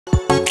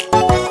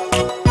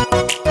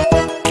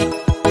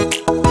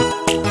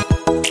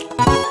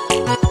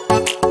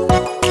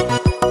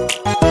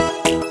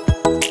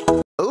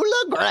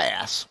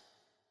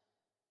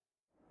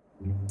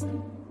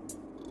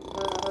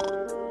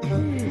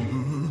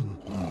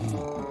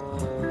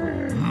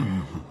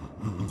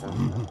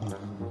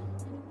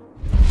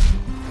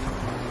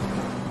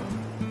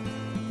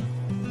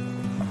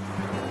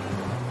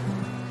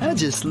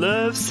just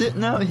love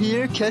sitting out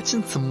here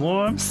catching some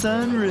warm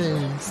sun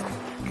rays.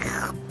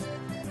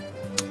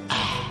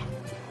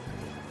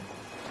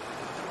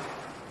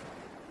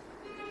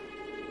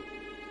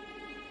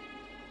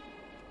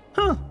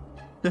 Huh.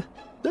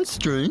 That's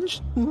strange.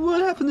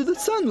 What happened to the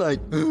sunlight?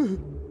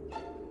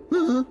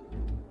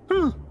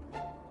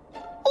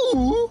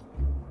 Oh!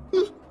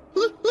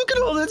 Look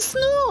at all that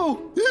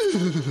snow!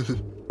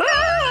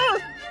 Ah!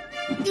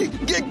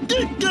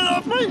 Get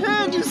off my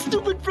hand, you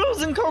stupid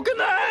frozen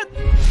coconut!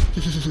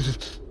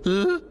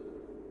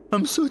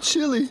 I'm so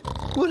chilly.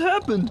 What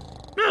happened?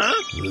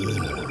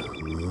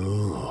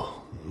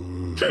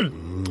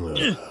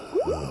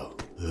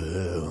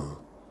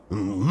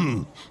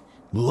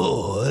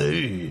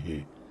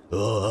 Boy.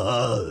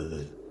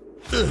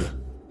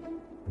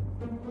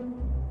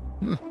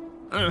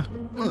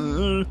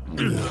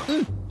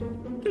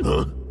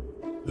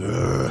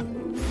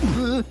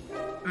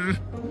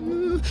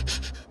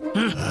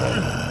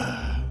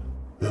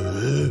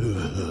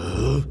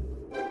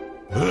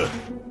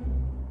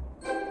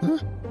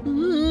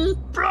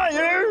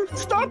 Briar,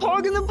 stop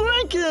hogging the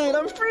blanket!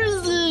 I'm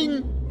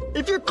freezing!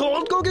 If you're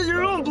cold, go get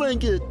your own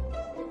blanket.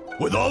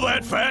 With all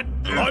that fat,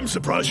 I'm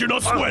surprised you're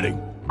not sweating.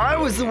 I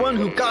was the one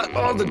who got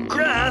all the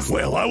grass.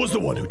 Well, I was the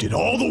one who did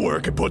all the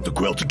work and put the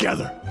quilt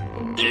together.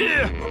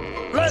 Yeah,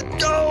 let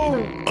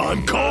go!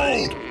 I'm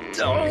cold!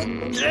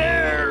 Don't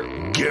dare!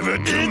 Give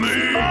it to It's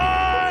me!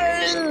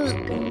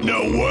 mine!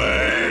 No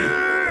way!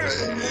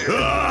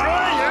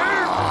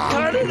 Briar,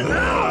 cut it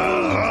out!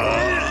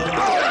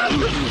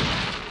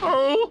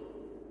 Oh!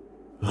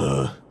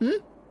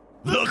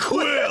 The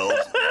quilt!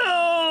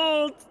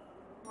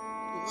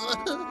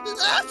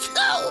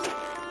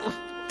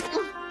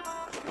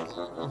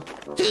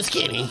 Too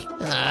skinny.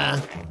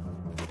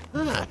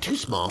 Too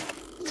small.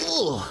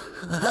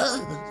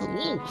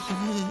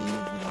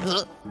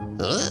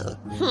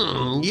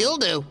 You'll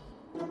do.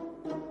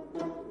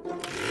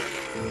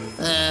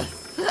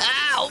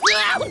 Ow!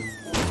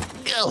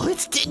 Oh,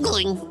 it's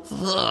tingling.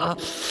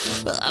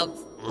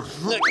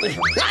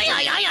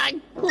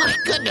 My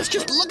goodness,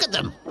 just look at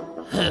them.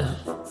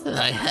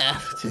 I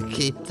have to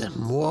keep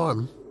them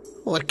warm.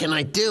 What can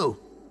I do?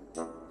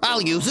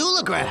 I'll use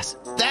ula grass.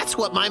 That's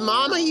what my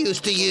mama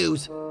used to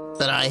use.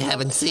 But I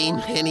haven't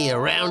seen any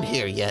around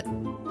here yet.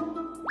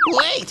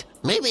 Wait,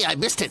 maybe I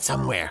missed it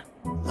somewhere.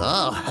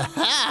 Oh,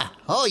 ha-ha.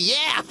 Oh,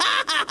 yeah.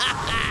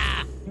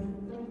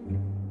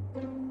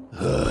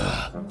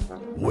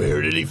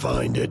 Where did he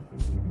find it?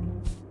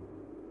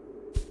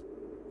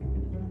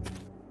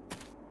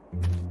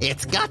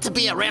 It's got to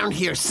be around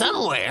here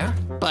somewhere.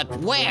 But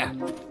where?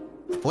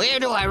 Where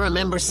do I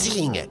remember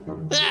seeing it?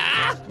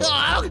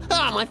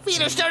 My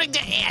feet are starting to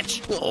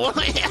itch.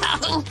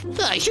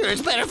 I sure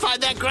as better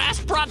find that grass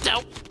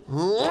pronto.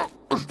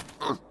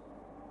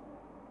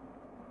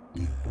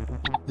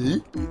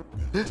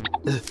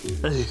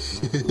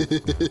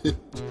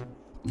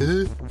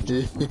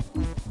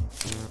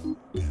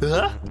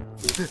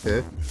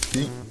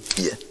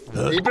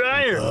 Hey,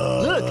 Briar,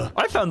 look,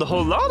 I found a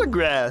whole lot of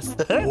grass.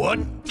 What?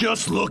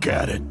 Just look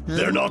at it.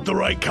 They're not the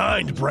right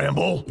kind,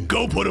 Bramble.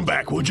 Go put them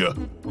back, would you?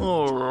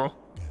 Oh.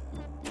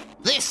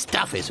 This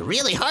stuff is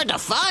really hard to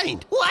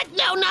find. What?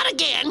 No, not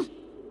again.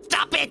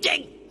 Stop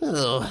itching.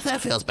 Oh,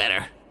 that feels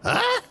better.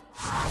 Huh?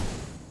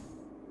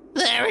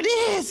 There it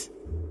is.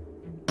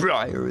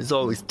 Briar is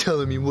always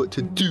telling me what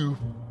to do.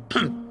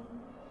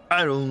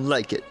 I don't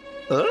like it.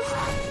 Huh?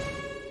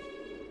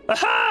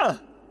 Aha!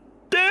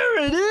 There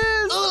it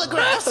is! Ula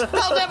grass!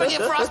 I'll never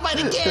get frostbite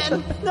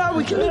again! Now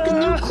we can make a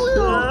new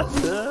quilt!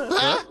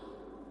 Huh?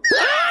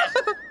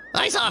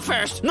 I saw it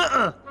first.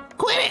 Nuh-uh.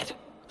 Quit it!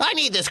 I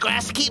need this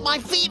grass to keep my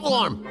feet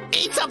warm.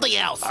 Eat something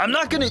else. I'm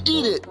not gonna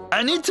eat it.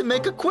 I need to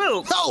make a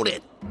quilt. Hold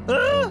it.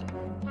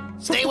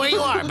 Stay where you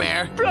are,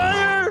 Bear.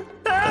 Briar!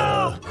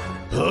 Help!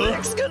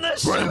 Nick's gonna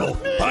shoot Bramble,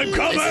 me! I'm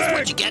coming! This is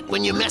what you get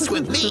when you mess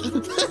with me.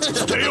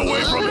 Stay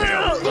away from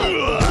him!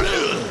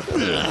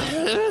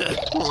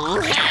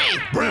 Hey!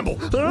 Bramble,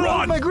 Oh,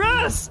 run! my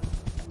grass!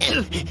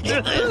 You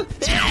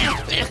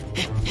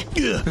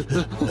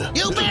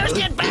bears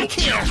get back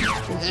here!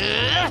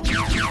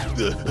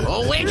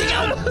 Oh, where'd you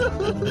go?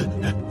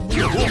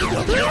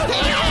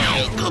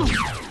 Hey!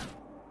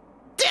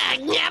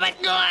 Dangnabbit!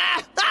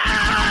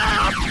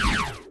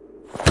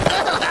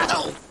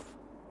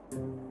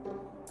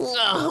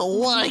 Oh,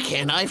 why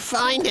can't I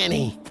find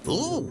any?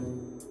 Ooh.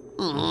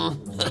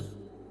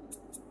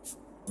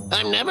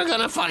 I'm never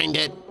gonna find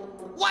it.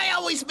 Why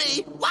always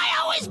me? Why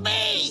always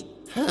me?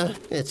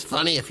 It's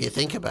funny if you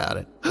think about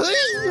it.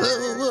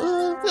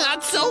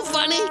 Not so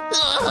funny.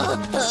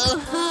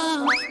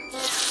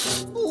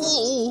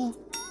 Ooh.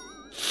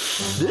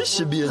 This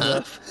should be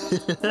enough.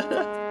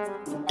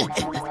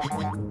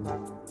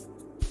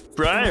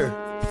 Briar,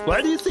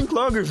 why do you think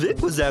Logger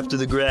Vic was after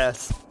the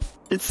grass?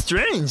 It's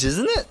strange,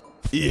 isn't it?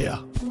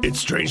 Yeah, it's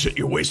strange that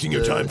you're wasting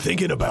your time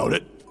thinking about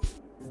it.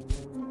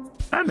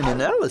 I'm an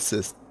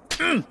analysis.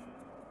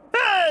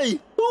 Hey!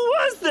 Who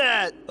was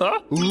that? Huh?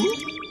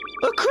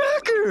 A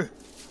cracker!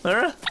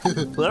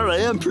 Well, I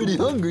am pretty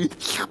hungry.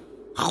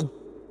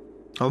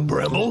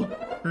 Bramble?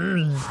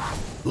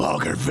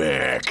 Logger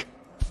Vic.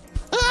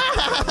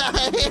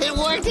 It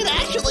worked. It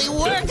actually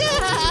worked.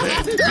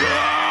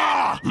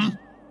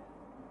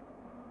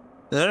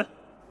 Huh?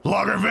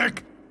 Logger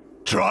Vic,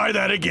 try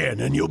that again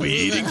and you'll be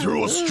eating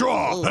through a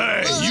straw.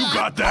 Hey, you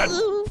got that?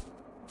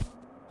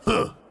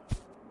 Huh.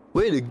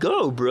 Way to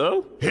go,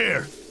 bro.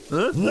 Here.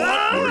 Huh?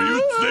 What were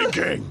you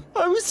thinking?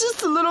 I was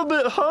just a little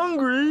bit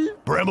hungry.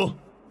 Bramble,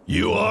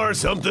 you are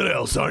something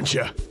else, aren't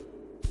you?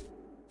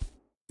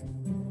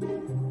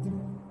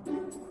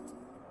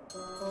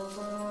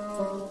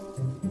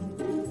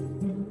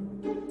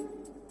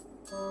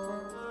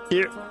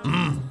 Here.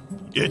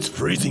 It's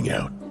freezing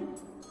out.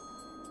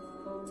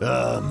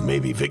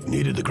 Maybe Vic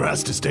needed the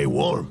grass to stay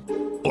warm.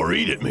 Or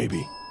eat it,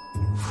 maybe.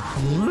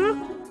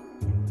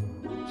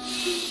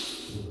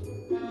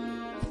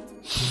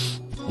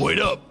 Wait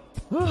up.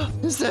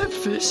 Is that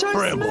fish I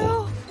Bramble.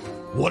 smell?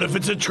 What if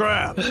it's a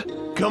trap?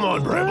 Come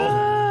on, Bramble.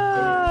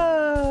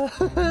 Ah!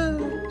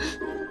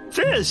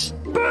 Fish!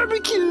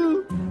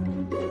 Barbecue!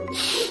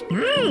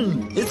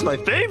 It's my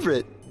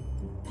favorite.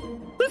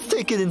 Let's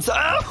take it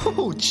inside.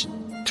 Ouch!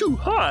 Too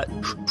hot.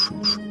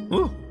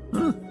 Oh,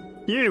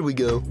 here we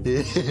go.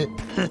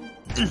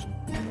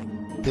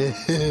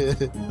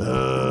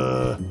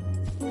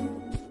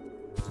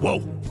 Whoa.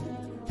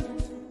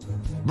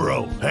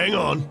 Bro, hang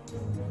on.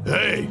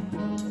 Hey.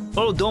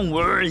 Oh, don't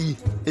worry.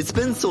 It's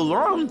been so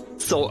long,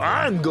 so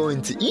I'm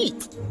going to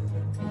eat.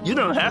 You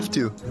don't have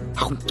to.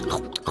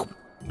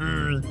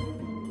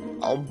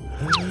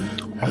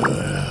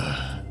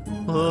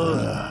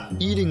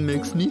 Eating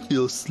makes me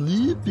feel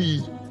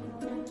sleepy.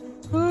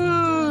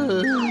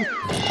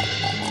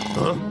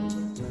 Huh?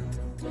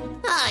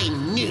 I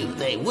knew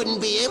they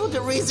wouldn't be able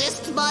to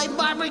resist my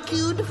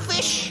barbecued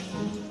fish.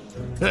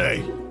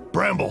 Hey,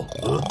 Bramble.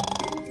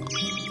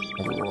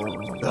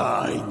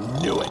 I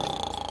knew it.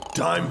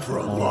 Time for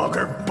a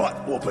logger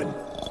butt whooping.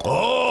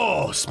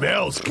 Oh,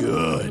 smells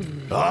good.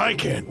 I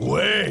can't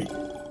wait.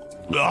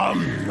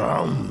 I'm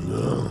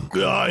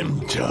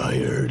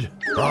tired.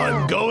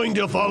 I'm going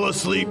to fall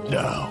asleep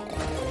now.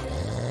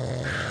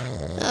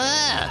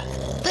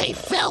 They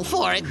fell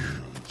for it.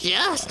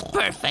 Just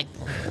perfect.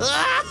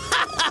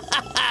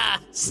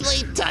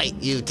 Sleep tight,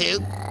 you two.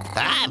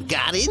 I've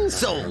got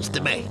insoles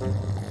to make.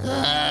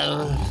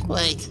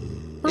 Wait.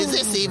 Is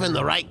this even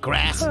the right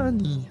grass?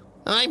 Honey.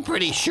 I'm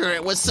pretty sure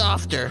it was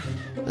softer.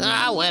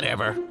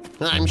 Whatever.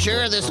 I'm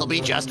sure this will be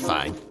just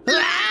fine.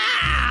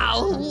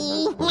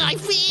 Ow! My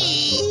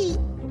feet!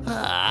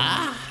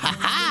 Ha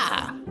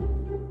ha!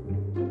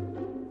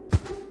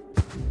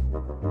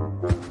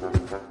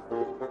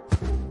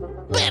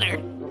 Better!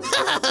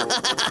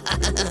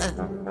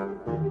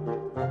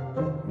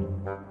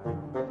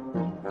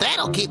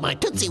 That'll keep my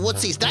Tootsie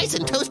Wootsies nice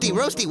and toasty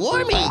roasty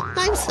warmy.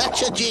 I'm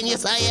such a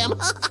genius, I am.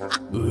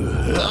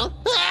 Huh?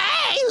 Hey!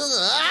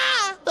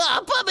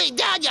 Put me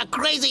down, you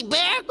crazy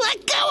bear!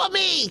 Let go of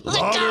me!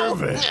 Let go!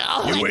 Logger Vic,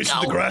 you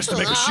wasted the grass to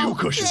make a shoe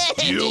cushion.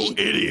 You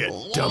idiot,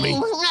 dummy.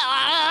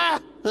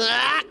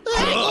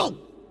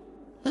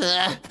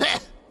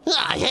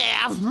 I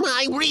have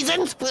my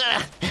reasons.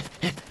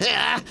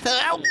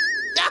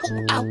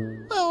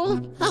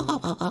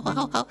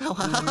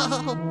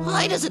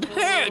 Why does it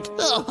hurt?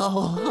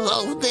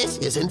 Oh, this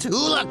isn't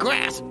hula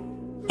grass.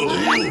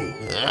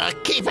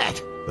 Keep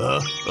it.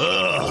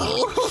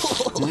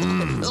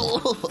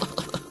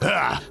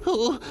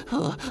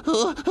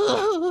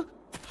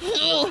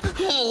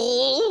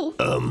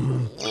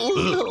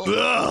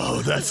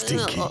 Oh, that's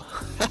stinky.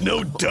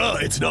 No, duh,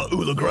 it's not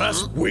hula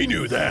grass. We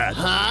knew that.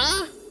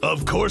 Huh?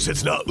 Of course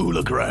it's not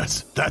hula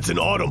grass. That's an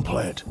autumn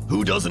plant.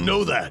 Who doesn't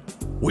know that?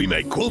 We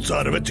make quilts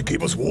out of it to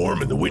keep us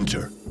warm in the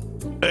winter.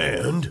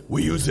 And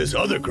we use this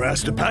other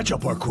grass to patch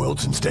up our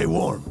quilts and stay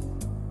warm.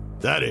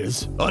 That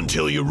is,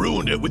 until you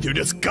ruined it with your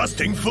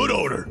disgusting foot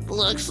odor.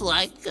 Looks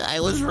like I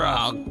was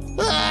wrong.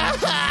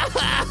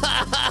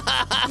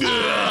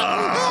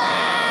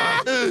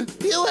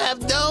 You have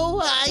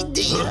no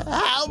idea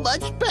how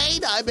much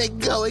pain I've been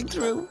going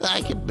through.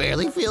 I can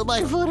barely feel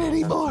my foot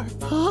anymore.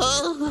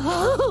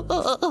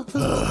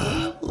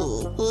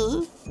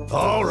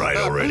 All right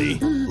already.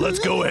 Let's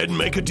go ahead and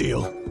make a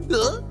deal.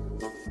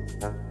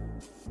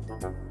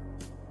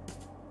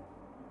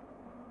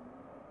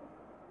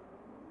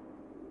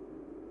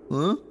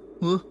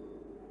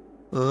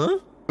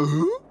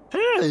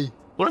 Hey,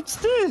 what's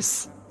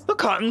this? A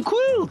cotton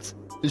quilt.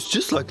 It's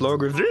just like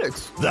Logger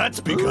Vic's. That's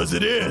because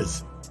it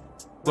is.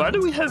 Why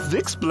do we have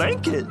Vic's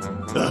blanket?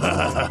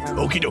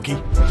 Okie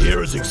dokie.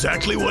 Here is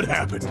exactly what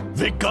happened.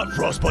 Vic got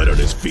frostbite on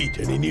his feet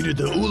and he needed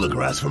the hula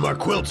grass from our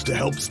quilts to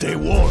help stay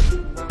warm.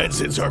 And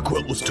since our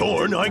quilt was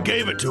torn, I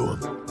gave it to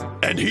him.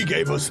 And he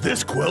gave us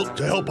this quilt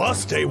to help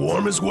us stay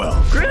warm as well.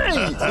 Great!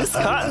 This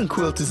cotton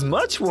quilt is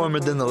much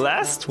warmer than the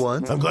last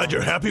one. I'm glad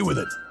you're happy with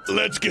it.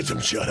 Let's get some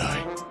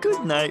shut-eye.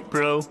 Good night,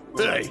 bro.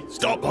 Hey,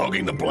 stop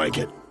hogging the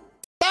blanket.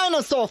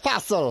 Dinosaur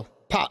Fossil,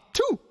 Part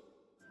 2.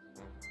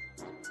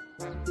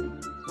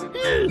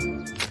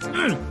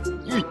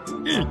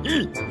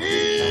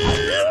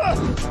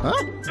 Huh?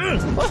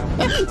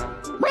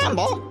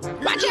 Bramble,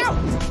 what Watch out!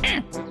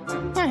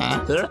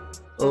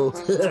 Oh,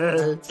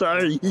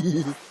 sorry.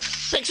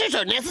 Pictures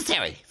are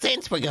necessary,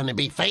 since we're gonna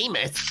be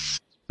famous.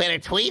 Better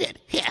tweet it.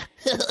 Yeah.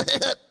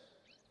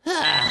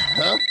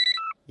 Huh?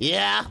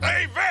 Yeah?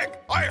 Hey,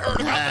 Vic, I heard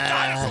about the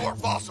dinosaur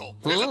fossil.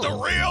 Is it the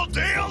real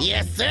deal?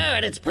 Yes, sir,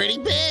 and it's pretty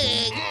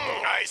big.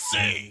 I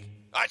see.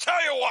 I tell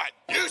you what,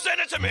 you send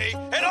it to me,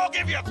 and I'll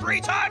give you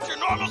 3 times your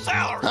normal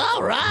salary.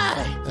 All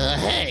right.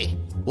 Hey,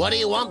 what do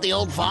you want the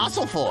old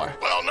fossil for?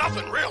 Well,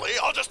 nothing really.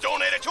 I'll just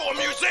donate it to a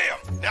museum.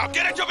 Now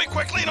get it to me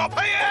quickly, and I'll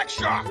pay you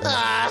extra.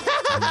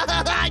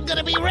 I'm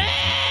gonna be rich!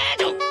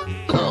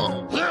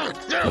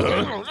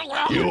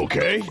 You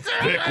okay?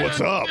 Vic, what's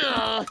up?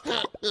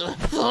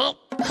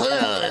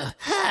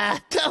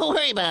 Don't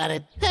worry about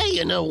it. Hey,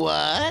 you know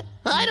what?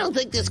 I don't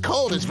think this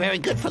cold is very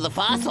good for the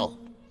fossil.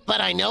 But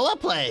I know a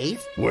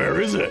place.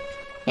 Where is it?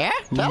 Yeah,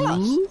 tell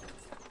us.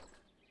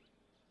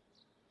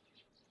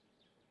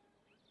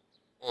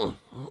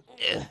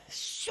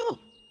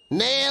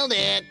 Nailed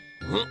it.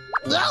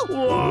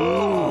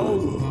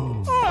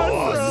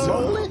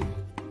 Awesome.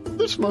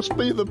 This must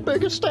be the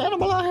biggest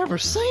animal I ever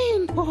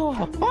seen.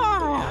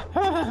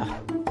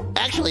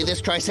 Actually,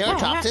 this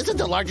Triceratops isn't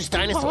the largest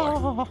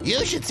dinosaur.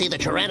 You should see the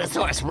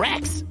Tyrannosaurus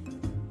Rex.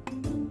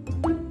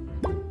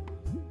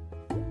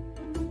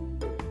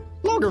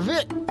 Logger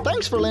Vic,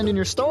 thanks for lending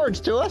your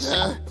storage to us.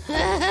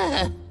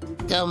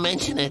 Don't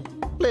mention it.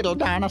 Little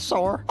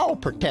dinosaur, I'll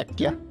protect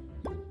you.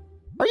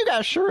 Are you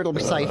guys sure it'll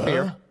be safe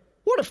here?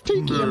 What if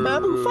Tiki and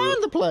Babu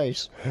find the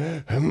place?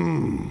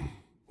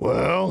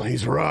 Well,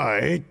 he's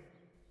right.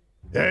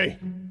 Hey,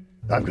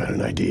 I've got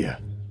an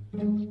idea.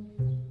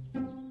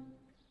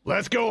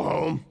 Let's go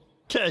home.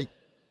 Okay.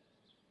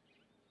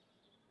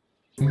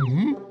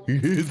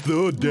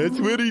 So that's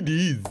what it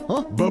is.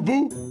 Huh?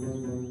 Babu?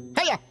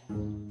 Hiya!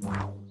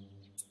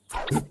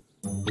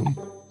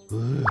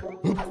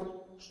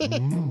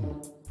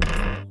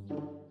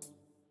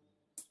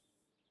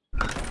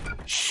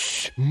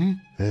 Shh.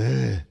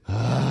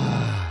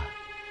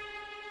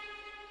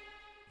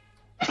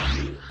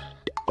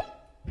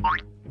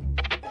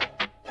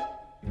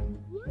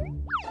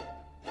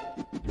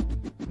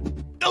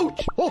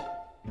 Ouch! Oh!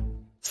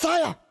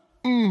 Saya!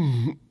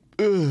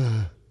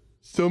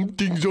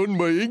 Something's on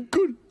my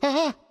ankle.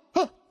 The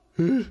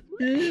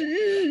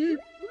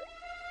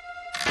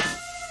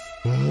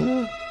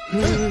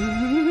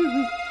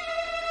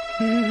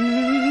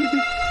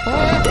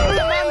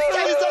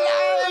monster's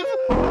alive!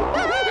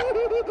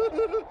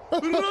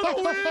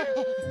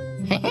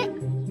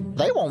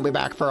 They won't be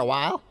back for a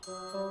while.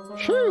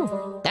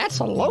 Phew, that's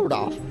a load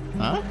off,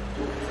 huh?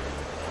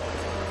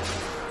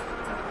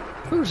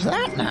 Who's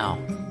that now?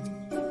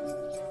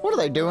 What are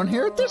they doing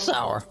here at this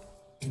hour?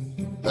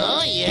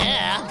 Oh,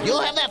 yeah.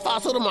 You'll have that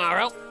fossil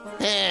tomorrow.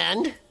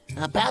 And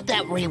about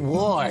that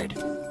reward.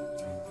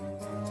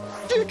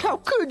 Dick, how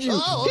could you?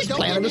 He's don't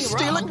planning get to me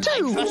steal wrong. it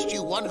too. I trust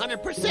you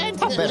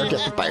 100%. I better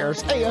get the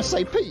bears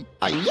ASAP.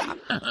 Ay-ya.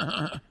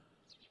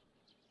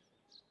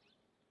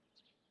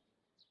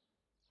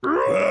 I'm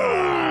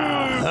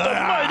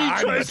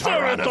the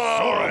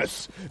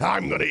Tyrannosaurus.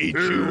 I'm gonna eat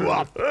you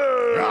up.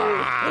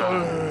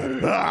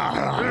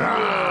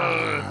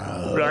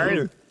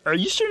 Right? Are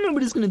you sure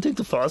nobody's gonna take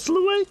the fossil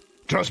away?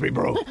 Trust me,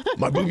 bro.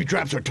 My booby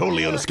traps are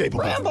totally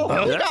unescapable.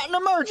 Rambo, we got an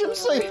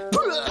emergency.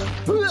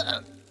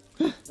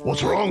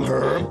 What's wrong,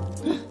 Herb?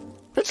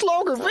 It's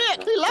Logger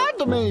Vic. He lied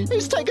to me.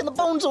 He's taking the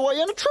bones away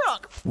in a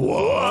truck.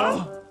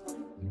 What?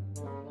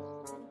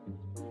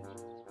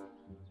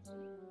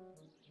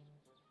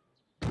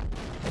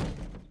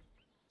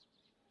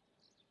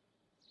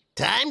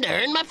 Time to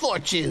earn my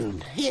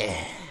fortune.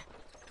 Yeah.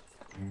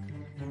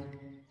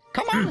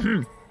 Come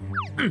on.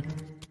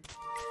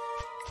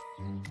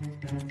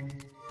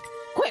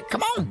 Quick,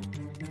 come on.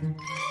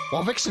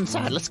 While Vic's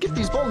inside, let's get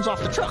these bones off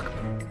the truck.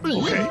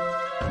 Okay.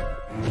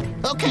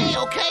 Okay,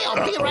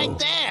 I'll be right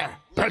there.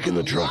 Back in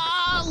the truck.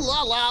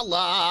 La la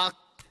la.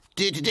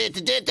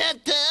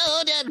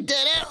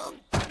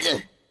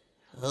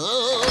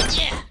 Oh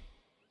yeah.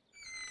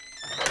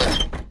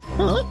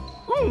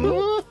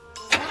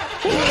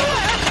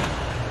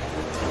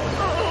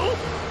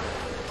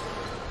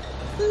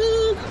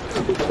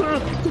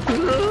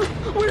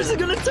 Where's it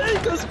gonna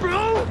take us,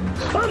 bro?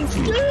 I'm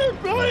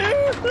scared,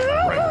 Brian.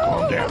 Frank,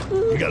 calm down.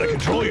 You gotta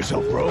control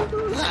yourself, bro.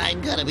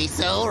 I'm gonna be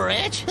so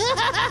rich.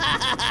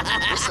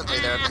 Recently,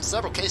 there have been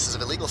several cases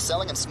of illegal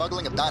selling and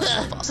smuggling of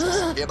dinosaur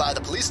fossils. Hereby,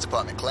 the police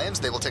department claims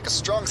they will take a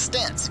strong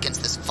stance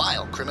against this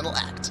vile criminal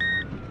act.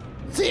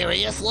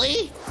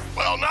 Seriously?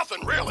 Well,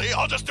 nothing really.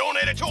 I'll just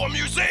donate it to a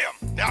museum.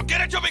 Now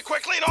get it to me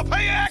quickly and I'll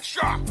pay you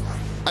extra.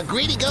 A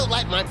greedy goat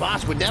like my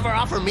boss would never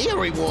offer me a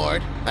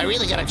reward. I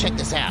really gotta check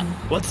this out.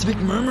 What's Vic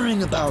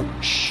murmuring about?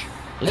 Shh.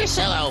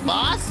 Hello,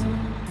 boss.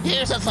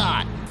 Here's a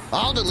thought.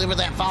 I'll deliver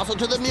that fossil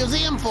to the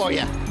museum for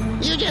you.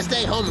 You just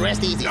stay home and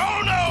rest easy.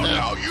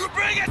 No. You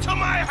bring it to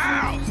my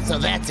house. So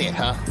that's it,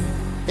 huh?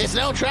 It's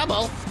no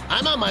trouble.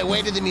 I'm on my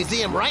way to the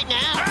museum right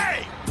now.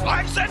 Hey,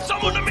 I've sent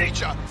someone to meet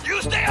you.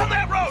 You stay on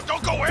that road.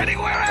 Don't go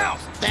anywhere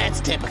else.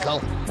 That's typical.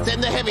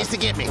 Send the heavies to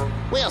get me.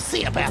 We'll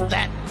see about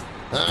that.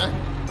 Huh?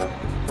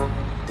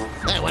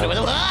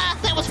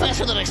 That was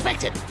faster than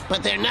expected.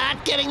 But they're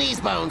not getting these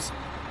bones.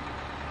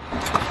 Now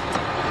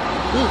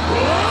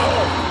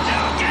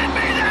get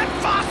me that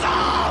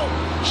fossil!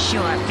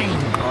 Sure thing,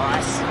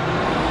 boss.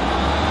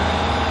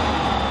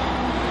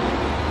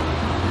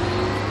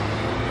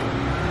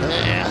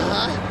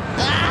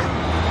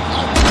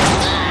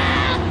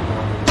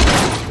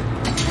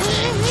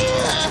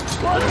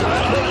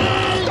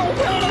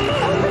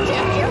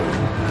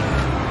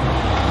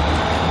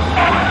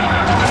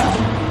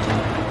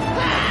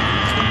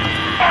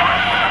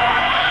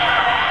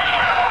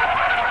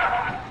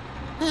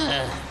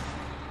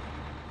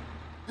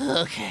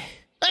 Okay.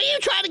 Are you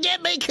trying to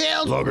get me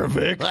killed? Logger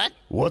Vic? What?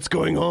 What's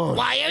going on?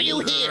 Why are you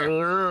here?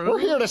 We're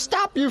here to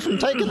stop you from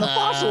taking the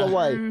fossil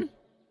away.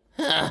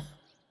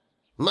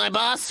 My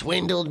boss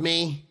swindled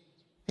me.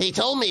 He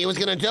told me he was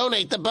going to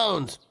donate the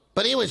bones,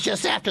 but he was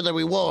just after the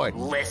reward.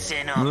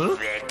 Listen up,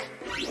 Vic.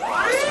 Boss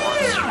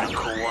wants you to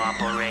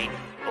cooperate,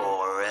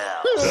 or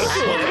else.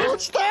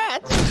 What's that?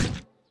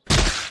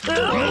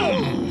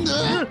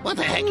 What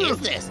the heck is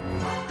this?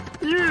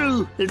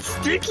 Ew, it's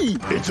sticky.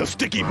 It's a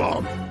sticky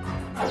bomb.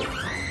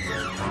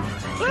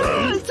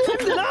 It's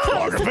ended up.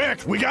 Logger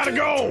Vic, we gotta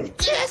go!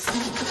 Yes!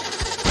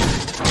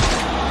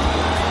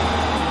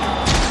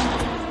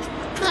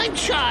 I'm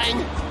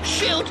trying.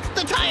 Shoot,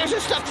 the tires are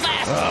stuck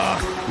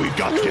fast. We've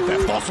got to get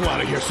that fossil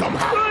out of here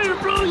somehow. Briar,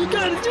 bro, you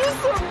gotta do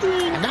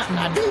something. Nothing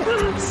I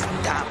do.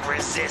 Stop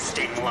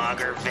resisting,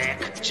 Logger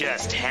Vic.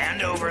 Just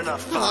hand over the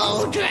phone.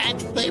 Oh, drat.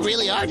 They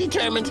really are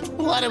determined.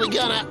 What are we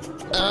gonna...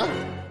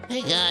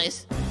 hey,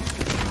 guys.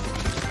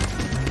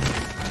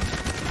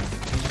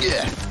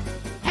 Yeah.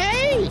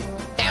 Hey!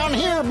 Down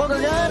here,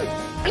 booger gun!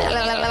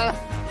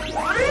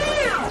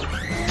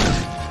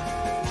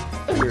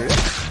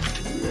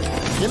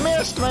 You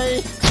missed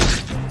me.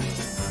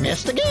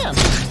 Missed again.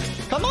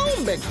 Come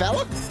on, big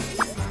fella.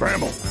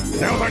 Bramble,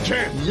 now's our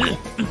chance.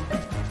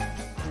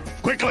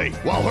 Quickly,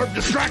 while Herb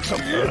distracts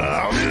him.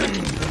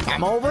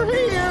 I'm over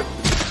here.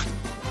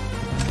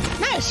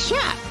 Nice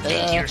shot.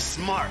 Think you're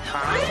smart,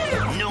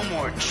 huh? No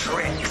more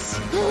tricks.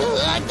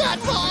 I'm done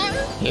for.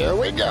 Here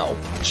we go.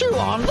 Chew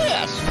on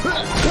this.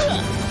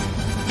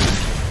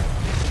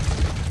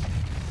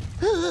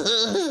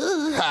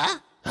 Huh?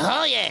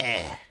 Oh,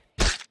 yeah.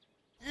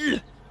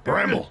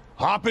 Bramble,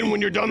 hop in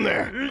when you're done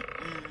there.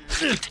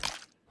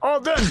 All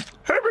done.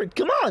 Herbert,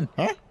 come on.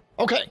 Huh?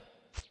 Okay.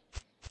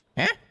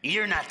 Huh?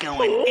 You're not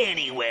going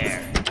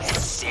anywhere.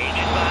 Say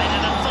goodbye to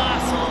the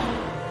fossil.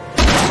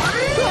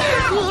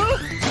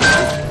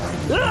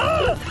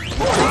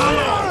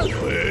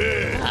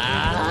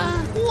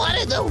 What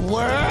in the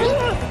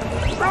world?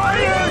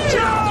 Briar,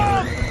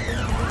 jump!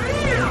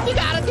 You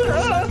gotta do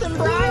something,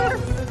 Briar.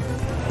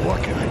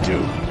 What can I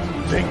do?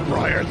 Think,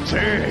 Briar,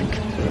 think.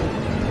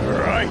 All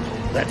right,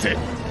 that's it.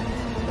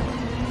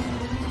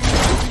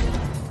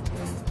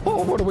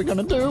 Oh, what are we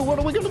gonna do? What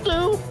are we gonna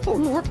do? Oh,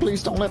 Lord,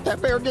 please don't let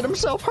that bear get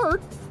himself hurt.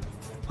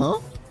 Huh?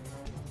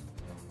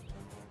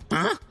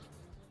 Huh?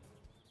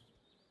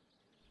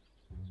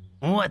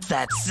 What's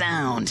that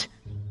sound?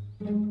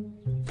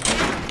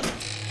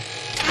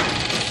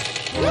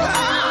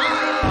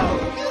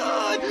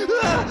 God!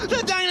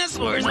 The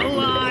dinosaur's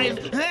alive!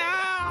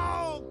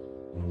 Help!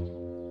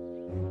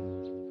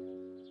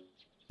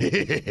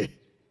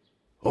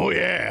 Oh,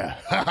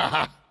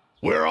 yeah.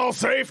 We're all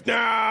safe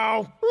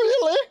now.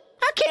 Really?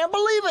 I can't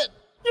believe it.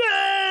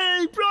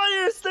 Yay!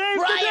 Briar saved the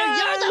Briar, day!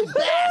 you're the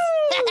best!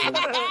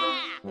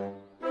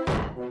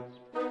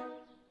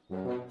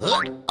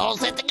 All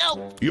set to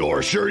go.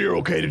 You're sure you're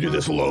okay to do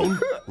this alone?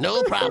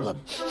 No problem.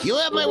 You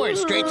have my word.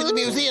 Straight to the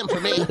museum for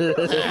me.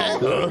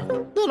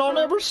 Then I'll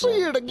never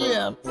see it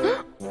again.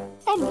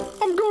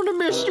 I'm going to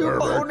miss you, Herbert,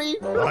 Boney.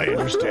 I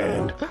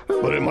understand,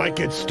 but it might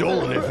get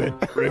stolen if it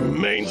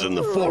remains in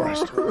the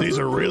forest. These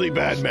are really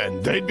bad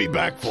men. They'd be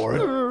back for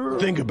it.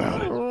 Think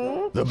about it.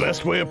 The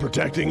best way of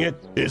protecting it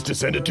is to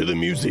send it to the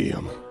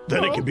museum.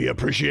 Then it can be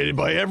appreciated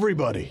by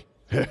everybody.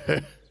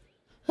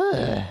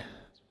 I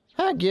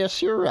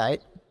guess you're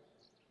right.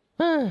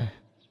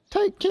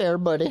 Take care,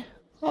 buddy.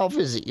 I'll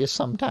visit you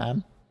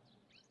sometime.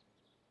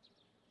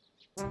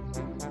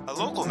 A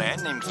local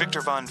man named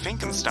Victor von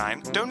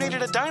Finkenstein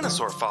donated a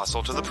dinosaur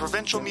fossil to the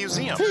Provincial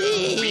Museum.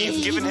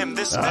 We've given him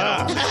this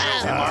medal to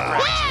show him our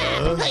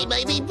gratitude. I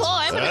may be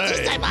poor, but at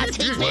least I'm on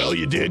TV. Well,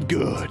 you did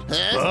good.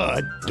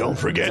 But don't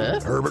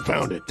forget, Herbert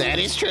found it. That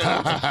is true.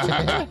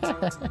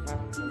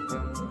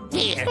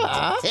 Here,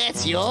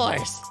 it's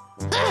yours.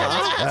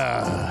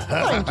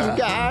 Thank you,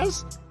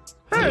 guys.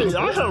 Hey,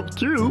 I helped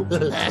too.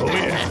 Oh,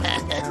 yeah.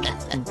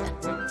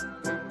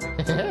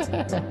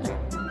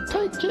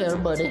 Take care,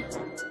 buddy.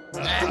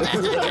 My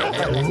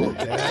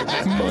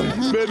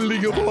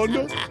meddling of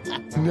honor.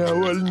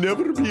 Now I'll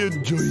never be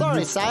enjoying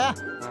Sorry, this. sire.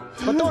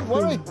 But don't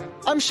worry.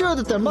 I'm sure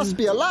that there must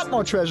be a lot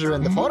more treasure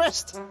in the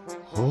forest.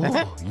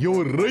 Oh,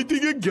 you're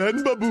writing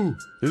again, Babu.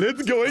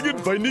 Let's go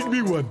and finding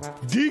me one.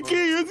 DK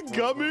is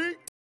coming.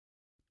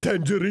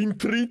 Tangerine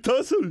tree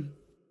tussle.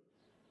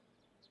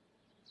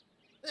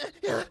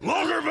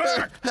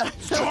 Loggerback!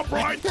 Stop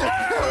right there!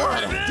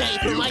 What a day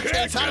for my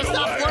kids! How to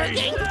stop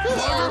working!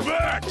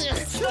 Loggerback!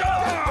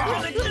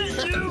 Stop!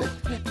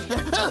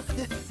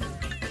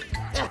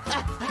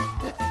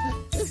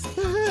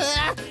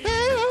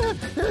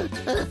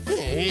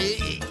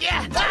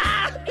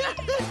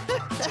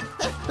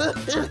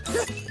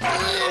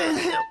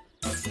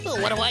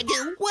 What do I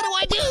do? What do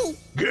I do?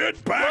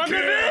 Get back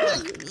here!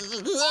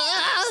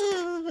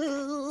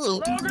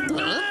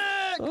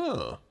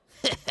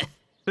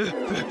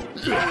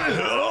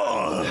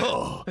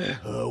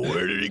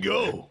 Where did he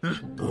go?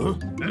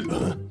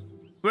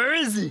 Where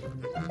is he?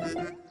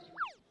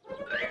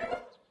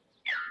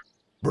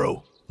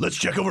 Bro, let's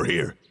check over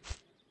here.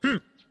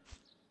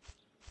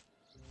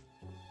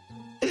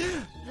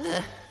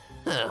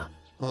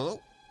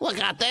 What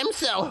got them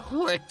so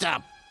worked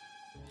up?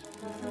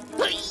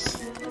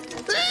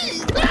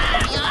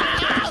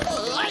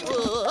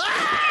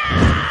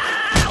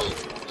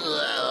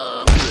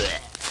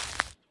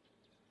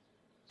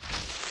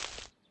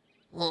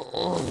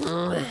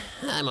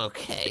 I'm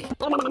okay.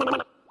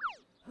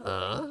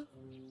 Huh?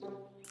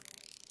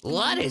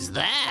 What is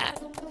that?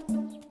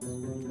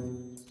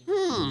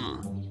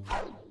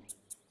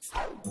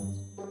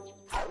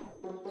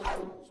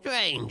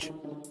 Strange.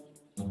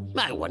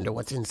 I wonder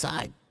what's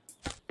inside.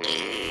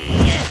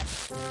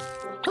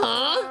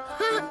 Huh?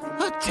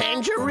 A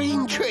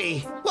tangerine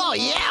tree. Oh,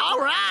 yeah, all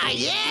right,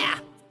 yeah.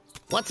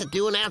 What's it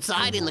doing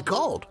outside in the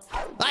cold?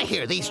 I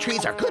hear these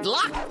trees are good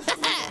luck.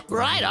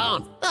 Right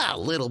on. A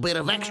little bit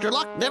of extra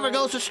luck never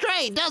goes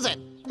astray, does it?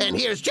 And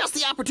here's just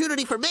the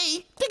opportunity for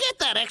me to get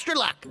that extra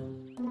luck.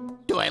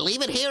 Do I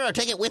leave it here or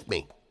take it with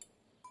me?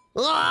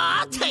 Oh,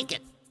 I'll take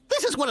it.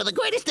 This is one of the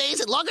greatest days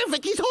in Logger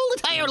Vicky's whole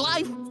entire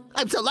life.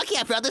 I'm so lucky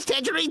I found this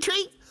tangerine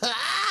tree.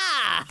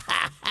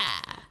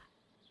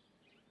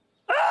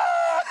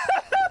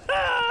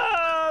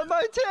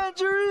 My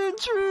tangerine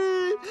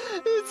tree!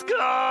 It's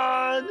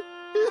gone!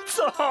 It's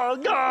all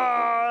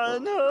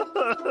gone!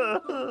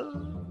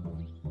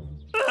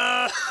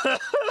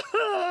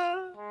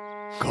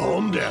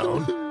 Calm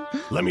down.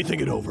 Let me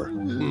think it over.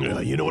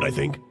 You know what I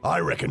think? I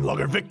reckon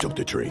Logger Vic took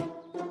the tree.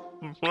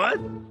 What?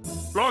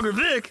 Logger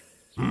Vic?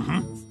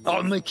 Mm-hmm.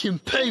 I'll make him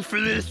pay for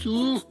this.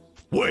 Ooh.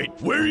 Wait,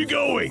 where are you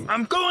going?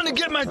 I'm going to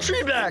get my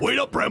tree back. Wait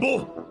up,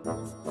 Rebel.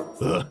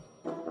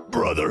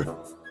 Brother.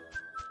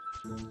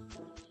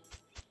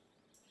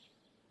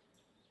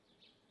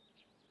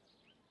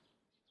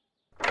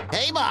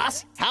 Hey,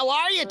 boss. How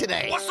are you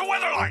today? What's the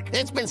weather like?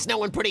 It's been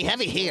snowing pretty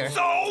heavy here.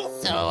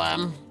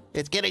 So,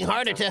 It's getting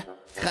harder to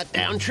cut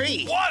down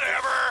trees.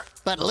 whatever.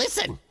 But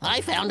listen,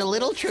 I found a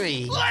little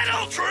tree.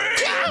 Little tree!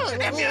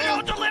 If you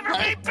don't deliver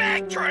me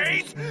big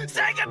trees,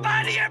 say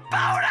goodbye to your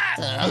bonus!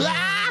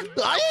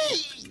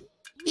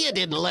 You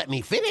didn't let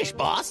me finish,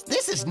 boss.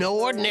 This is no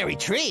ordinary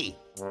tree.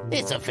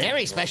 It's a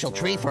very special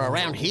tree for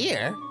around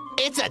here.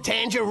 It's a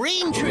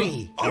tangerine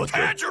tree. A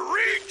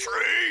tangerine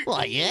tree?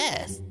 Why,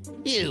 yes.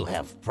 You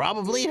have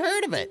probably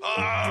heard of it.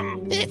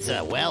 It's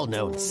a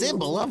well-known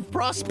symbol of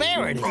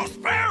prosperity.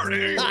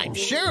 Prosperity? I'm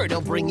sure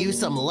it'll bring you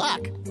some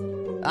luck.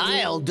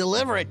 I'll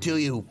deliver it to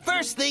you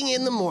first thing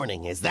in the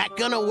morning. Is that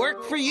gonna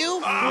work for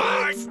you?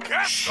 I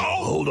guess so.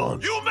 Hold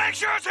on. You make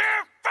sure it's here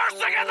first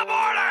thing in the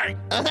morning.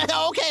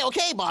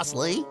 Okay, Boss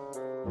Lee.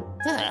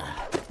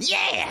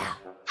 Yeah!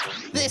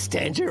 This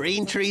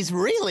tangerine tree's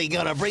really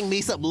gonna bring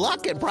me some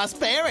luck and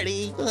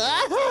prosperity.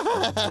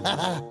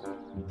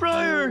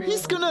 Briar,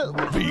 he's gonna...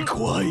 Be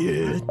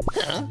quiet.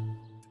 Huh?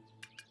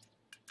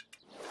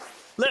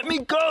 Let me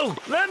go!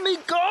 Let me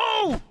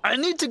go! I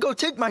need to go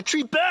take my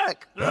tree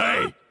back.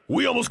 Hey,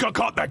 we almost got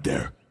caught back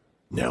there.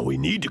 Now we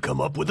need to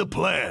come up with a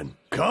plan.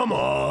 Come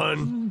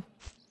on.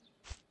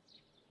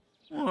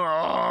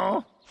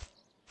 Aww.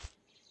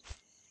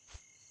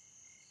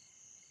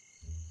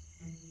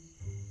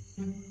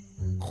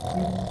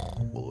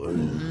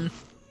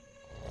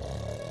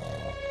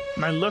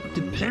 My luck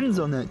depends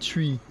on that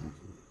tree.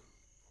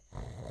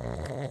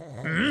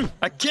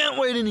 I can't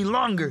wait any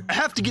longer. I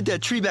have to get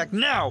that tree back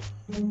now.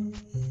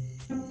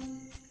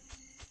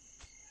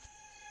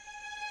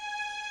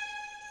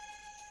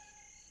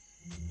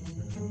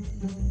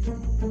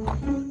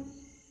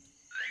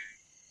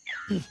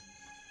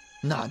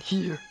 Not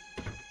here.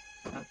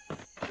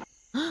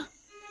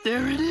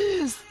 There it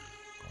is.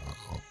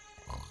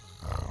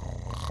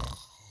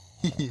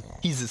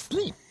 He's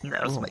asleep.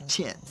 Now's my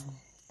chance.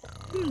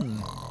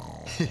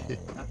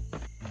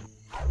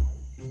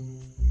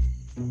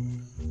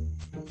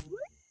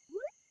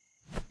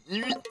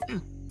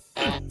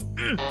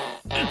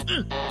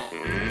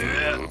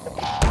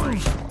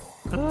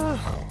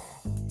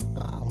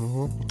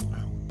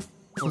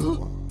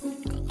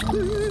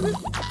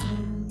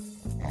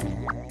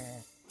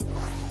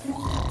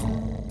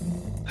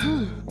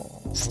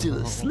 Still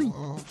asleep.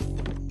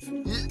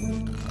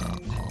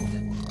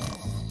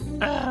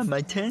 Ah,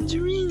 my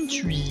tangerine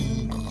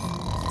tree.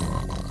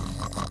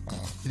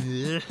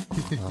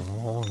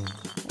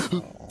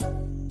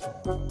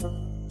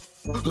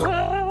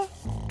 Ah.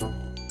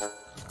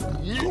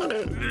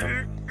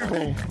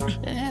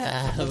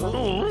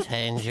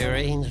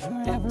 Tangerines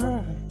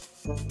forever.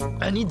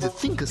 I need to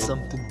think of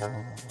something.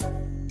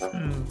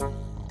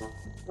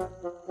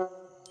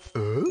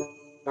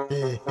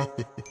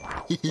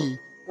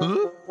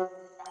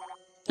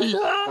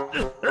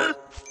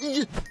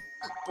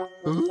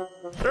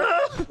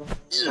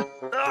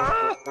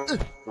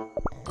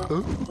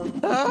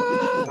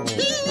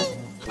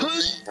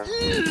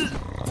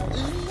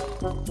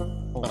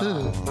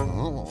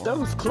 That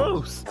was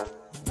close.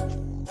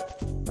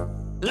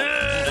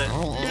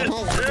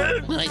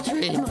 My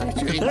tree, my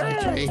tree, my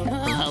tree.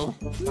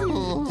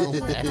 Oh,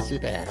 that's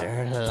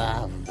better.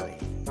 Lovely.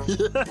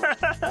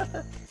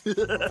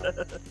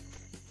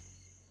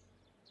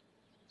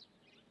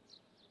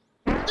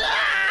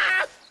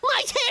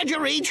 My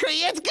tangerine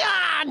tree, it's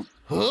gone!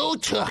 Who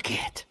took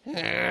it?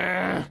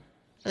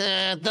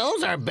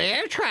 Those are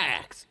bear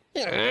tracks.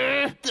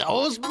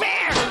 Those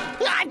bears!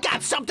 I've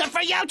got something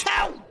for you,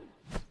 too!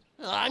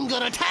 I'm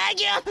gonna tag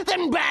you,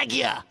 then bag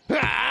you!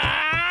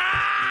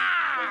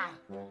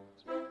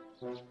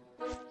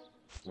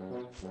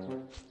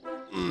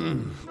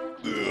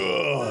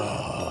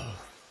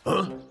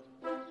 Huh?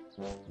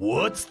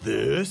 What's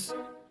this?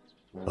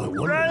 I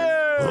wonder.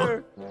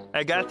 Ryder!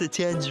 I got the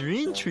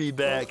tangerine tree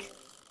back.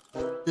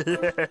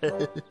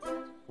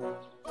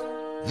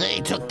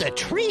 They took the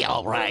tree,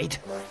 all right.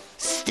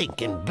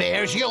 Stinking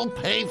bears, you'll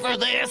pay for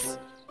this.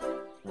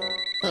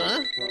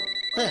 Huh?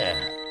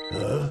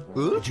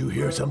 Did you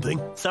hear something?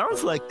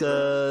 Sounds like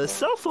a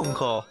cell phone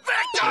call.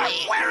 Victor,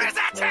 where is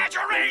that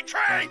tangerine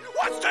tree?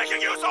 What's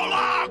taking you so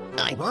long?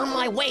 I'm on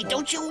my way.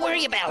 Don't you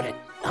worry about it.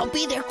 I'll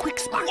be there quick,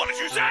 smart. What did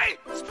you say?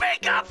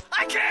 Speak up!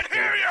 I can't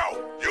hear you!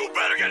 You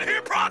better get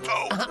here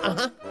pronto!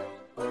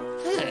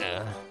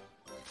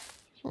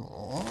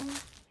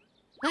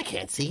 I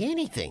can't see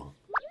anything.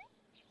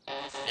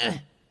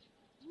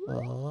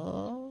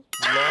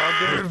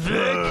 Logger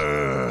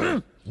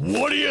Vic?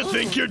 What do you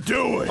think you're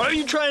doing? Are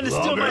you trying to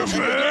steal my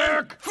tree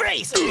again?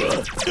 Freeze!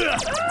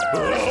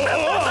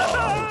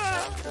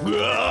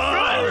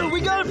 Ryder,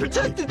 we gotta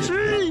protect the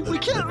tree! We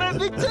can't let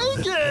Vic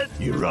take it!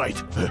 You're right.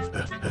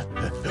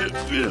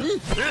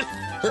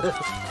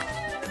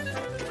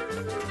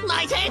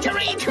 My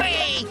tangerine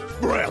tree!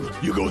 Bram,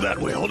 you go that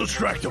way. I'll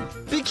distract him.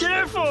 Be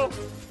careful!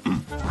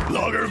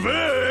 Logger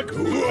Vic!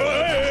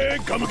 Hey,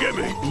 come get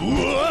me!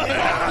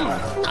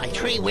 My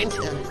tree went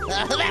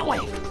that way.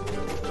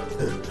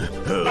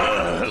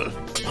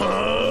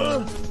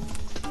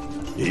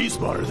 He's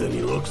smarter than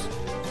he looks.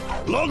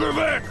 Logger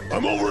Vic,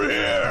 I'm over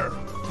here!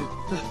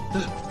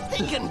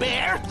 Thinking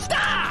bear,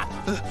 stop!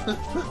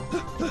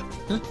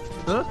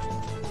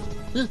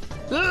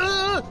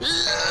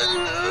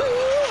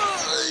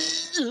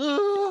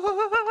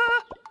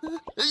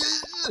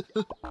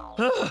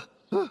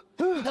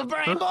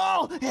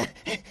 Bramble!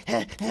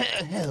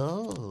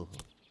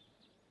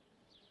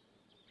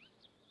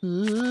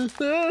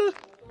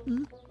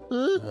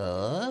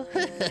 Oh.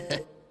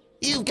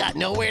 You've got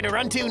nowhere to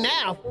run to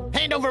now.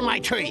 Hand over my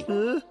tree.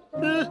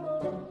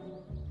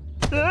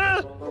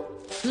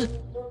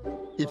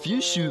 If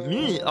you shoot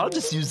me, I'll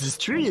just use this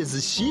tree as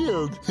a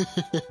shield.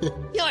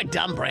 You're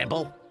dumb,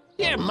 Bramble.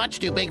 You're much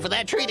too big for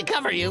that tree to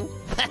cover you.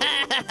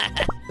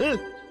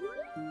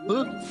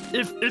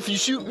 If you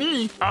shoot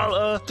me,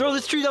 I'll throw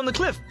this tree down the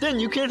cliff. Then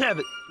you can't have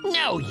it.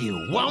 No,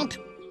 you won't.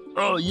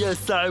 Oh,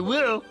 yes, I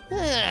will.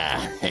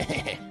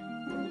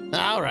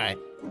 All right.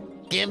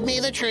 Give me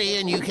the tree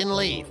and you can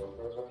leave.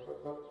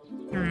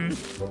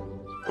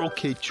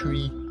 Okay,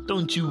 tree.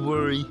 Don't you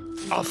worry.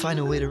 I'll find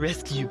a way to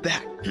rescue you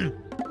back.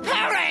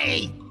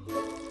 Hurry!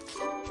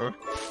 I'm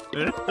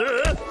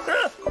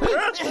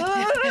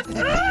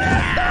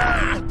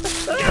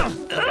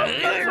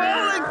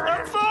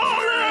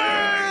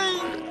falling!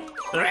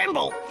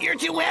 Bramble, you're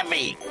too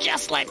heavy.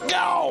 Just let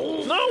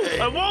go. No,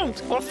 I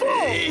won't. I'll fall.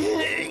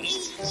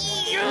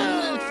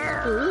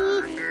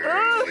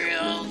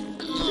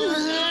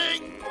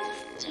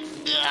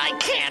 I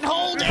can't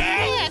hold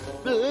it.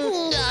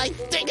 I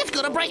think it's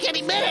gonna break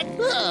any minute.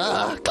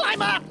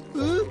 Climb up.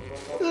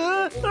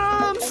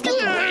 I'm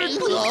scared.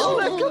 Please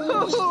let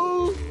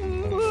go.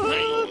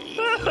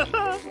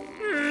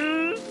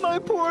 My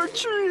poor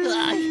tree.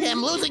 I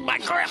am losing my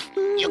grip.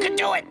 You can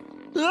do it.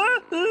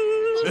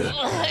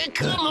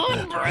 Come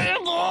on,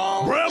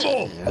 Bramble.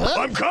 Bramble,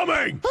 I'm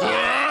coming!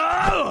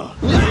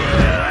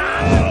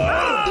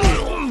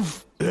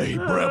 Hey,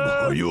 Bramble,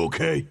 are you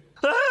okay?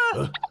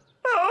 Oh,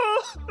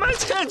 my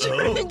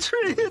tangerine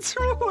tree, it's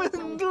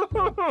ruined.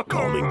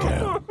 Calming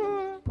down.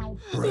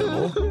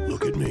 Bramble,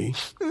 look at me.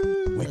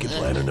 We can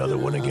plan another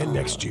one again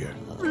next year.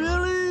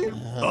 Really?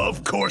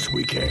 Of course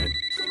we can.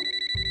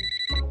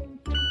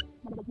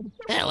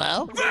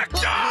 Hello?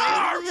 Victor!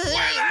 Where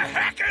the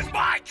heck is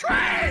my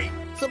tree?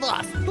 So,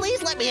 boss,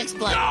 please let me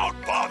explain. Don't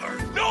bother!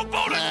 No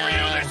bonus for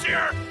you this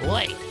year!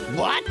 Wait,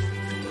 what?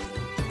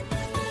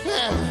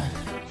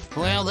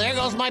 Well, there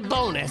goes my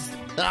bonus.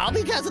 All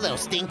because of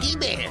those stinky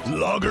bears.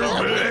 Logger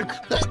Vic,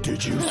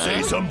 did you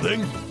say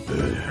something?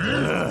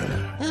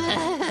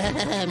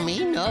 Me?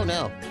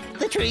 No.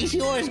 The tree's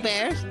yours,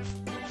 bears.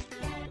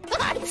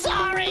 I'm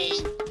sorry.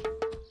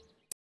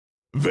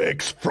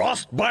 Vicks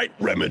Frostbite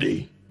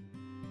Remedy.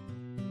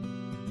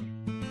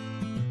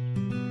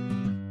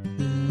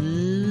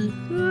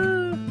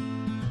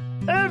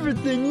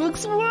 Everything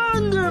looks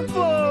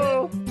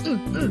wonderful!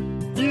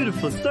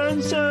 Beautiful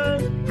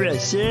sunshine,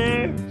 fresh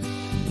air.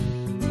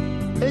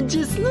 And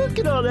just look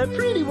at all that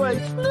pretty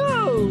white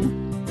snow!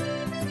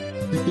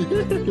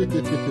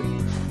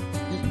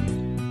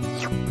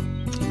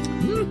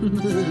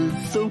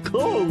 So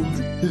cold!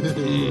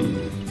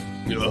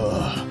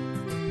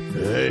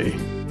 Hey,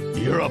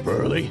 you're up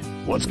early.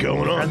 What's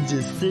going on? I'm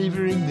just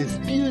savoring this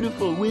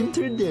beautiful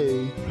winter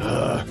day.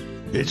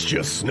 It's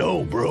just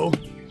snow, bro.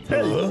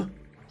 Hey,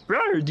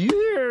 Briar, do you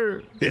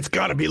hear? It's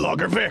gotta be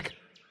Logger Vic.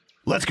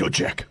 Let's go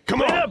check. Come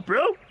Wait on. up,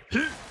 bro!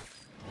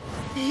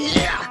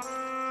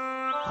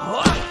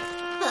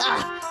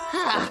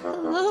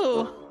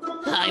 Oh,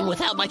 I'm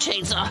without my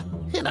chainsaw,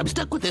 and I'm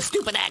stuck with this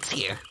stupid axe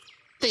here.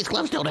 These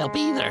gloves don't help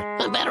either.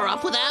 I'm better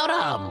off without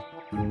them.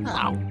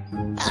 Ow.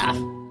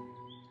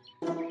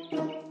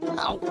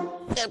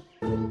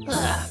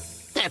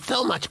 That's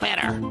so much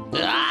better.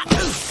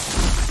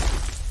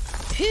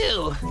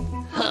 Phew.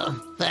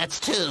 That's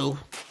two.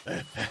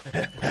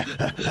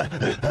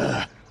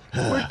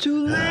 We're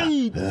too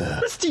late!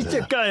 Let's teach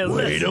that guy a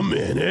Wait lesson! a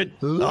minute.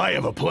 I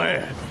have a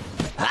plan.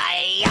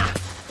 Hi-ya!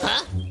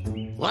 Huh?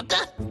 What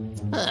the?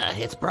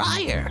 It's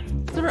Briar.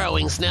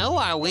 Throwing snow,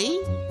 are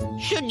we?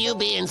 Shouldn't you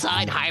be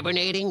inside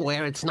hibernating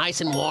where it's nice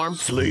and warm?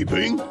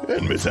 Sleeping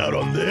and miss out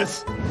on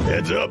this?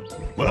 Heads up.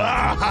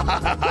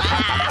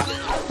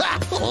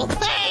 Oh,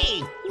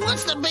 hey!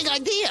 What's the big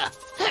idea?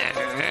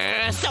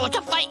 So it's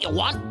a fight you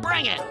want?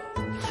 Bring it!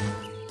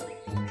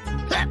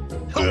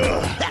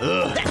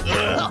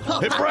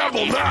 Hey,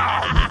 Bramble,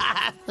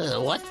 now!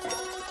 What?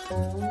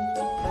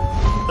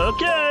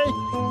 Okay!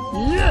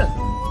 Yeah!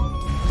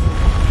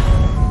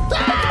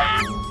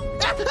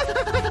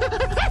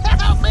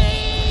 Help me!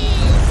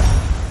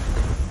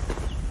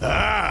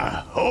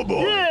 Ah, oh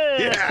boy.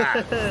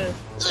 Yeah!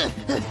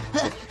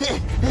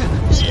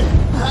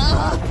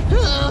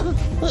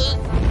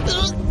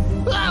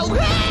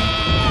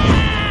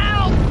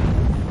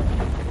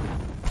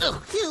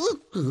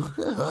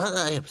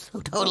 I am so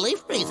totally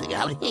freezing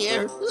out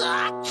here.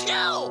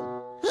 Achoo!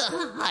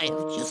 I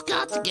have just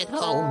got to get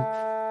home.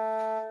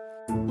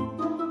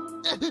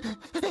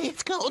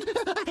 It's cold.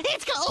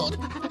 It's cold.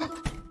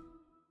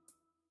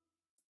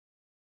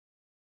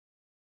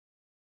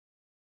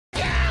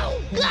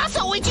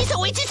 So itchy,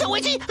 so itchy, so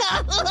itchy!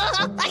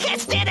 I can't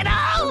stand it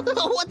all!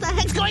 What the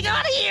heck's going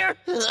on here?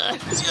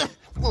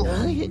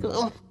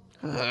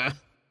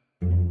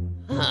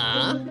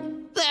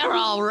 They're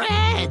all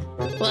red!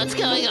 What's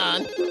going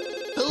on?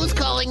 Who's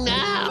calling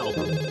now?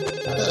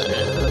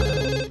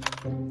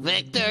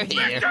 Victor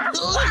here. Victor,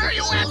 why are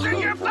you answering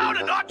your phone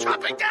and not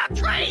chopping down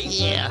trees?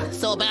 Yeah,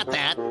 so about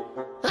that.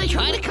 I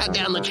try to cut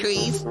down the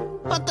trees,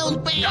 but those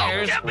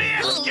bears... Don't give me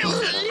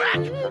excuses,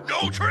 Vic!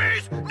 No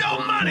trees, no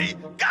money!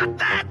 Got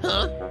that?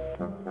 Huh?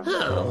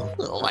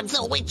 Oh, I'm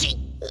so witchy.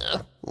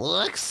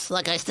 Looks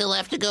like I still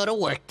have to go to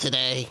work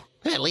today.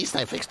 At least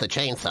I fixed the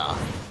chainsaw.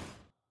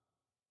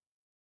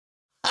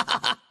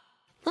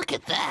 Look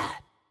at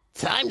that.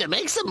 Time to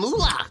make some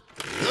moolah.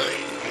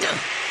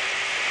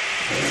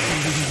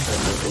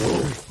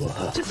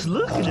 Just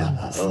look at him.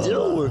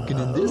 Still working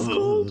in this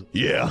cold.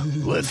 Yeah,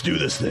 let's do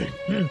this thing.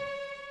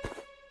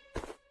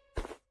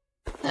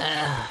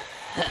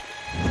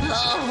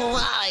 Oh,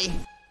 why?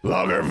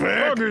 Logger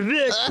Vic, Logger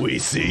Vic! we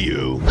see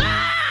you.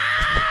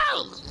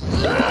 Oh!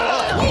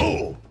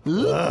 Logger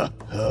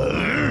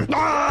Vic!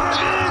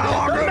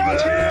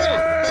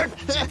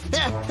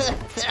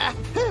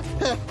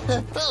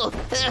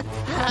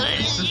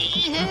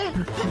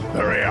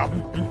 Hurry up.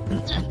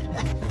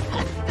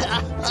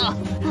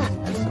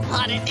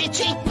 Hot and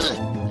itchy.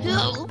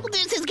 Oh,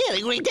 this is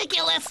getting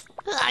ridiculous.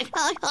 I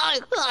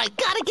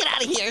gotta get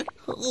out of here.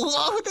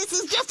 Whoa, this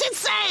is just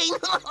insane.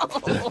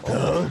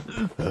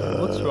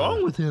 What's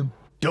wrong with him?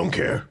 Don't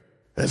care.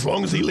 As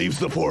long as he leaves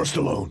the forest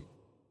alone.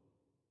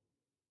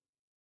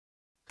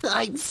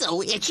 I'm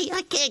so itchy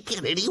I can't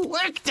get any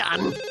work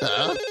done.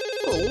 Oh.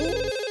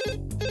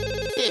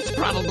 It's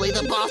probably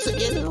the boss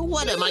again.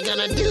 What am I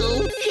gonna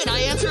do? Should I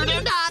answer it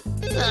or not?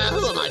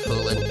 Who am I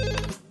fooling?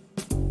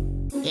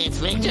 It's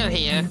Victor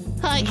here.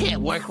 I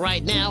can't work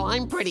right now.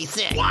 I'm pretty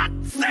sick. What?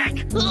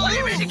 Sick? What do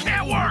you mean you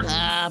can't work?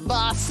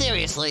 Boss,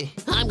 seriously.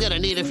 I'm gonna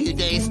need a few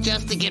days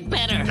just to get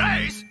better.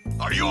 Days?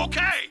 Are you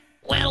okay?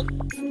 Well,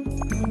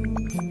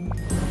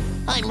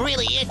 I'm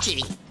really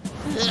itchy.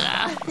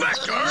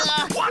 Victor,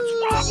 what's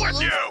wrong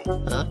with you?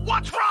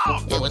 What's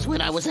wrong? It was when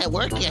I was at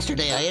work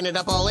yesterday I ended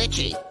up all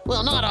itchy.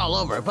 Well, not all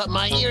over, but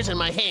my ears and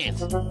my hands.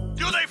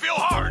 Do they feel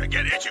hard and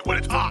get itchy when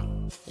it's hot?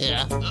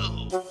 Yeah.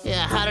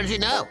 Yeah, how did you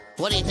know?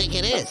 What do you think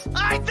it is?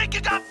 I think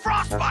you got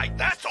frostbite,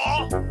 that's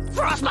all.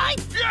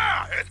 Frostbite?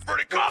 Yeah, it's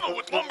pretty common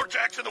with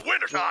lumberjacks in the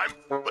wintertime.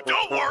 But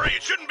don't worry,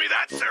 it shouldn't be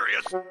that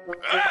serious. And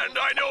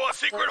I know a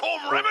secret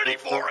home remedy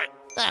for it.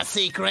 A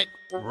secret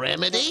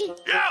remedy?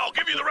 Yeah, I'll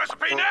give you the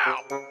recipe now.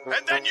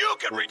 And then you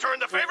can return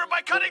the favor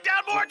by cutting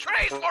down more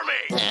trees for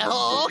me.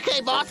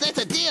 Okay, boss, that's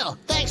a deal.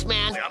 Thanks,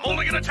 man. I'm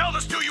only gonna tell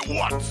this to you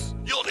once.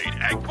 You'll need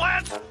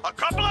eggplants, a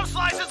couple of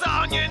slices of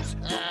onions.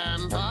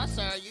 Boss,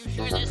 are you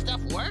sure this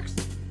stuff works?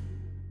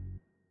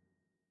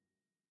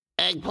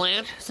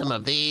 Eggplant, some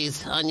of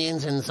these,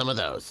 onions, and some of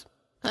those.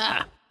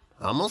 Ah,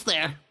 almost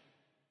there.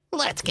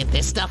 Let's get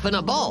this stuff in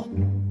a bowl.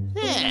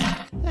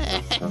 Yeah.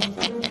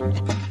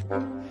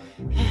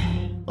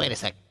 Wait a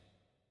sec.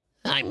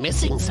 I'm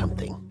missing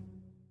something.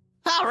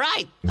 All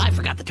right, I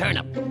forgot the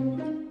turnip.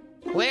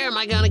 Where am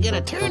I gonna get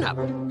a turnip?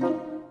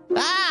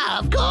 Ah,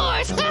 of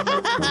course!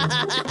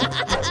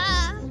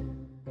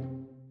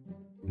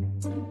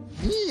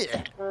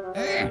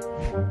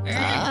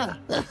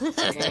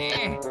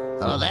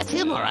 Oh, that's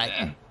him, all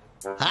right.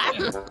 Huh?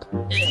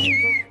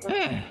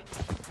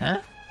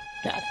 Huh?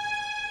 That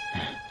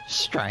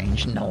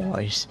strange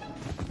noise.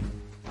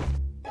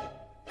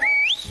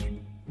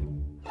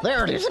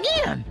 There it is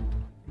again.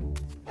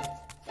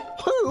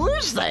 Who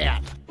is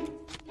that?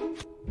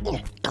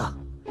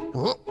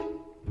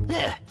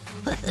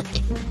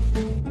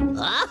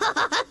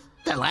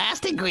 The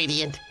last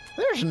ingredient.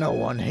 There's no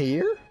one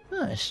here.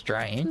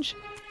 Strange.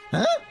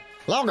 Huh?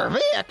 Longer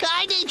Vic.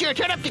 I need your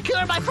turnip to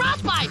cure my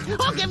frostbite.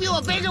 I'll give you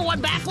a bigger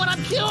one back when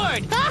I'm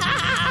cured.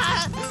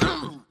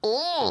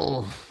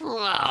 Oh,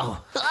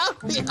 wow.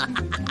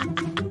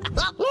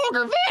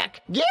 Longer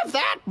Vic, give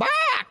that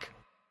back.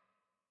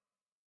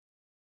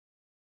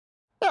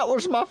 That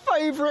was my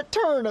favorite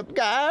turnip,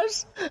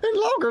 guys. And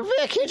Longer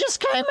Vic, he just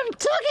came and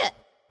took it.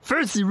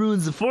 First he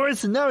ruins the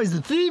forest and now he's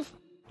a thief?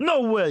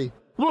 No way.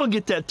 We'll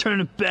get that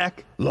turnip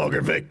back.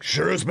 Logger Vic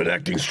sure has been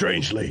acting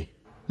strangely.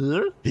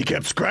 Huh? He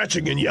kept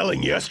scratching and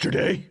yelling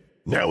yesterday.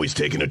 Now he's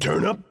taking a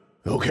turnip.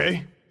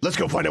 Okay, let's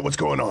go find out what's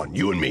going on,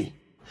 you and me.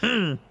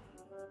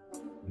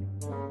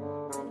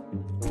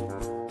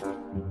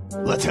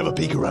 Let's have a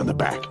peek around the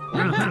back.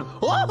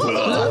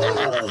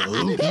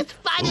 It's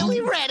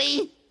finally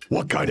ready.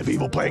 What kind of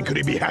evil plan could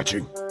he be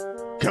hatching?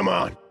 Come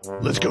on,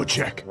 let's go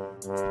check.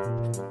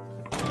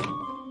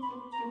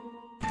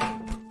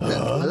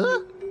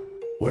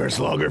 Where's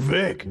Logger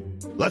Vic?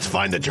 Let's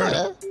find the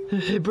turnip.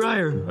 Hey,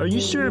 Briar, are you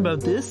sure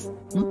about this?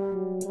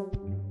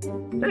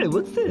 Hey,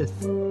 what's this?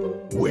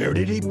 Where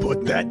did he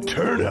put that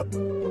turnip?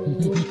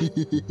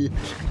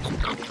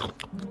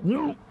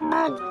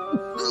 Huh?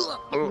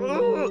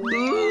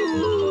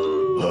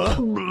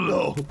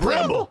 No,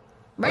 Bramble.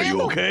 Are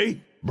you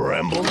okay?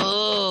 Bramble?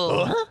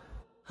 Oh.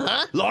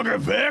 Huh? Logger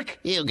Vic?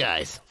 You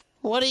guys,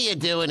 what are you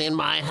doing in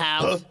my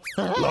house?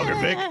 Logger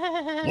Vic?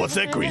 What's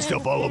that green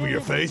stuff all over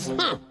your face?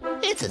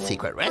 It's a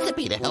secret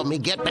recipe to help me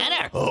get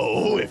better.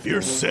 Oh, if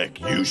you're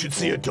sick, you should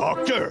see a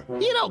doctor.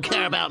 You don't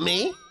care about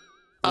me.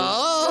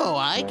 Oh,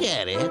 I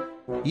get it.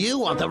 You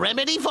want the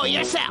remedy for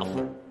yourself.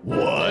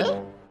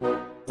 What?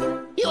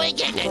 You ain't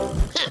getting it.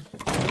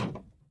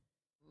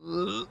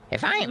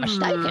 If I ain't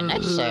mistaken,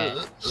 that's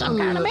some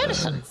kind of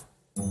medicine.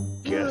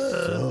 Guess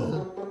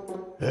so.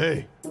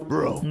 Hey,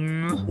 bro,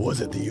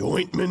 was it the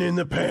ointment in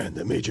the pan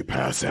that made you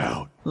pass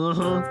out?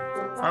 Uh-huh.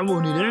 I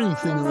won't eat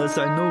anything unless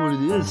I know what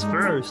it is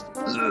first.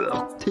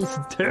 Ugh,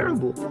 tasted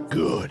terrible.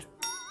 Good.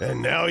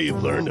 And now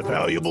you've learned a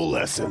valuable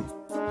lesson.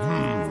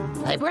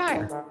 Hey,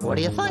 Briar, what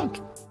do you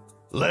think?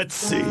 Let's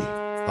see.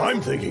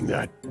 I'm thinking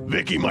that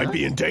Vicky might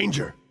be in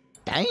danger.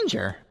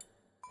 Danger?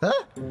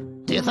 Huh?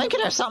 Do you think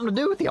it has something to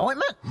do with the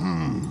ointment?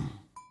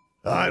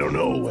 I don't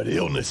know what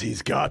illness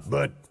he's got,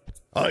 but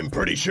I'm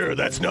pretty sure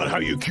that's not how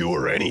you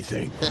cure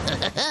anything.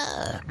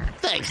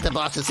 Thanks to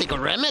Boss's secret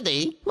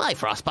remedy, my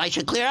frostbite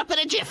should clear up in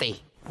a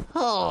jiffy.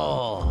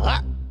 Oh,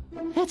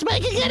 it's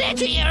making it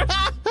itchier.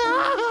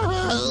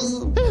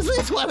 Is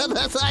this one of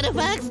the side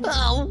effects?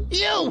 Oh,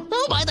 you!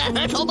 Oh my, that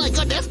hurts! Oh my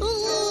goodness!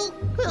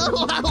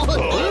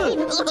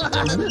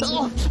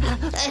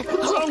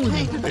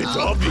 It's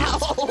obvious.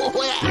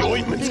 The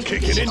ointment's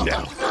kicking in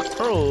now.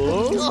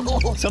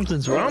 Oh,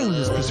 something's wrong with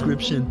this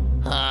prescription.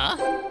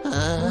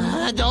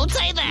 Don't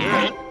say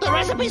that. The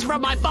recipe's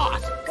from my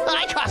boss.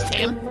 I trust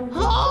him.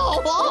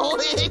 Oh,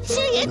 itchy.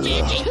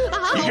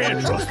 You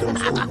can't trust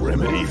those old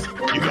remedies.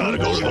 You gotta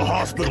go to the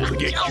hospital to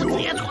get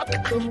cured.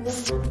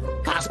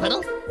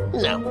 Hospital?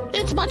 No,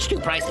 it's much too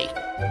pricey.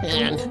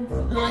 And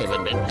I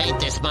haven't been paid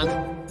this month.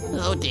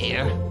 Oh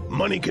dear.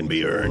 Money can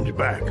be earned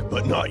back,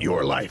 but not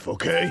your life,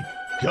 okay?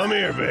 Come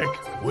here, Vic.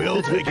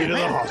 We'll take you to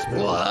the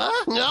hospital.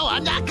 What? No,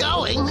 I'm not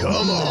going.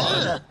 Come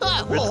on.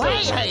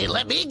 Hey,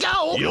 let me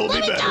go. You'll be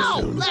better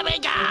soon. Let me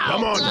go.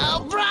 Come on.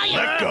 Oh, Brian.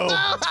 Let go.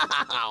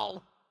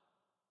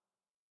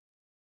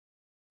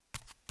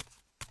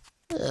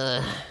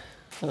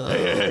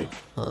 Hey.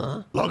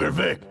 Logger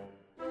Vic.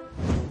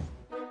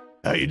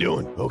 How you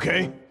doing?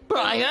 Okay?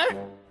 Briar?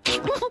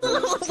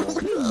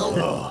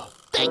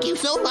 Thank you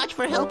so much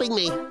for helping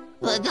me.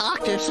 The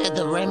doctor said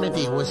the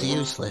remedy was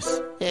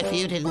useless. If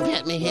you didn't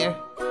get me here,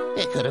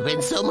 it could have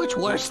been so much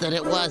worse than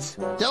it was.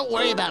 Don't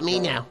worry about me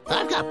now.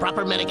 I've got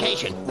proper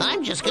medication.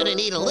 I'm just gonna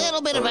need a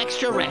little bit of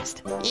extra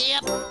rest.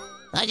 Yep.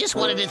 I just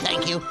wanted to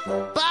thank you.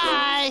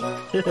 Bye!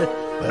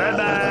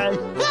 Bye-bye.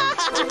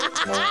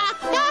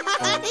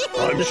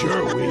 I'm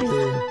sure we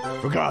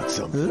forgot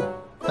something.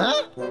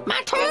 Huh?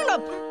 My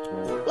turnip!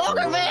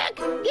 Longer, Vic!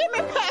 Give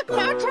me back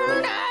my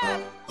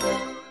turnip!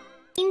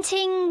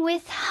 Painting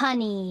with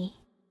honey.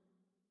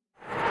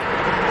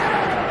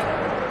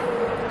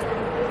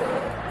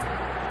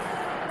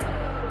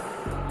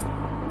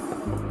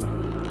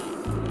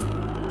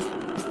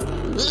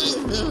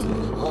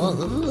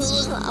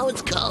 Oh,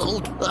 it's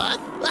cold.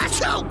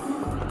 Achoo!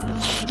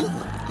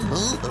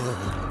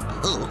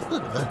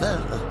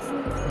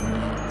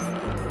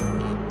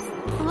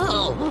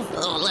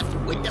 Oh, left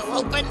window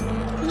open.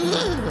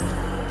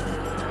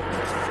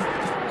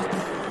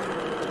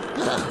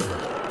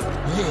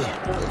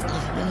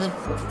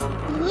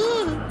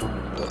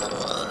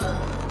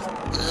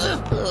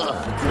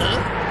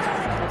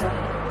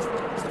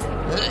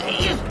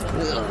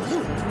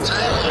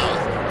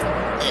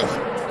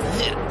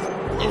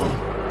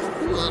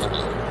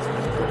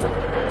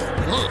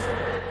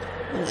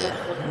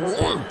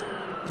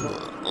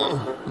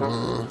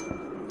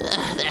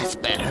 That's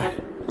better.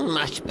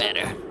 Much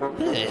better.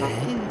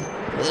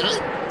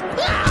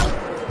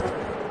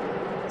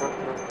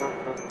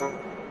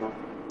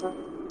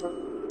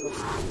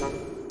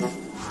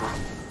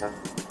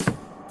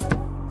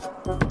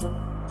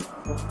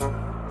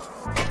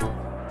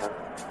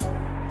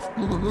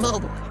 Oh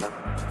boy.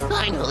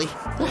 Finally,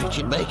 I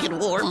should make it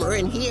warmer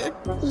in here.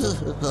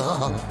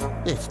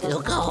 Oh, it's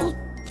still cold,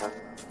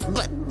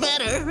 but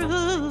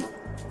better.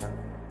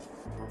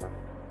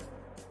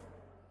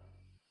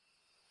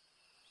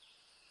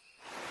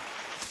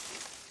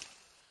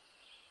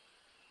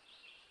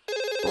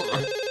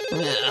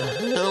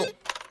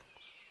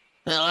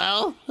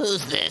 Hello?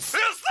 Who's this? Is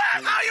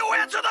that how you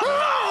answer the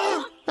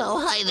phone?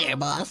 Oh, hi there,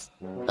 boss.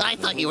 I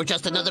thought you were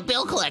just another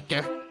bill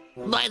collector.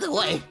 By the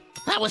way,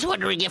 I was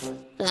wondering if,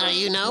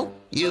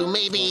 you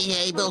may be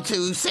able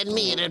to send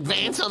me an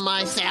advance on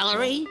my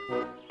salary?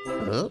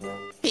 Huh?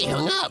 He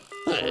hung up.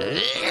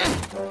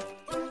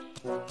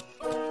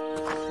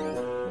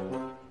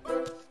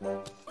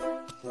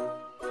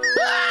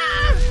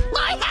 Ah!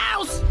 My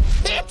house!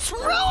 It's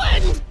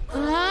ruined!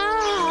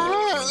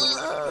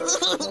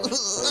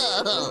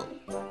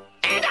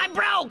 And I'm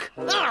broke!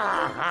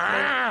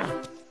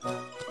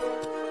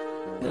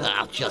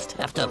 I'll just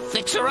have to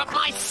fix her up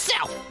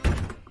myself!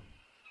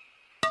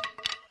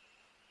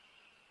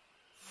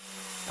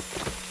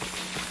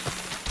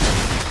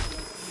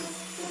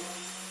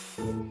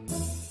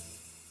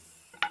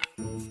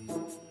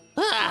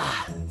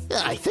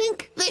 I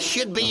think this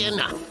should be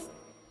enough.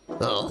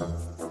 Oh,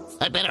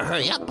 I better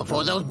hurry up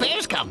before those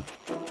bears come.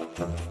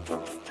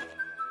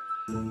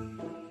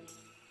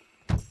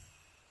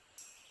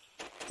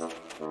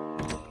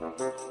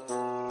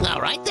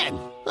 All right then.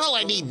 All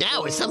I need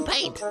now is some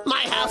paint.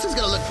 My house is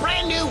gonna look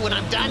brand new when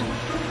I'm done.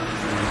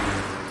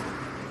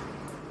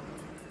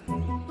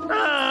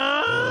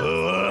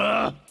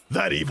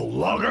 That evil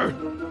logger?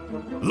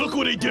 Look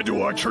what he did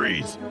to our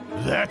trees.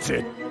 That's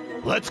it.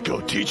 Let's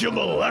go teach him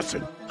a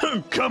lesson.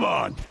 Come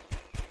on.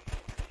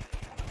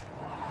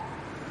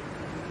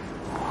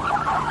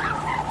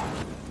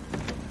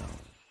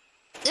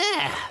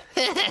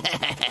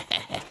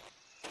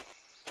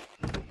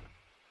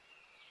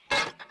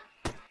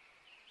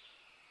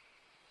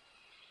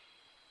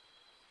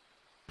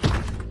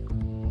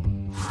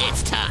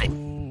 It's time.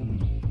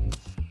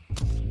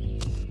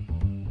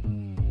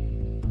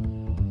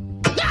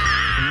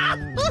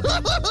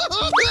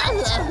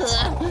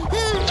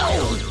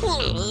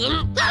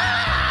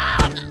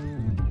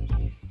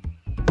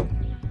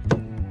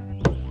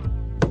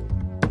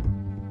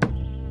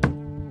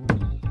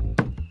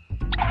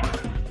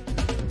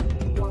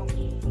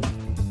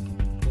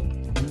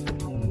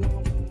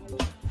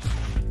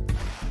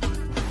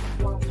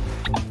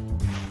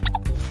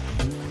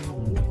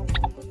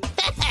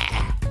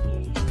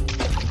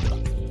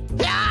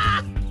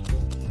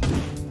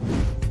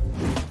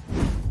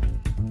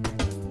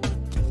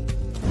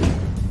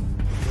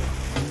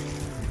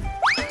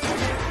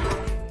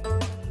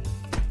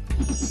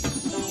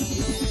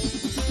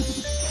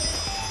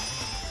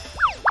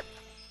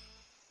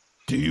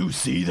 Do you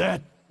see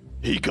that?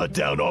 He cut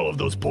down all of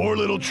those poor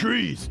little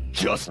trees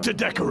just to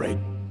decorate.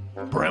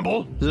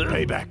 Bramble,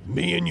 payback,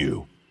 me and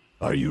you.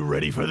 Are you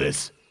ready for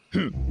this?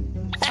 Good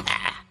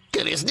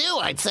as new,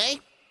 I'd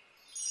say.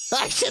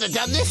 I should have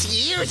done this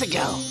years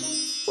ago.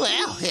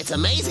 Well, it's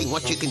amazing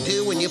what you can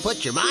do when you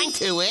put your mind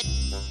to it.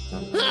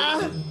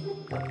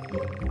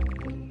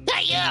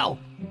 Hey, you!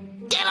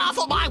 Get off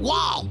of my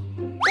wall!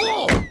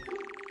 Oh!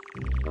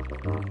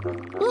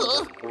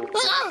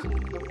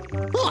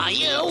 Who are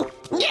you?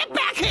 Get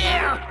back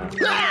here!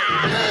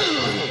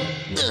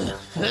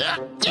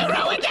 You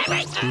ruined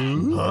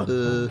everything!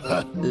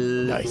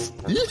 Nice.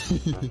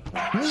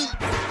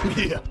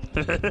 Yeah.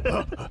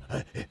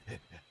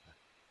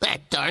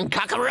 That darn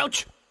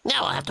cockroach!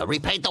 Now I'll have to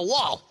repaint the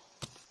wall.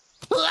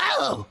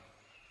 Whoa!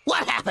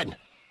 What happened?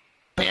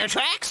 Bear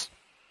tracks?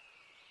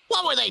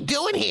 What were they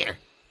doing here?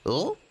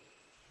 Oh?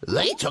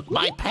 They took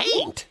my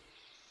paint.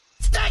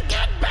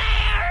 Stinking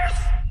bears!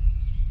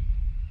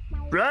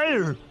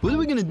 Briar, what are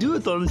we gonna do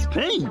with all this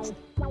paint?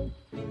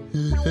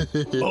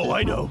 Oh,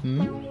 I know.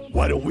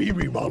 Why don't we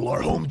remodel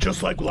our home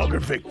just like Logger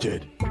Vic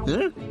did?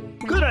 Huh?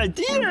 Good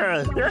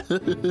idea!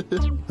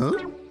 Huh?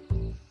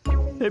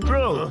 Hey,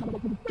 bro,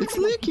 it's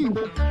leaking.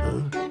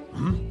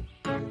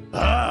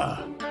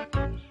 Ah!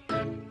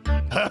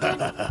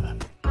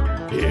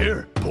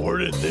 Here, pour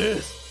it in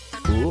this.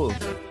 Cool.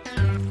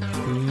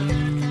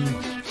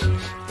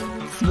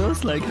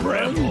 Smells like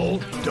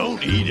Bramble,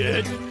 don't eat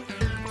it.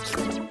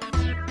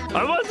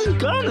 I wasn't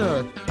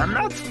gonna. I'm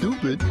not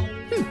stupid.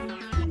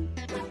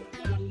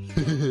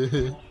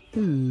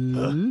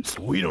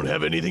 We don't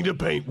have anything to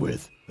paint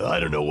with. I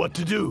don't know what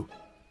to do.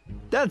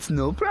 That's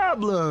no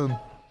problem.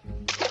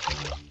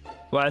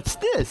 What's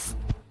this?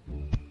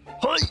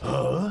 Hoi!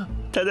 Huh?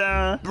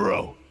 Ta-da!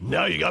 Bro,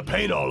 now you got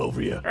paint all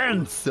over you.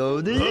 And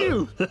so do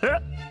you.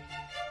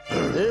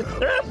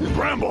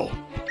 Bramble!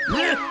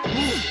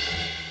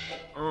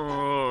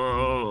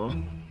 Oh.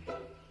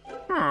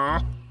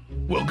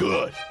 Well,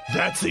 good.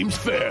 That seems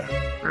fair.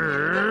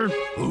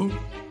 Who?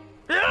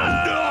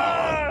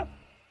 Ah!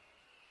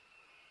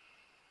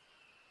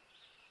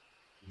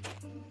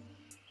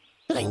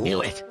 I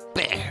knew it.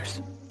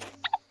 Bears.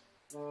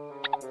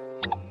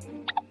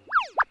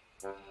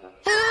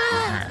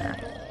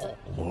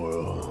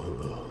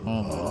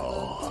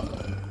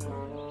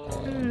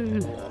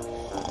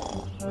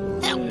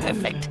 How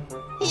perfect.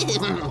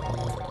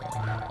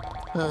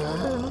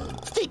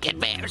 Stinking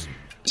bears.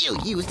 You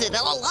used it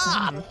all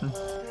up.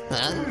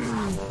 Huh?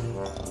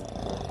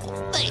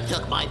 They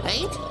took my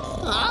paint.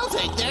 I'll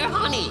take their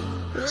honey.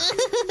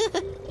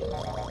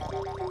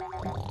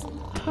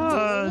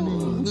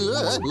 Honey.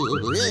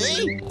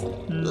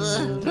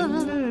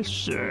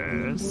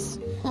 Delicious.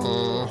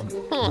 Huh?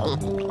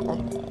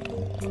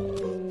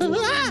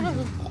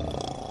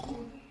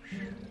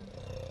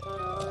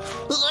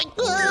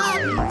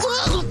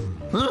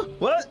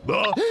 What?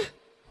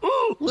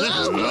 Ooh!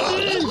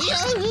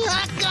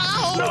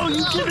 No,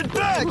 you give it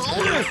back!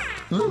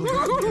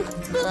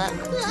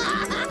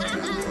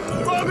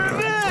 Logger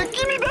Vic,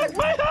 give me back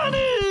my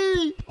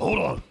honey! Hold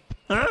on.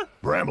 Huh?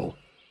 Bramble,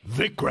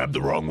 Vic grabbed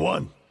the wrong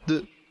one.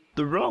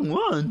 The wrong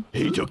one?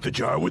 He took the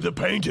jar with the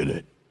paint in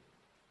it.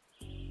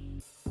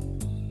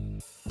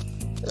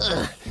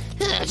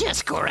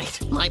 Just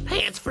great. My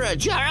pants for a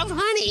jar of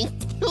honey.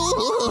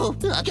 Ooh,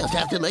 I'll just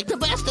have to make the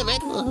best of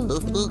it.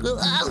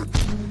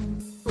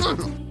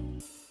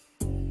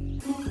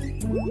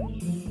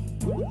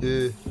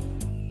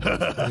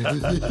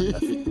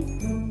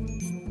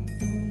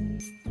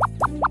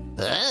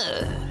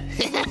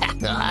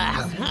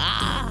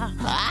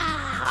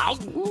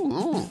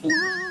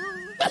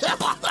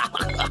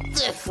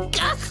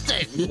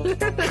 Disgusting.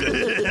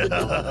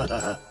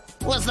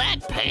 Was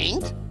that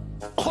paint?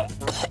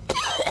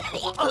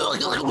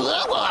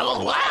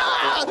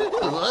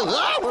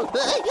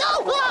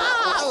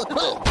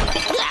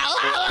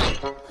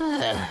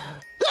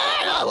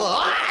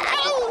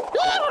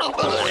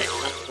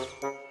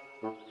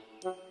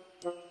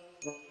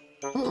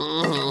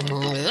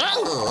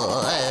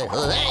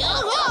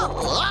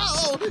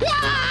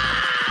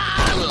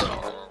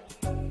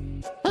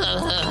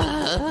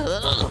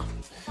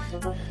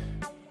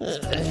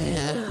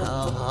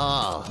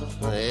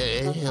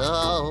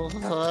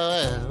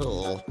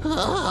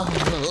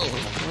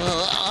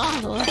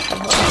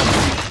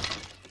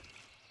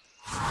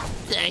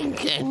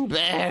 Stinking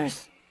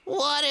bears.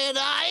 What did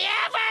I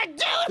ever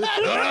do to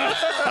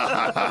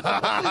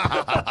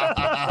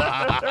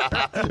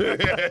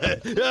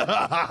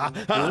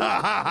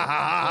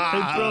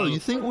Hey, bro, you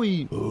think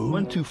we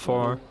went too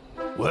far?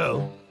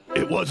 Well,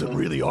 it wasn't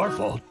really our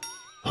fault.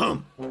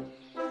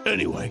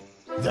 Anyway,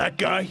 that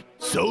guy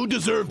so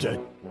deserved it.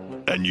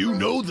 And you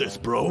know this,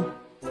 bro.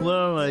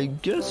 Well, I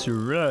guess you're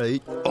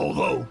right.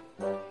 Although,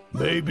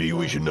 maybe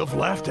we shouldn't have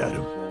laughed at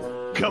him.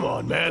 Come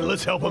on, man,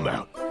 let's help him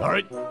out, all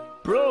right?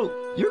 Bro,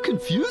 you're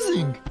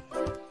confusing.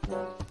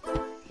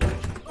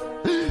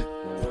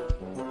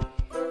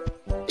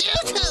 You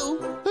two!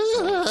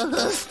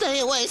 Stay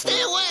away,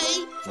 stay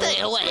away!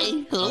 Stay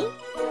away! Huh?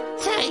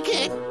 Take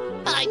it!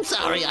 I'm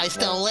sorry I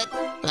stole it.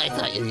 I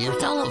thought you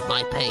used all of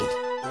my paint.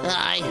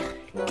 I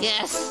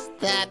guess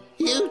that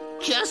you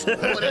just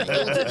put it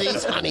into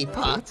these honey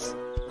pots.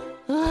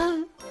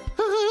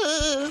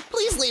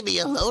 Please leave me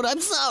alone. I'm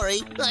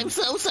sorry. I'm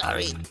so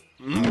sorry.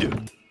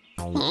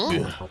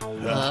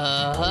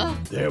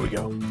 There we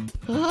go.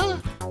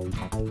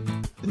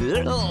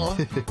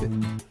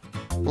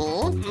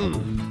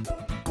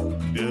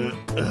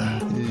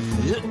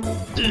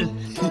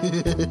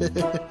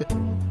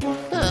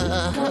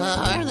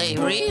 Are they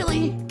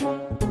really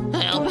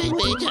helping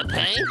me to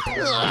paint?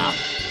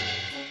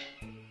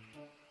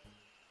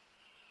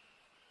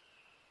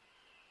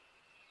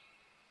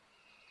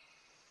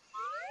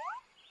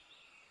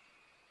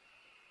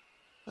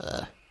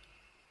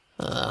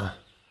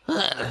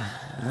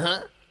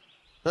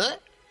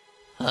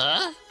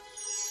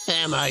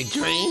 Am I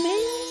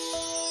dreaming?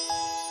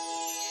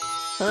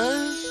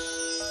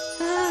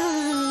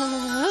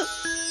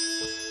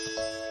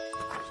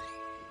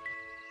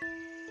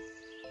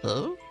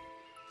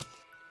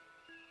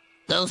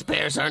 those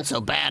bears aren't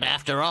so bad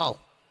after all.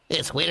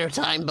 It's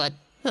wintertime, but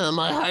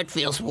my heart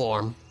feels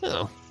warm.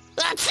 Oh.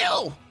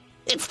 Achoo!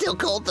 It's still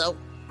cold, though.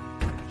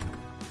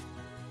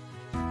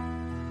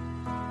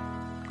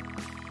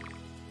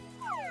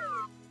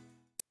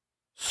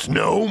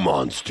 Snow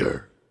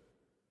monster.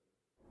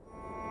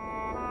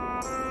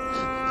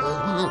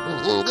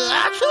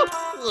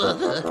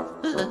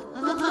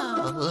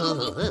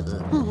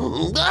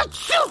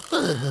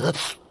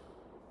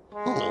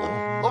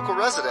 Local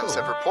residents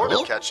have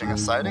reported catching a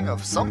sighting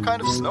of some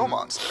kind of snow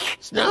monster.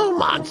 Snow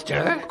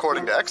monster?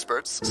 According to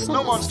experts,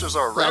 snow monsters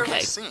are rarely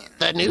seen.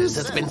 The news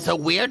has been so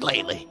weird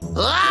lately.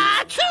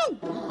 Achoo!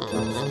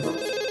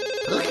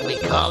 Who can be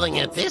calling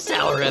at this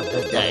hour of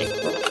the day?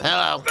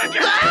 Hello?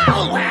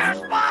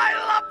 Where's my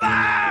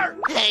lumber?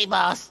 Hey,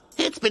 boss.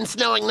 It's been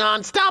snowing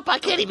non-stop. I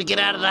can't even get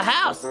out of the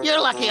house.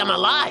 You're lucky I'm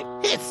alive.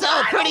 It's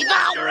so pretty.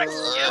 Your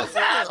excuses.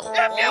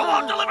 If you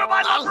won't deliver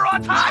my lumber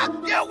on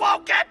time, you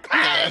won't get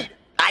paid.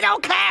 I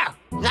don't care.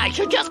 I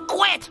should just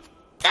quit.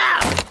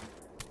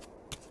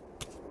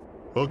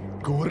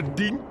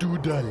 According to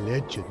the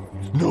legend,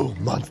 snow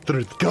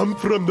monsters come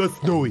from the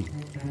snowy.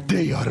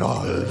 They are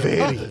all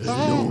very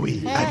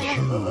snowy and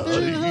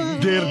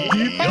huge. Their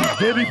teeth are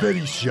very,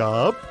 very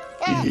sharp,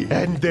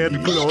 and their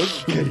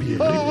claws can be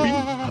ripping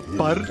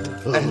apart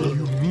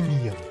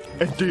aluminium.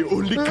 And they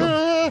only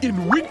come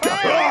in winter.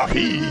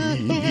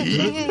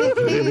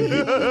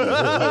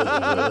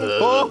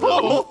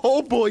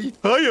 Oh boy,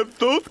 I am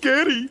so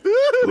scary.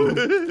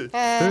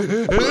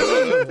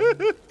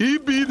 He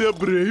be the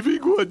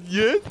braving one,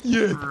 yes.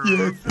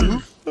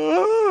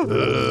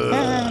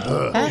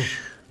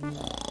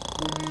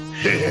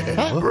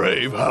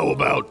 Brave, how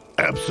about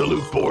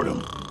absolute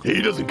boredom?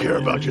 He doesn't care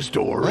about your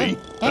story.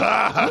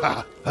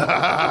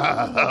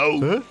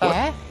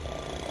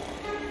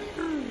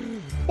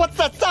 What's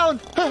that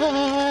sound?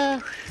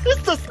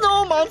 It's the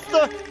snow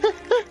monster.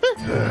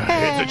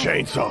 It's a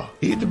chainsaw.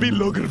 It be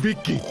Logger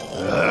Vicky.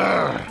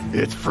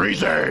 It's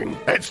freezing.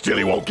 And still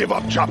he won't give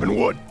up chopping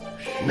wood.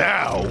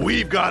 Now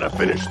we've got to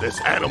finish this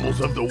animals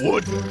of the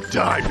wood.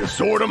 Time to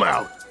sort them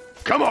out.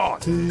 Come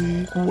on.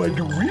 What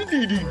do we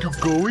need to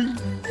going?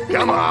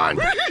 Come on.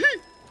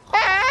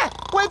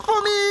 Wait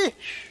for me.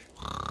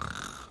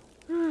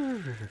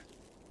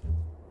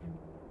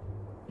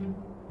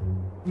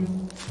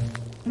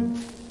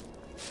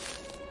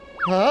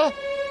 Huh?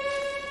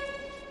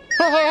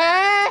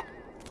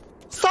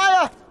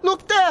 Sire,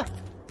 look there!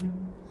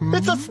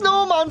 It's a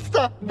snow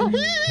monster!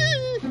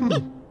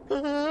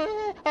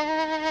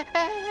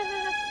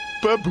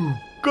 Babu,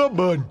 come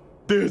on.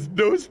 There's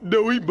no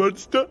snowy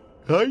monster.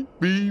 I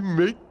be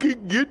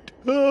making it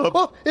up.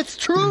 Oh, it's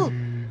true!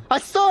 I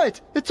saw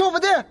it! It's over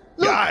there!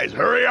 Look! Guys,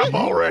 hurry up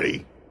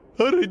already.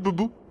 All right,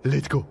 Babu,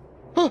 let's go.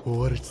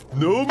 Or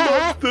snow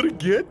monster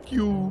get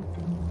you.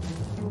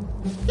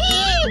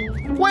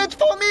 Wait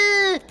for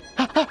me!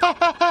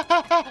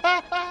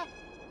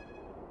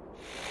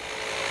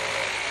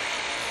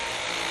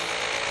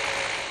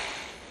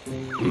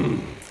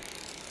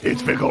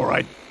 It's Vic, all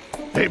right.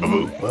 Hey,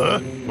 Babu,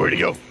 where'd he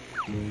go?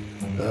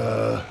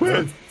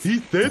 Well, he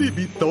said he'd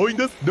be throwing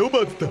the snow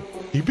monster.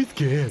 He be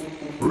scared.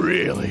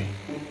 Really?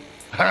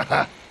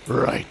 Haha,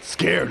 right,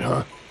 scared,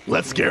 huh?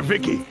 Let's scare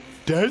Vicky.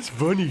 That's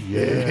funny,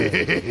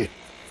 yeah.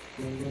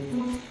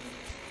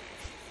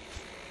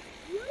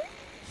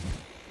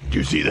 Do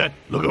you see that?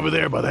 Look over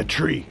there by that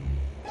tree.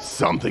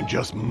 Something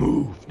just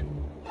moved.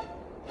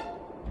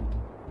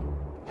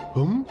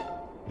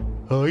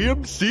 I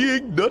am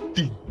seeing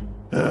nothing.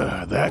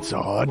 That's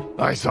odd.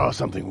 I saw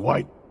something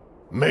white.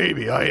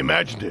 Maybe I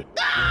imagined it.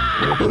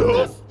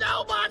 The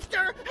snow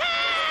monster!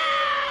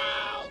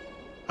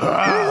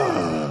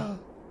 Help!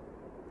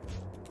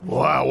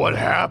 Wow, what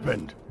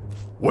happened?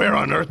 Where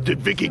on earth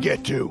did Vicky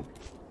get to?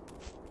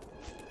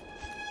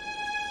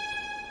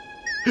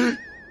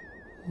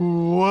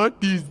 What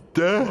is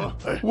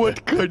that?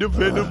 What kind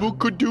of animal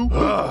could do?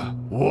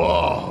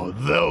 Whoa,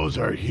 those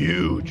are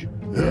huge.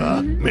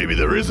 Maybe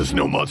there is a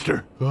snow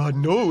monster.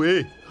 No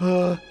way.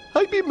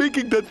 I be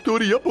making that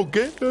story up,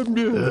 okay?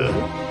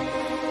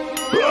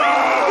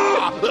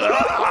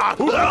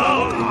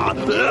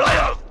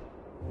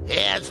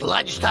 It's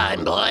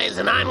lunchtime, boys,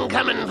 and I'm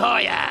coming for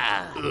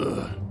ya.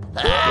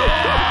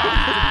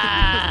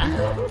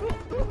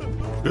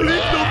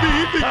 Please don't be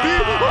eating me!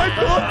 My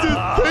thoughts is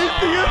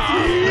tasty as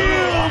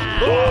hell!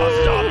 Oh,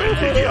 stop it,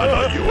 Vicky. I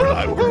thought you and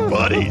I were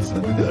buddies.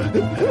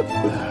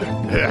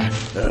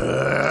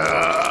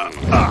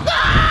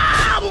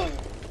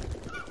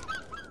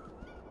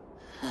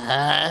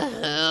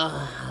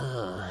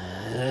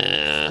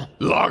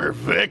 Logger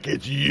Vic,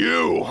 it's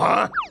you,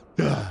 huh?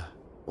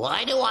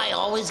 Why do I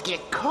always get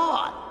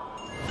caught?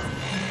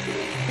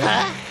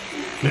 Huh?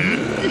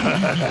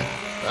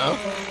 Oh,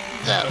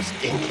 those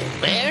stinking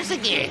bears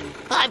again.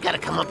 I've got to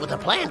come up with a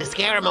plan to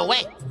scare them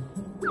away.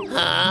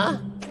 Huh?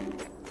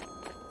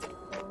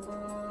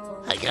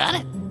 I got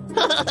it.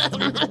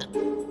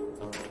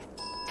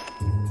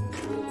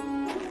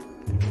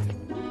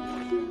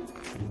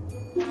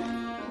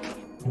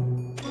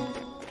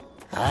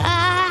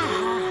 Ah!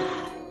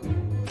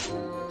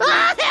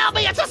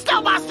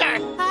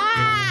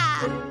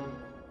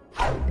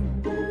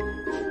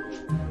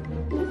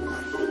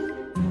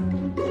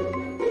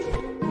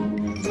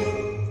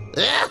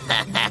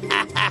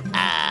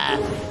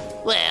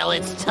 Well,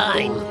 it's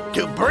time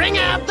to bring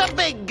out the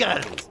big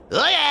guns.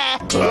 Oh, yeah.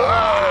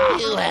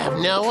 You have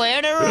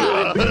nowhere to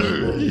run.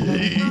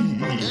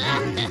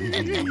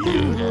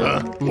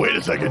 Wait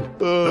a second.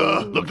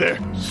 Look there.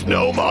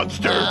 Snow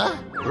monster.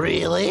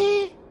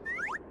 Really?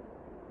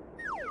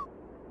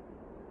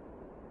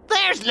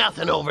 There's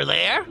nothing over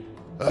there.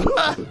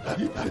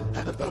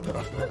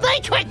 They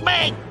tricked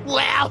me!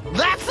 Well,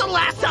 that's the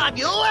last time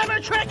you'll ever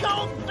trick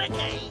old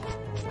Vicky!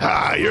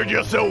 You're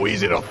just so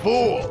easy to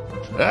fool.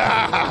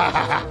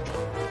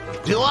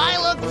 Do I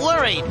look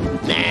worried?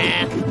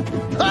 Nah.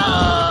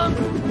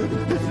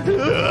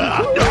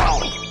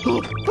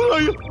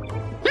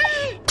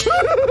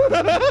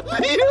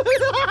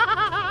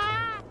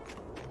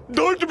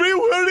 Don't be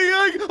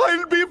worrying.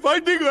 I'll be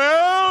fighting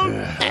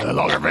well.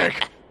 Longer,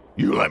 Vic.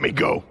 You let me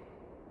go.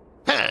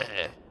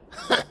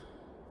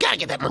 Gotta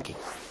get that monkey.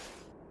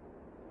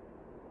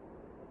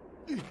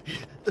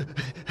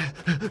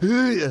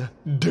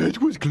 That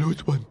was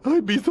close one.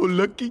 I'd be so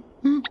lucky.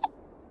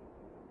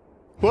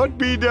 What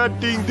be that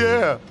thing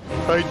there?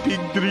 I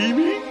think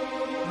dreaming?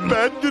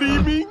 Bad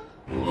dreaming?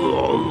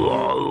 Snow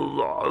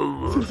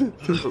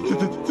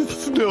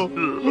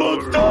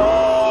monster!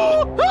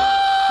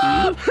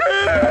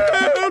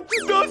 Help!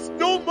 The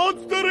snow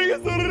monster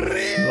is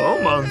real! Snow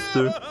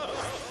monster?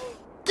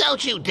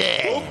 Don't you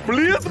dare! Oh,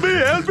 please be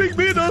helping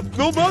me! The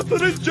snow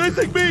monster is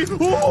chasing me!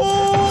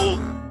 Oh!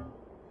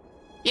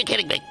 You're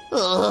kidding me.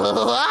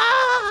 Uh-oh.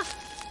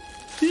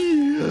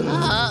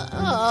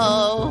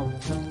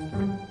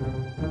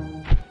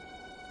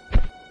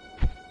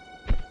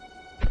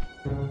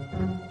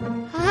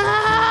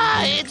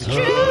 It's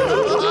true!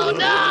 Oh,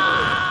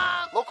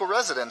 no! Local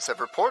residents have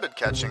reported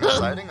catching a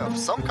sighting of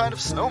some kind of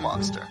snow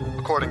monster.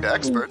 According to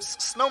experts,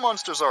 snow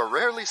monsters are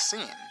rarely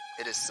seen.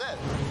 It is said...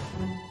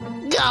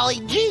 Golly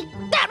gee,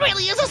 that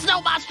really is a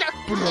snow monster!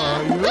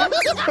 Brian,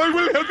 I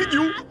will help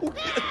you!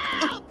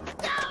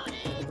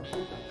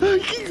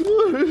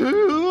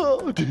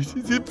 This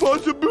is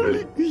impossible!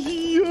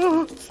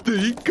 Yeah,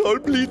 stay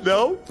calmly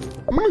now.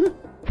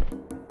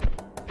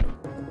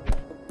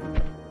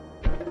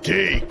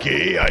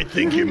 Tiki, I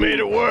think you made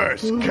it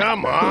worse.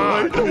 Come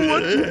on. I don't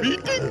want you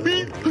beating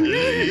me.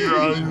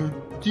 Brian,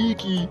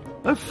 Tiki,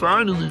 I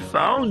finally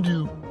found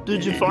you.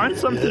 Did you find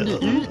something to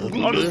eat?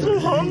 I'm so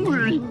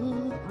hungry.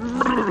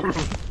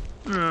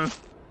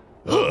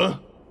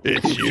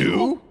 It's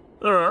you?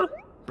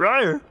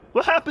 Briar,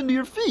 what happened to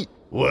your feet?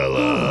 Well,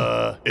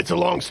 it's a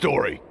long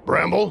story.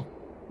 Bramble,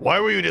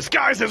 why were you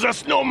disguised as a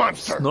snow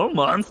monster? Snow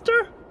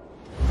monster?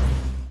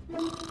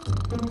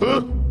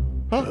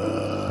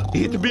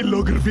 It be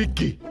Logger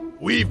Vicky.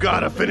 We've got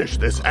to finish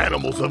this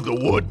Animals of the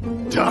Wood.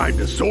 Time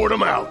to sort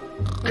them out.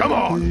 Come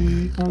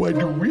on. Why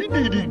do we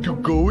need to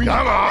go?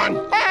 Come on.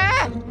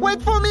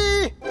 Wait for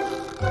me!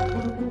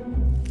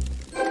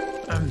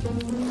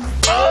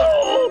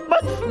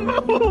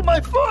 Oh, my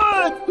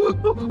foot!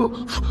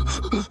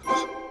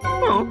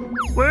 Oh,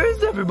 where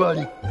is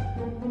everybody?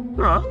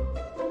 Huh?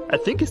 I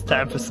think it's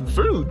time for some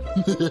food.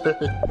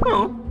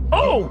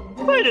 Oh,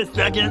 wait a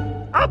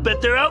second. I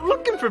bet they're out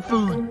looking for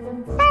food.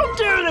 How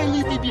dare they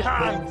leave me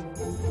behind?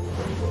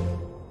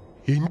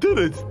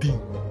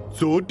 Interesting.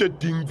 So the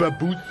thing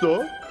Babu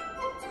saw?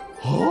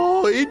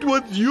 Oh, it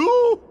was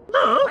you?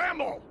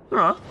 Bramble.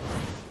 Huh?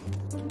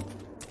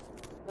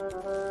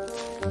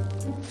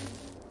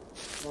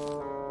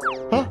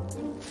 Huh?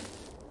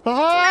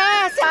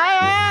 Ah,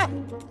 sire!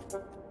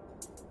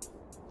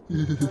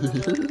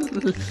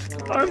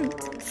 I'm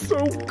so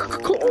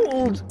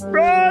cold.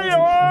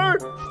 Briar,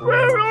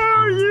 where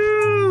are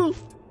you?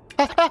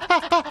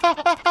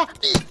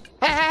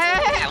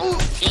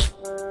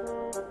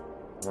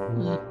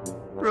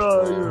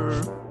 Briar,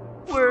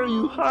 where are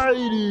you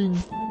hiding?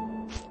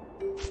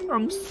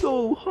 I'm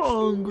so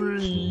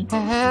hungry.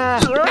 Huh?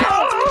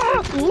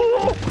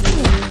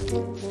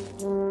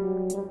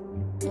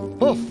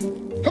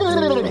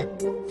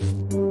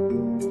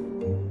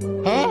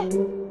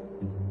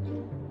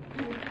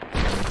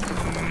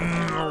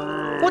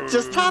 What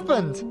just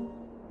happened?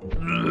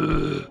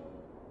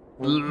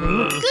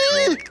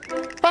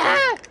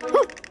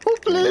 Oh,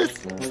 please,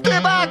 stay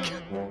back!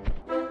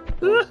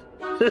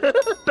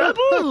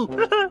 Babu!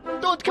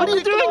 Don't come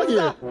near doing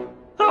here!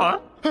 Huh?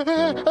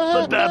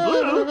 But Babu,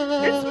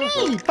 it's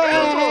me,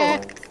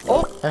 Bramble!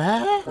 Oh,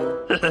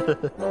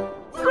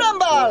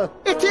 Bramble!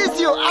 It is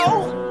you!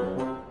 Ow!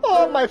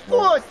 Oh, my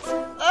foot!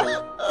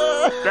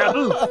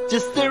 Babu,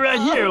 just stay right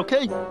here,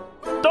 okay?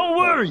 Don't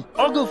worry,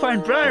 I'll go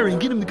find Briar and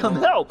get him to come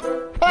help.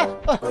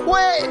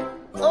 Wait!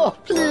 Oh,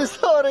 please,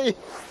 hurry!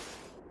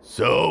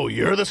 So,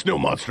 you're the snow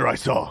monster I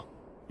saw.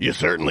 You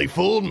certainly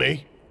fooled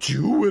me.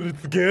 You were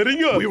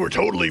scaring us. We were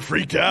totally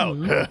freaked out.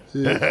 Oh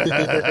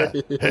yeah,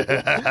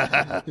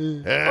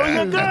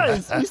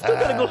 guys, we still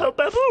gotta go help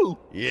Babu.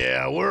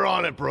 Yeah, we're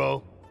on it,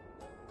 bro.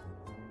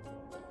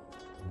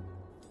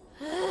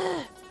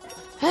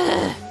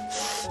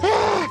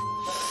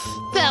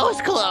 That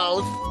was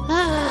close.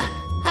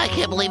 I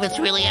can't believe it's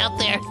really out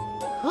there.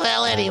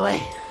 Well,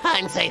 anyway,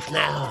 I'm safe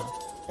now.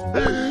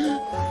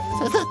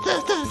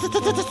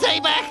 Stay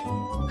back!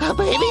 A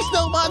baby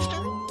snow monster!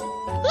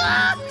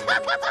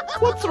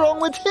 What's wrong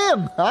with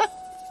him, huh?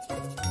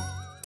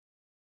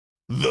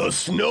 The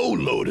Snow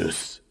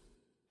Lotus.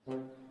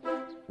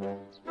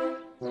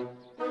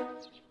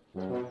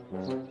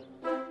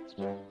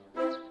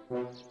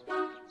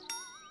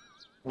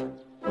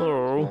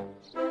 Oh,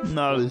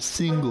 not a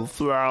single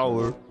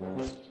flower.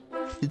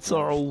 It's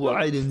all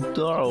white and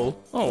dull.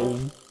 Oh.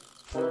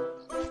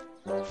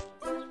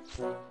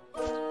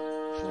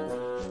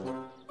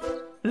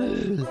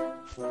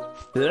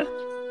 Huh?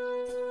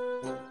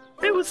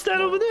 Hey, what's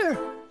that over there?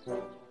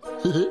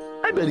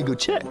 I better go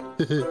check.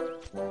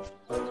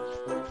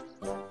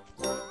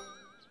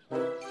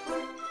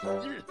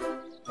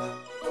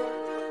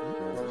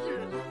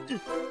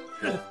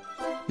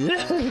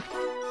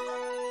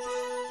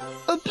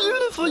 A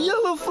beautiful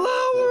yellow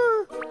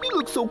flower! You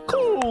look so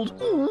cold!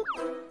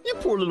 You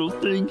poor little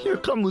thing. Here,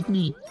 come with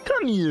me.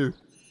 Come here.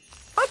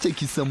 I'll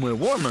take you somewhere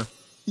warmer.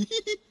 Yahoo!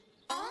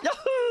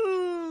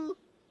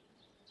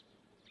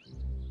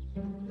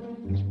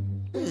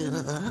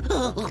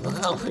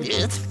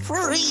 It's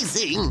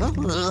freezing.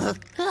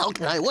 How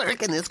can I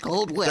work in this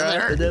cold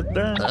weather?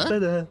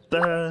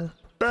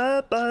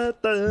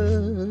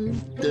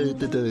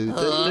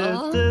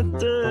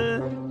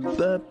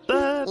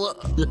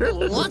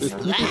 What's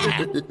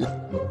that?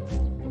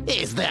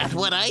 Is that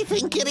what I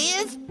think it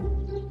is?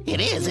 It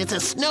is. It's a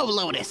snow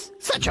lotus.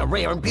 Such a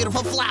rare and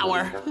beautiful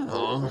flower.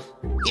 Oh.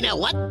 You know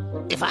what?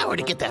 If I were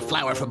to get that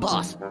flower for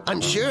boss,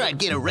 I'm sure I'd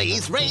get a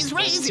raise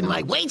in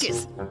my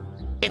wages.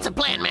 It's a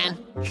plan, man.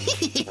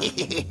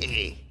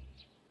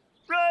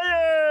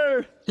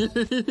 Briar!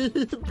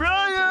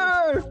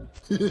 Briar!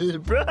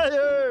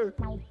 Briar!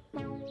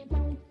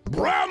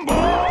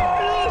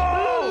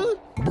 Bramble!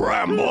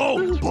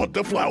 Bramble, put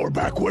the flower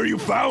back where you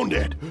found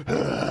it.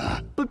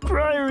 But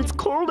Briar, it's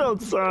cold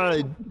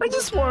outside. I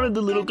just wanted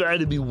the little guy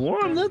to be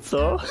warm, that's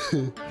all.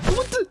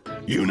 What the?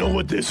 You know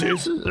what this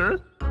is? Huh?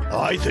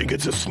 I think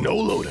it's a snow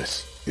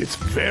lotus. It's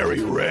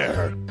very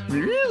rare.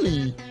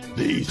 Really?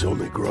 These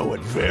only grow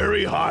at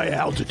very high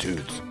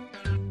altitudes.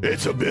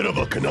 It's a bit of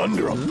a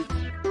conundrum.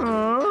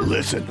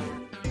 Listen,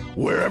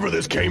 wherever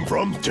this came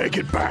from, take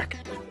it back.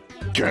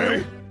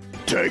 Okay?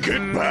 Take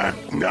it back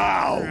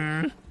now.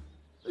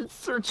 It's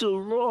such a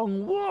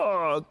long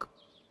walk.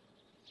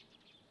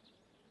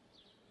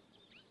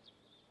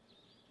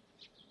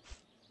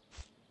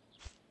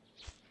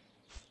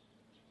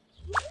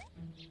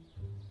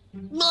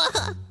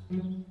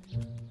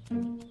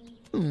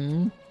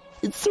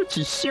 It's such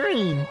a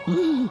shame.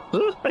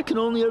 I can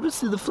only ever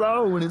see the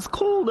flower when it's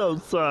cold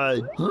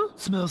outside.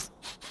 Smells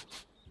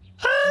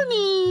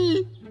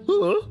honey.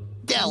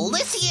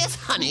 Delicious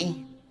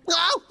honey.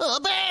 Oh, a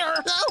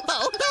bear.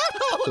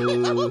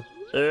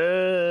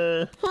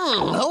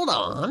 Hold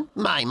on.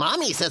 My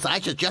mommy says I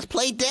should just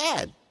play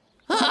dead.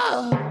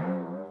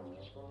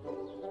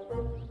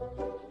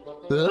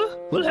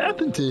 What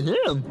happened to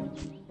him?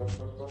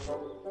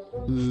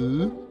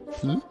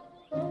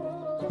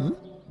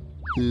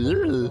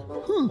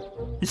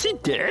 Is he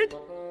dead?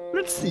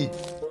 Let's see.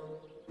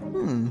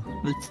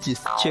 Let's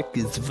just check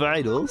his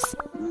vitals.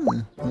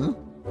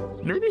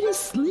 Maybe he's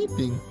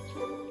sleeping.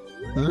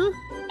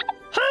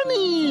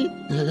 Honey!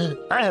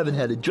 I haven't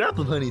had a drop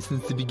of honey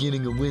since the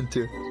beginning of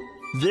winter.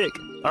 Vic,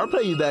 I'll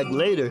pay you back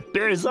later.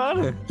 Bear's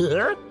honor.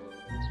 Yummy!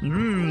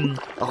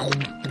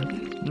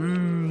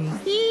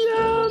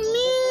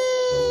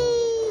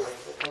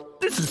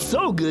 This is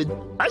so good.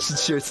 I should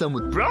share some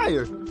with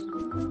Briar.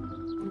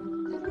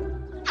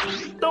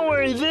 Don't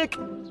worry, Vic.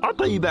 I'll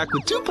pay you back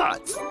with 2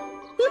 pots.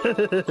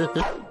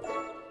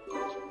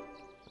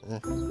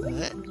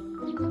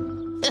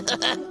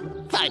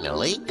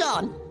 Finally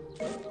gone.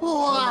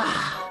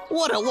 Wow,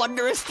 what a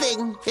wondrous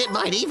thing. It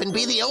might even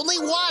be the only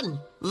one.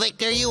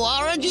 Victor, you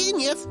are a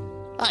genius.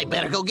 I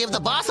better go give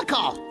the boss a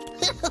call.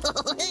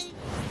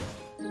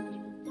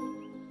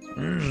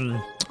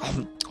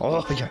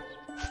 Oh, yeah.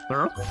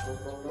 Huh?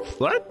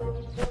 What?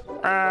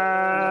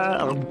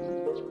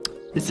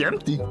 It's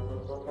empty.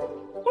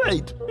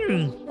 Wait.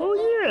 Oh,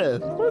 yeah.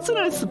 Wasn't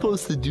I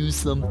supposed to do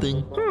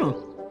something?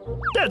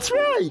 That's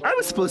right. I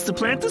was supposed to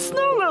plant the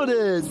snow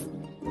lotus.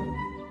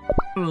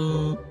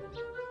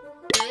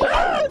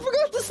 I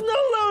forgot the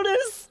snow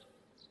lotus.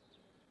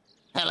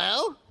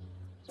 Hello?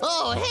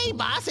 Oh, hey,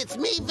 boss. It's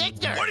me,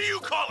 Victor. What are you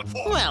calling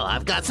for? Well,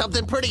 I've got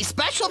something pretty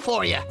special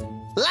for you.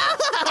 I'm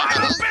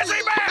a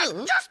busy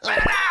man! Just spit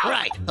it out!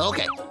 Right,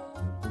 okay.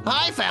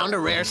 I found a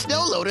rare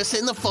snow lotus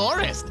in the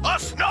forest. A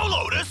snow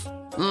lotus?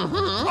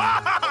 Mm-hmm.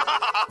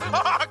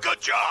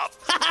 Good job!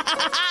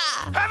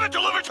 Have it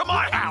delivered to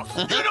my house.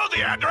 You know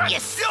the address.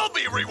 Yes. You'll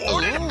be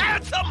rewarded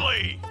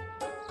handsomely.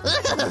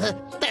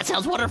 That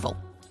sounds wonderful.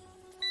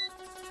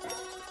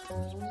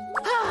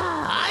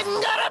 I'm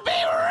gonna be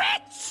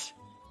rich!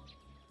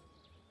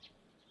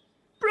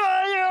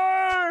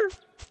 Briar!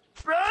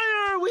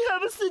 Briar, we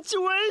have a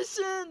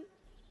situation.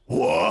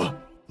 What?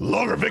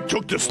 Logger Vic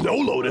took the snow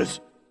lotus?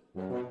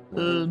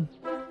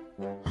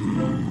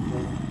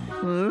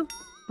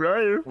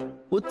 Briar,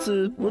 what's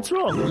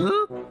wrong,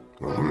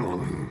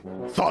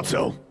 huh? Thought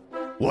so.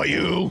 Why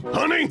you,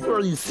 honey?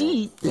 Well, you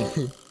see,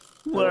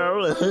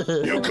 well...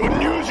 You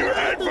couldn't use your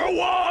head for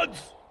once!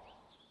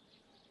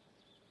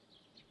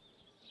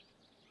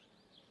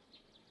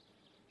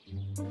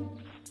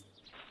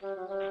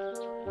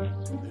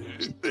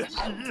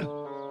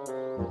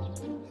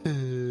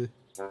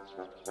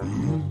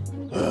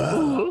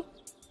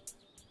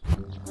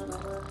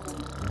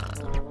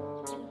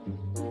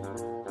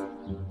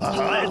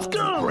 Let's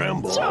go!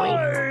 Bramble!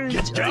 Charge!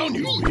 Get down,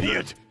 you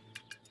idiot!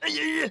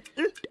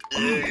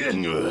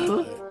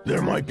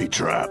 There might be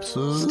traps.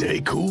 Stay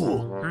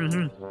cool.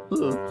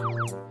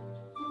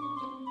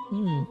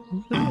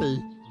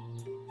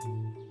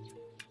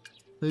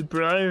 Hey,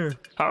 Briar,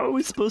 how are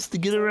we supposed to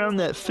get around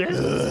that fence?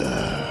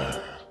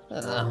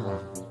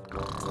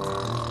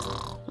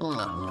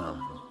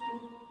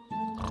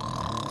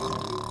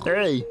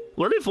 Hey,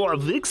 what if while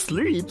Vic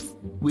sleeps,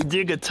 we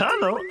dig a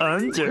tunnel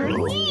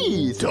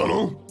underneath?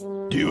 Tunnel?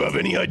 Do you have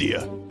any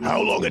idea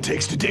how long it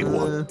takes to dig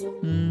one?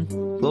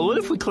 Well, what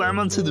if we climb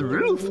onto the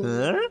roof,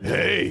 huh?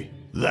 Hey,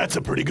 that's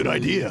a pretty good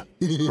idea.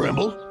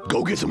 Bramble,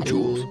 go get some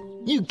tools.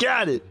 You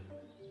got it.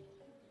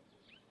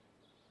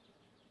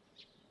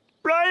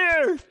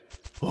 Briar!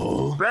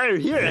 Oh, Briar,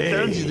 here, I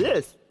found you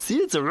this. See,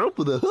 it's a rope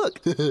with a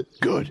hook.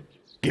 good.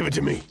 Give it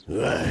to me.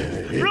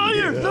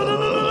 Briar!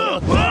 No!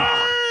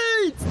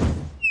 Wait!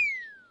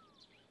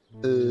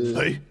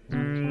 Hey.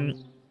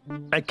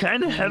 I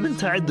kinda haven't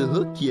tied the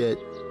hook yet.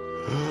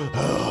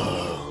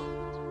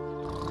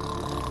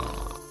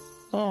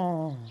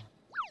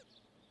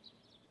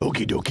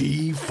 Okie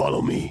dokie,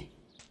 follow me.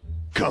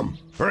 Come,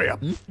 hurry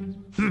up.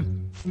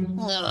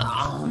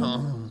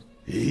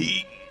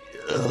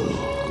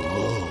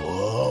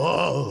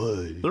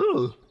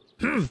 Oh,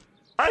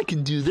 I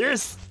can do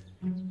this.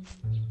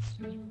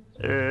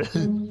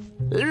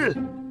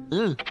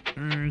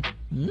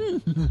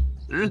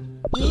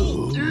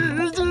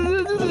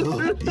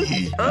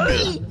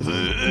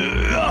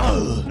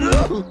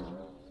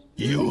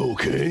 You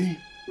okay?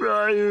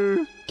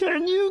 Briar,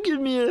 can you give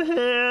me a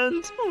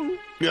hand?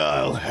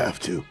 I'll have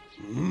to.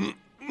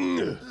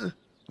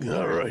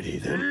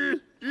 Alrighty then.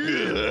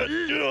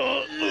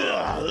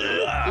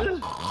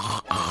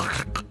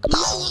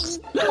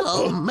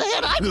 Oh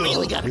man, I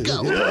really gotta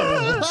go.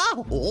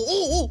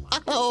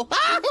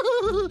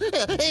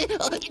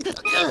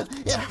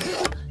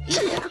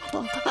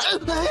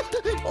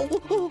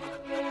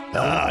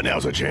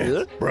 Now's a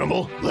chance.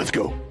 Bramble, let's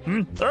go.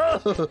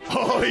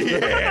 Oh,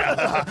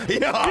 yeah!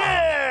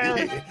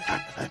 Yeah!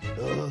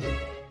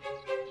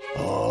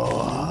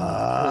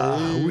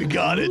 Oh, we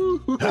got it.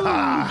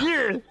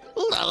 Yeah.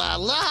 La la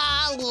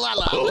la la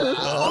la.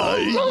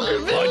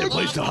 Find a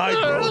place to hide,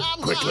 bro.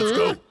 Quick, let's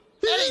go.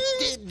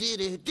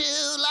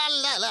 La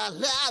la la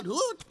la.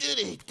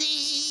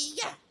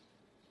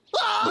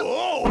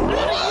 Oh!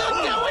 What are you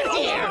doing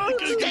here?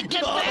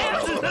 Get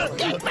back!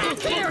 Get back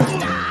here!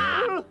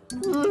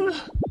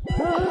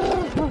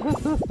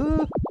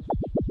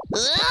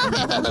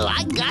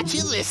 I got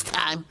you this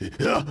time.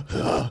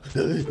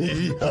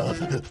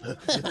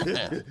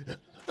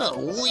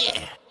 Oh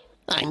yeah,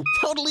 I'm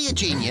totally a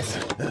genius.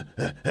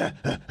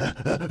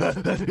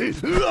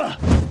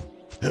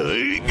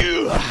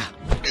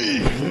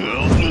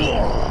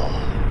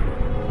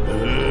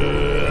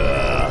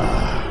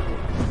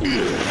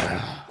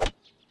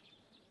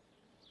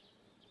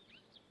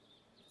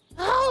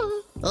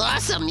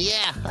 Awesome,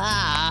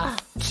 yeah.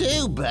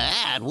 Too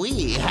bad.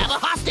 We have a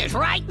hostage,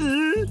 right?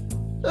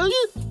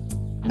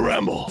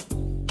 Bramble.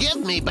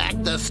 Give me back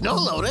the snow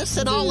lotus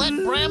and I'll let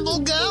Bramble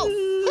go.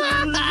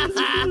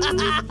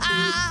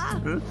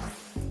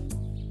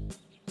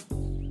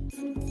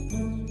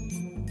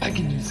 I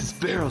can use this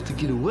barrel to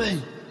get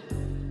away.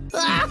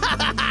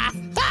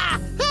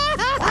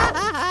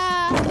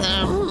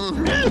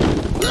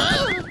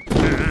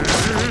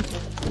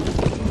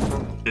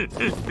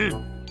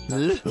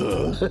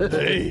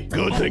 Hey,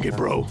 good thinking,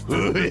 bro.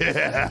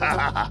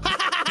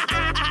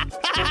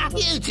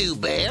 You two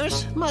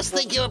bears must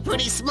think you're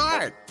pretty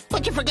smart.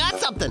 But you forgot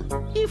something.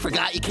 You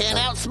forgot you can't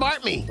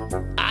outsmart me.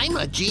 I'm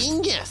a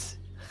genius.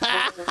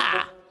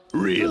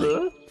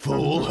 Really?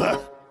 Fool?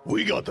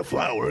 We got the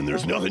flower and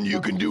there's nothing you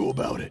can do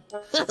about it.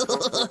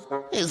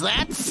 Is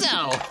that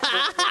so?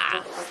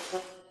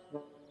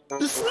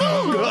 The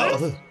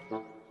snow!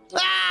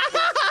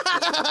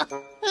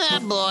 Ah,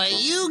 boy,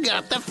 you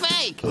got the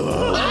fake.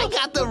 I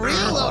got the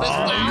real lotus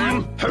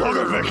flower.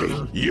 Hello,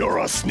 Vicky. You're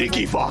a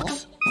sneaky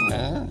fox. What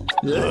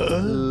is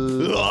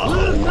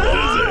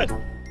it?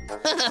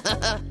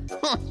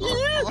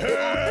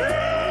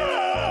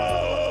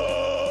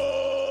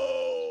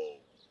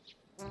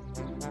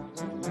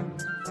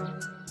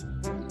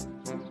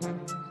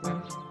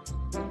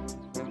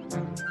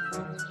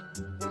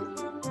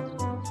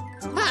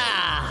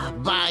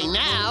 By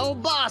now,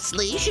 Boss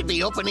Lee should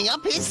be opening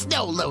up his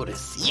snow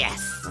lotus.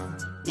 Yes.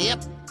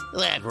 Yep.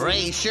 That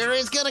ray sure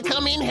is gonna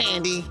come in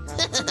handy.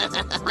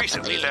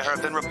 Recently, there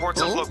have been reports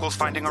of locals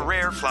finding a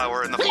rare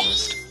flower in the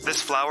forest.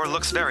 This flower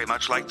looks very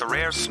much like the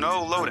rare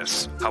snow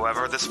lotus.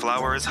 However, this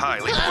flower is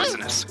highly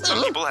poisonous.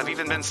 Some people have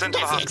even been sent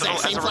to the hospital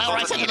as a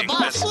result of eating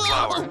this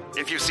flower.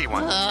 If you see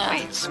one,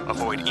 please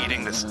avoid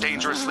eating this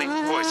dangerously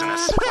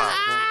poisonous flower.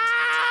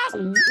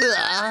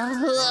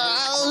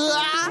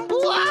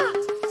 What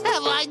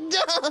have I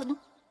done?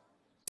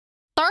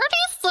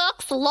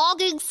 36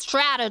 logging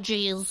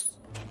strategies.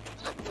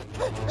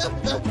 Leave me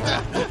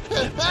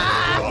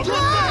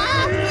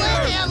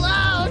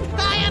alone!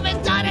 I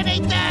haven't done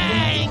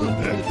anything!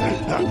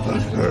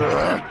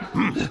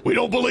 We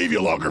don't believe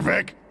you, Logger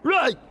Vic.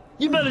 Right!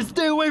 You better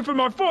stay away from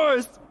our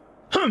forest!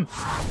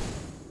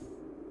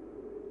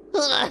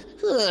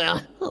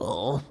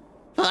 Oh,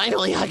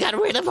 finally I got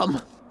rid of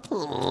them.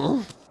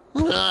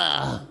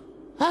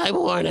 I'm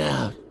worn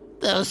out.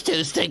 Those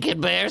two stinking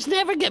bears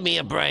never give me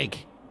a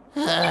break.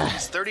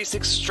 These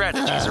 36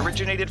 strategies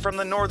originated from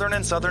the Northern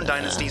and Southern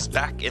dynasties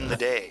back in the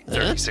day.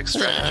 36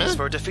 strategies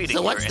for defeating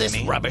your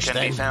enemy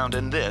can be found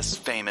in this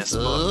famous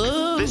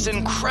book. This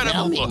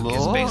incredible book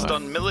is based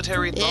on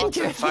military thoughts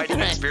and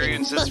fighting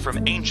experiences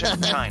from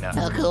ancient China.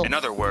 In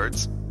other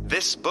words,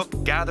 this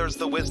book gathers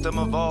the wisdom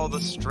of all the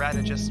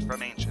strategists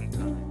from ancient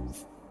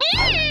times.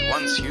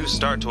 Once you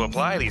start to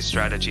apply these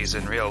strategies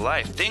in real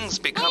life, things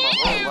become a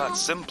whole lot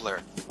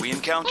simpler. We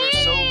encounter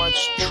so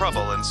much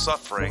trouble and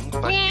suffering,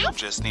 but you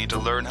just need to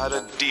learn how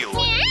to deal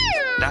with it.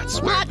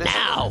 That's where this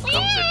book comes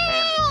in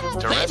handy,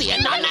 to rescue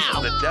you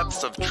from the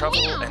depths of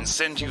trouble and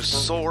send you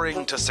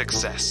soaring to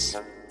success.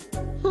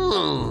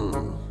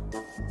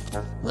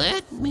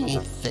 Let me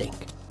think.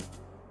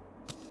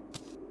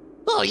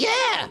 Oh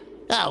yeah!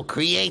 I'll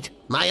create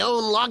my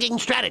own logging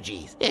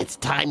strategies. It's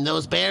time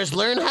those bears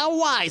learn how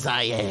wise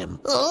I am.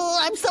 Oh,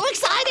 I'm so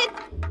excited!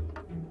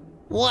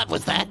 What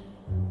was that?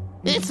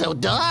 It's so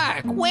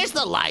dark. Where's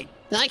the light?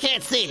 I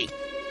can't see.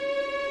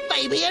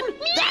 Fabian,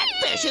 that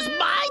fish is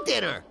my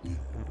dinner.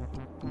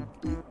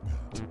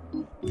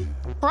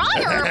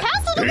 Briar,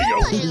 pass it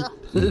away!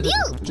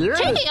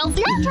 Tails,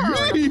 your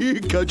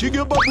turn! Catching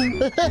a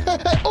bubble.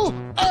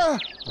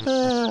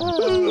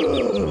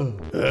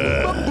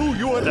 Babu,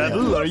 you are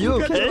Babu, are you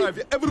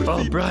okay?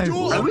 Oh, Briar,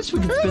 I wish we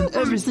could spend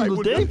every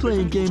single day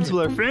playing games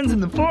with our friends in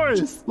the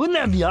forest. Wouldn't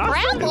that be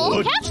awesome?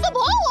 Bramble, catch the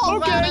ball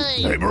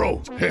already! Hey,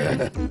 bro.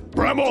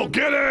 Bramble,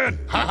 get in!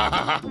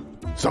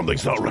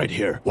 Something's not right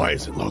here. Why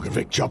isn't Logger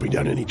Vic chopping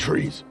down any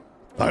trees?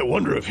 I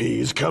wonder if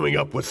he's coming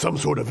up with some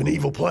sort of an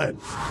evil plan.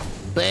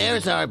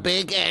 Bears are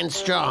big and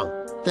strong.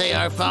 They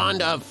are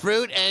fond of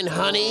fruit and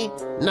honey,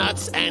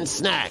 nuts and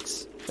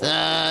snacks.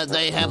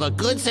 They have a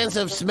good sense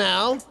of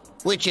smell,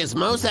 which is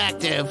most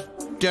active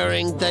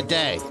during the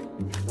day.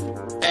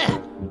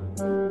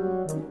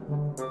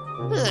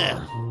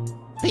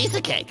 Piece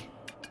of cake.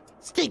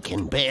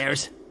 Stinking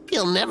bears.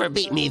 You'll never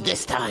beat me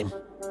this time.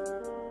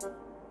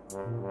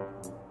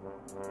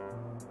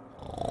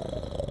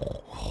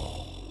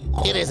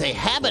 It is a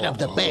habit of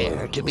the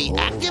bear to be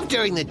active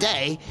during the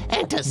day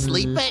and to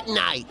sleep at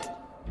night.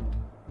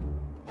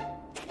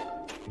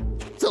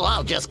 So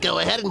I'll just go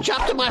ahead and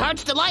chop to my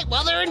heart's delight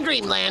while they're in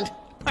dreamland.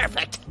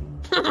 Perfect.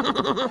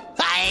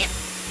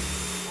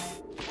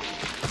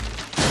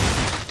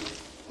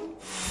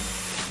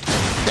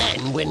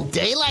 Then when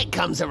daylight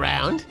comes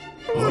around...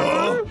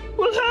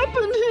 What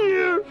happened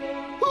here?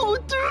 Who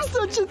would do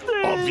such a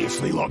thing?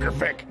 Obviously, Logger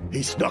Vic.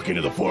 He snuck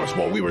into the forest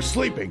while we were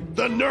sleeping.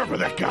 The nerve of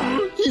that guy.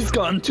 He's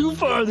gone too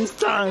far this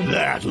time.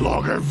 That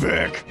Logger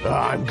Vic.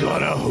 I'm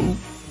gonna hoop.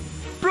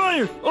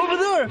 Briar, over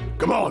there.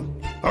 Come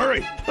on,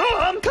 hurry. Oh,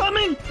 I'm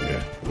coming.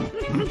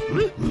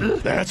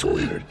 That's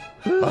weird.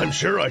 I'm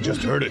sure I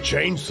just heard a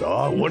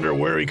chainsaw. I wonder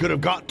where he could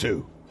have got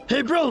to.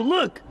 Hey, bro,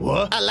 look.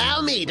 What?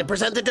 Allow me to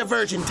present the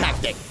diversion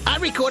tactic. I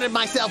recorded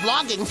myself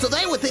logging so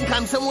they would think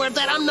I'm somewhere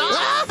that I'm not.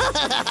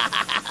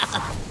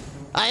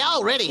 I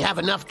already have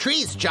enough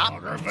trees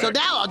chopped, so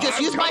now I'll just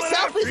use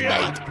myself as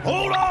bait.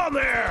 Hold on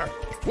there!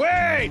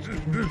 Wait!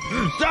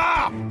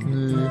 Stop!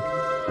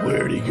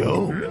 Where'd he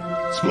go?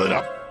 Split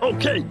up.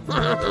 Okay.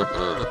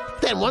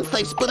 Then once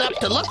they split up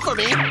to look for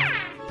me...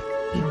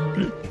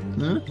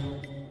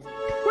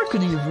 Where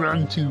could he have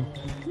run to?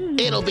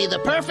 It'll be the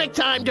perfect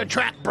time to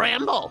trap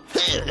Bramble.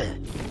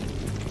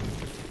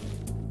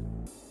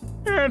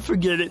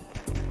 Forget it.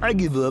 I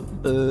give up.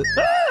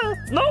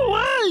 No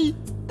way!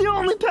 The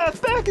only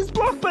path back is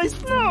blocked by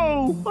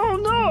snow! Oh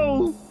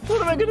no!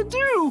 What am I gonna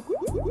do?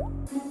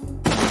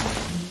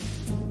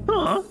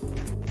 Huh?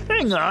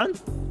 Hang on.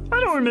 I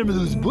don't remember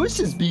those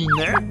bushes being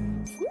there.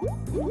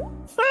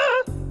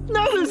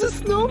 Now there's a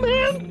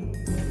snowman?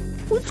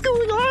 What's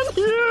going on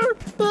here?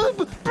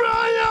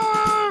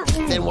 Briar!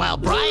 Then while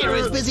Briar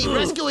is busy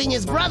rescuing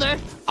his brother,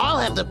 I'll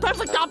have the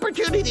perfect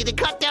opportunity to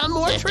cut down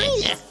more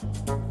trees.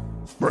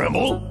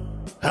 Bramble,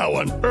 how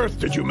on earth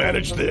did you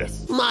manage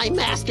this? My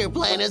master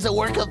plan is a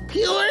work of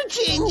pure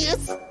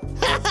genius.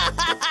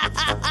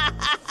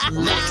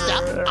 Next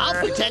up, I'll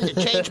pretend to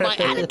change my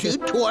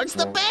attitude towards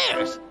the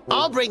bears.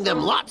 I'll bring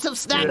them lots of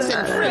snacks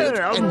and fruit,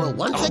 and we'll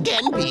once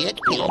again be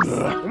at peace.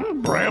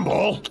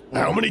 Bramble,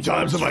 how many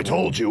times have I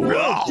told you?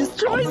 Just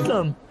try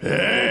some.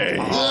 Hey!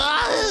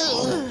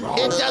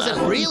 It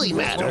doesn't really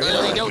matter if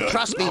they don't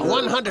trust me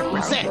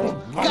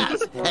 100%.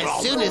 Because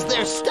as soon as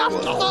they're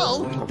stuffed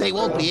full, they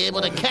won't be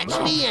able to catch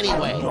me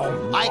anyway.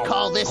 I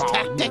call this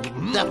tactic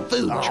the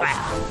food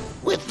trap.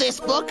 With this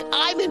book,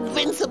 I'm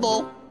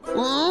invincible.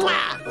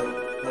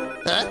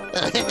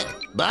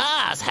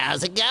 Boss,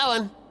 how's it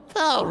going?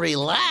 Oh,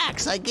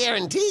 relax. I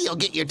guarantee you'll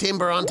get your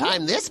timber on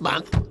time this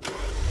month.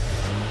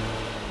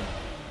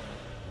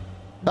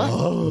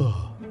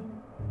 Oh.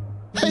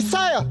 Hey,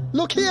 sire,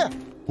 look here.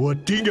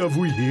 What thing have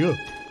we here?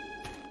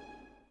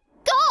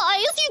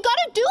 Guys, you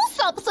gotta do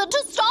something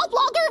to stop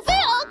Logger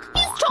Vic.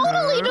 He's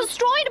totally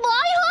destroyed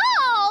my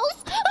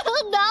house.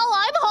 Now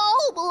I'm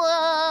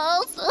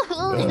homeless.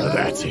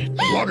 That's it.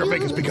 Logger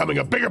Vic is becoming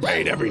a bigger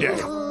pain every day.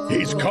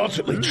 He's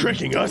constantly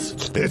tricking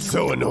us. It's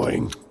so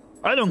annoying.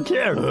 I don't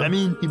care. I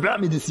mean, he brought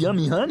me this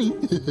yummy honey.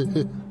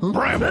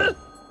 Bramble,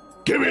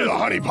 give me the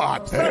honey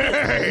pot.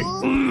 Hey!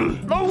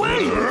 No way,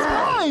 it's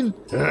mine.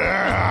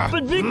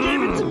 But Vic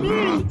gave it to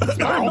me. It's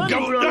my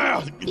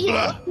honey,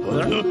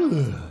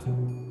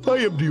 I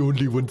am the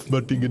only one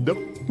smarting enough.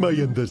 My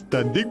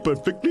understanding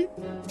perfectly.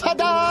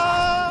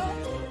 Ta-da!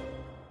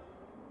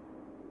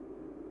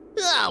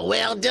 Oh,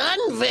 well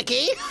done,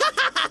 Vicky.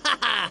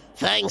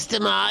 Thanks to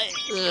my...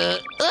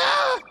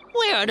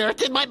 where on earth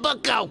did my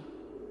book go?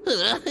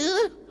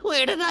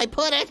 Where did I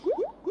put it?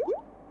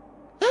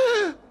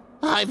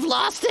 I've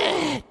lost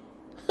it.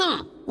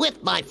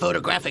 With my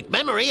photographic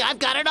memory, I've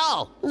got it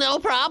all. No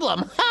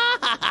problem.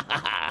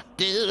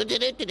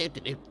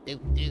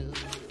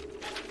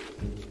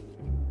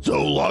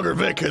 So Logger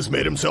Vic has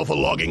made himself a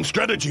logging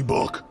strategy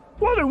book.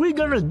 What are we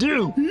gonna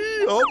do?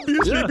 He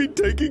obviously been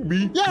taking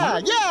me.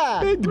 Yeah.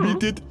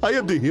 Admit it, I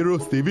am the hero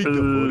saving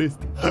the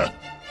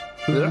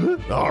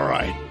forest. All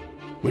right.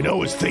 We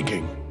know his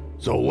thinking.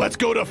 So let's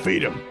go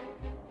defeat him.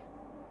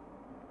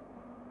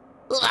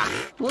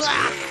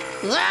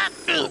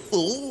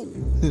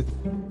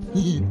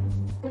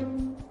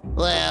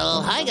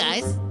 Well, hi,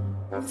 guys.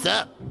 What's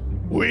up?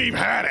 We've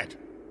had it.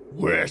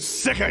 We're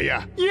sick of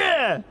ya.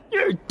 Yeah,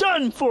 you're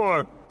done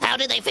for. How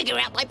did they figure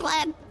out my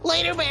plan?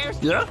 Later, bears.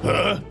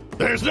 Yeah?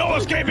 There's no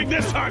escaping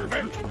this time,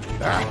 Vic.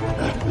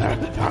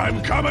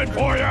 I'm coming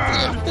for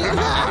ya.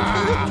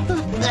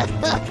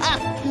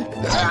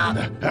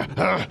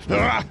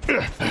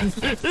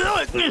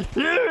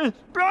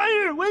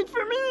 Briar, wait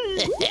for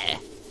me.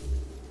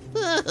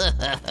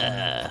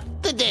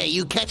 The day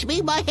you catch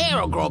me, my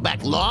hair will grow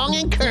back long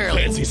and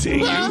curly. Fancy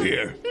seeing you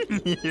here.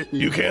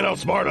 You can't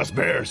outsmart us,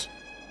 bears.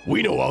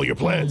 We know all your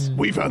plans.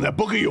 We found that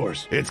book of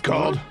yours. It's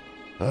called...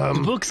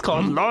 the book's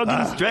called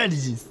Logging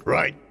Strategies.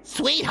 Right.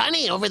 Sweet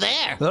honey over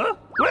there. Huh?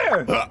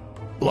 Where?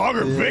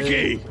 Logger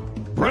Vicky.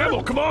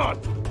 Bramble, come on.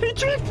 He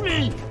tricked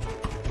me.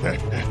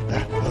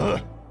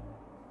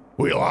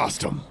 We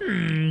lost him.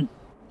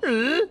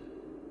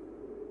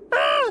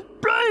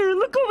 Briar,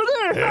 look over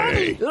there.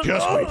 Hey, honey.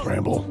 just wait,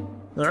 Bramble.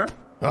 Huh?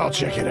 I'll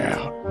check it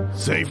out.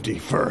 Safety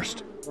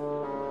first.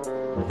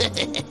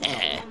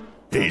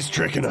 He's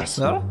tricking us.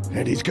 Huh?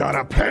 And he's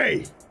gotta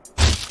pay.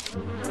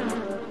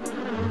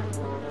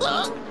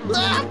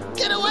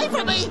 Get away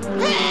from me!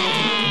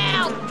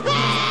 Help!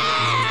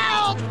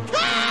 Help!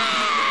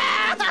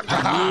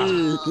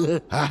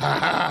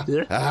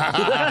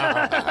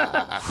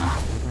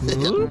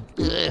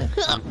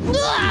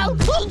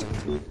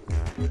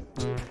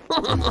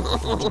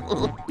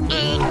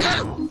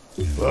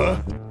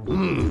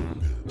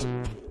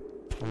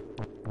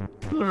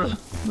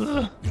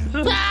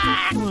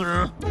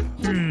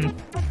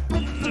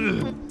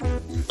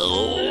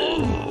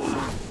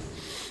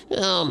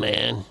 Oh,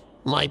 man.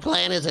 My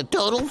plan is a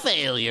total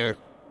failure.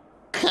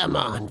 Come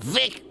on,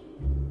 Vic.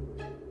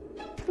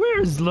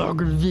 Where's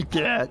Logger Vic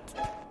at?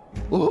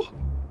 Oh.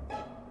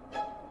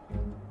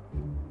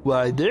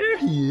 Why, there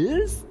he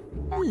is.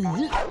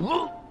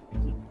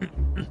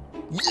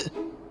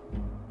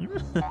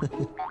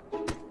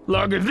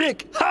 Logger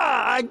Vic,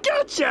 ha! I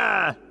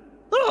gotcha!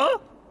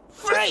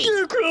 Great!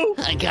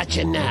 I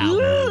gotcha now.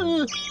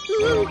 Well,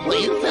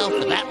 you fell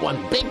for that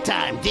one big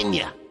time, didn't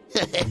you? He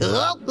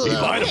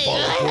might have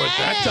fallen for it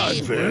that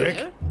time,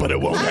 Vic. But it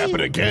won't happen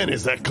again,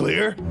 is that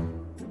clear?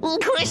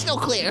 Crystal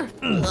clear.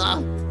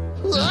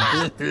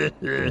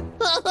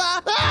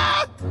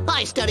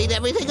 I studied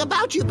everything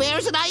about you,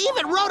 bears, and I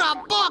even wrote a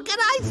book, and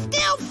I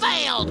still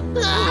failed.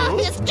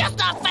 It's just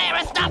not fair.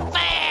 It's not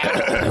fair.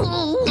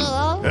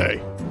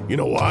 Hey, you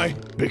know why?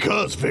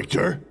 Because,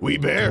 Victor, we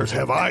bears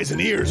have eyes and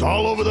ears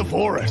all over the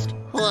forest.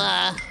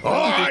 All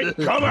right,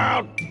 come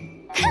out.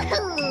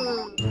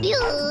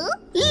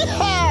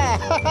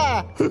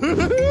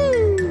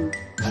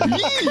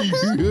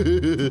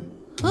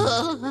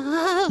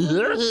 Surprise!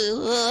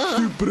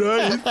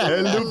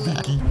 Hello,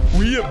 Vicky.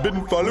 We have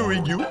been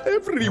following you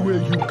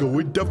everywhere you go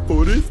in the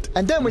forest.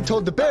 And then we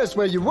told the bears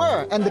where you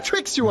were and the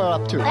tricks you were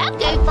up to. That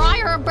gave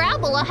Friar and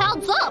Bramble a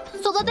heads up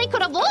so that they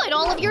could avoid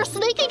all of your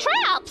sneaky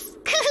traps.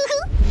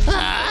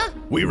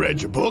 We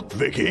read your book,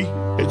 Vicky.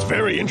 It's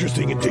very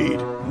interesting indeed.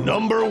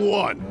 Number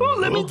 1. Well,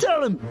 let me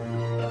tell him.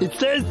 It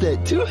says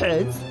that 2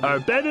 heads are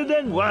better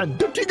than 1.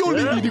 Don't you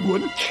only needing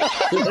one?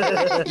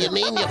 You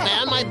mean you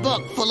found my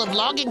book full of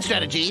logging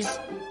strategies?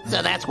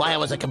 So that's why I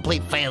was a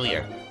complete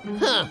failure.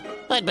 Huh.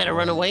 I'd better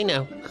run away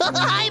now.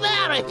 I'm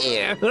out of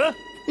here. Huh?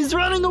 He's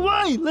running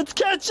away. Let's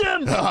catch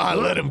him.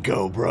 Let him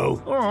go, bro.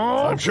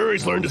 Aww. I'm sure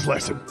he's learned his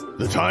lesson.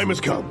 The time has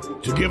come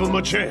to give him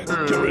a chance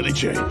to really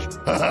change.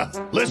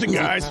 Listen,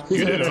 guys,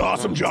 you did an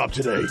awesome job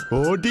today.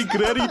 Oh, the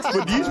credit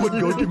for this one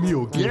go to me,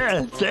 okay?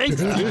 Yeah,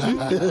 thanks.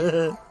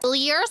 New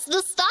Year's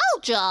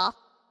nostalgia.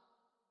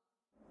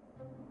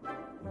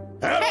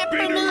 Happy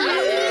New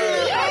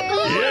Year! Yeah!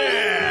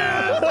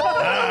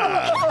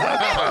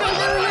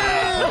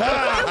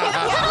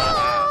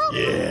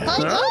 Yeah.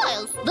 Hey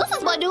guys, this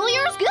is my New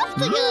Year's gift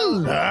to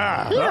you.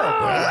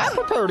 I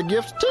prepared a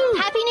gift too.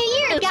 Happy New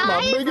Year, It's guys!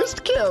 my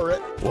biggest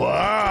carrot.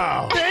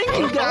 Wow. Thank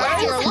you,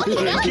 guys. You're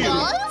looking at Thank you.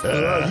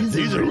 guys.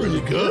 These are really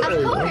good.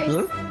 Of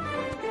course.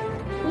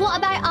 What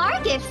about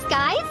our gifts,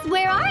 guys?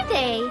 Where are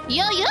they?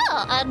 Yeah,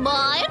 and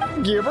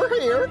mine. Give her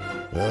here.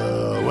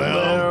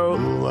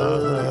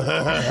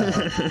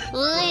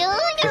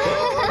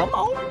 Come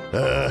on.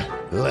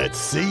 Let's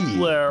see.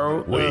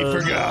 Well, We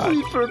forgot.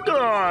 We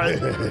forgot.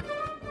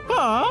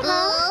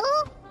 Huh?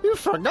 You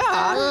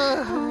forgot.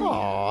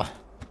 Aw.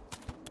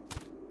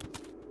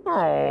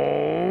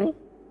 Oh.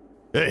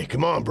 Hey,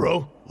 come on,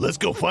 bro. Let's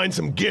go find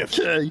some gifts.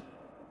 Okay.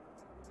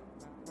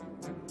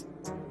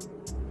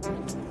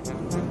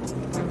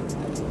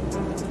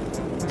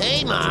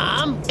 Hey,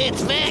 Mom.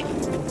 It's Vic.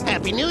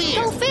 Happy New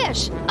Year. Go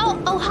fish.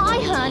 Oh, hi,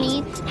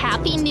 honey.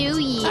 Happy New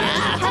Year.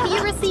 Have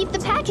you received the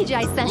package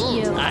I sent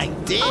you? I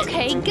did.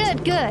 Okay,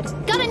 good.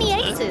 Got any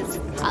aces?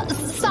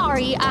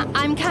 Sorry,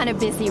 I'm kind of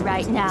busy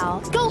right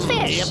now. Go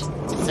fish. Yep.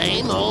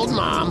 Same old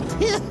Mom.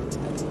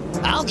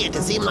 I'll get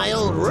to see my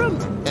old room.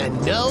 And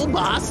no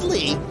Boss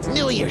Lee.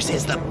 New Year's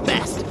is the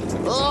best.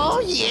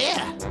 Oh,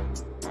 yeah.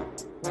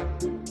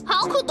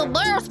 How could the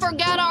bears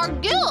forget our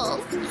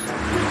gifts?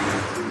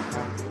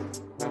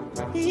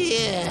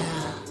 Yeah.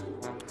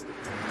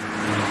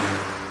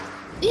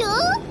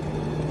 Yeah?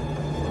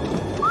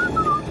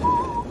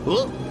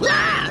 Whoop.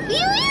 Ah!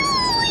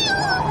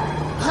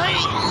 Hey.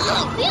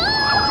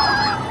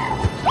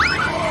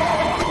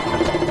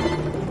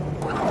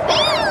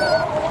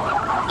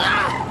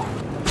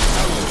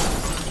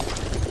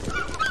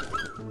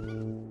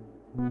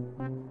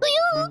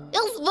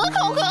 Is Vic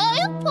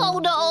okay? Oh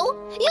no.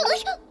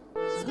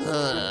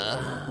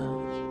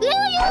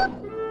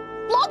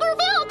 Logger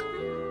Vic.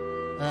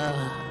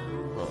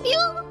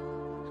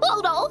 Oh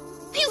no.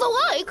 He's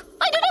awake.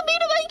 I didn't mean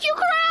to make you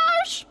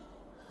crash.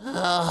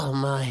 Oh,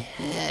 my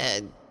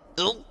head.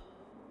 Oh.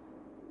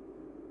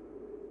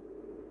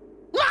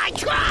 My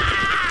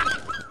truck!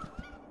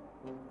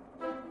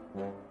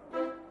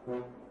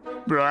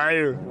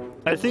 Briar,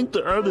 I think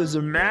the others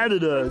are mad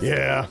at us.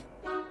 Yeah.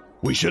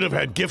 We should have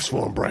had gifts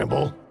for him,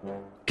 Bramble.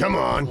 Come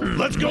on,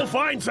 let's go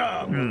find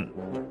some.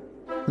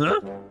 Huh?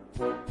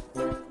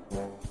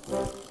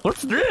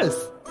 What's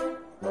this?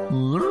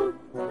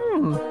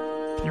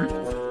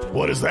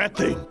 What is that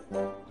thing?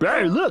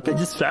 Briar, look, I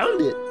just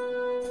found it.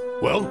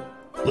 Well,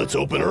 let's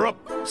open her up,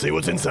 see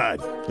what's inside.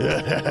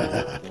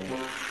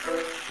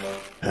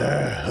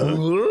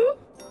 Huh?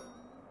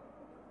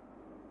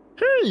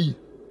 Hey!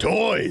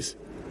 Toys.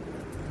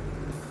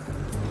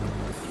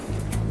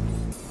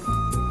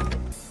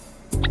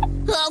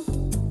 Oh,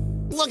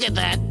 look at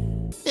that.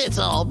 It's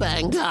all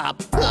banged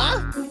up.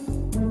 Huh?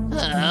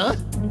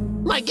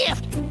 My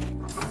gift.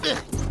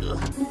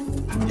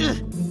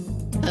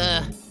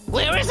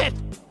 Where is it?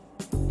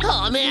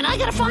 Oh, man, I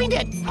gotta find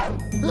it.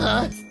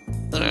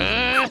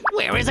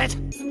 Where is it?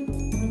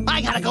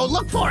 I gotta go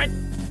look for it.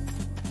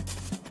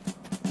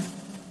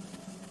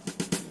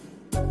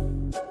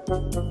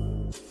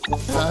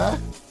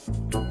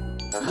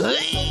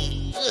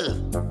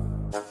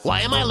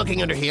 Why am I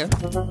looking under here?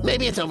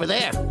 Maybe it's over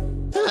there.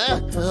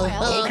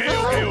 Okay.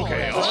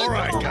 All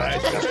right,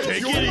 guys. Just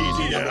take it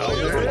easy now.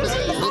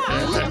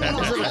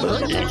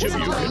 Each of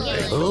you can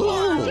take.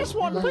 Just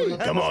one piece.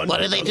 Come on.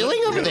 What are they doing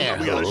over there?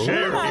 We gotta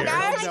share Come on, here.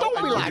 guys,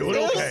 don't be like Doing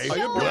this. okay.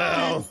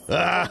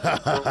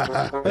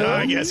 Well,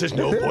 I guess there's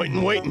no point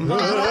in waiting.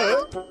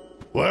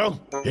 Well,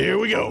 here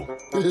we go.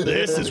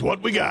 This is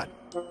what we got.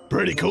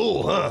 Pretty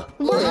cool, huh?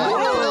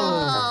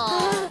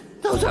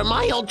 Those are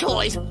my old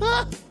toys.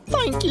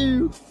 Thank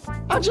you.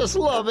 I just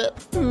love it.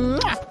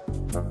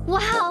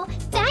 Wow,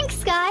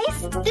 thanks,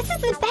 guys. This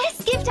is the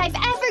best gift I've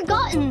ever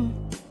gotten.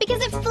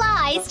 Because it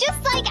flies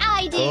just like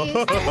I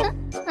do.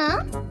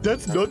 Huh?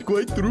 That's not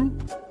quite true.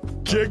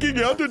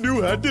 Checking out the new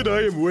hat that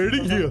I am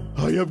wearing here.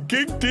 I am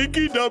King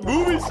Tiki, the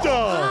movie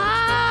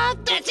star.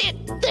 That's it.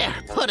 They're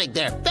putting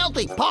their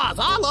filthy paws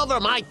all over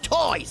my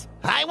toys.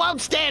 I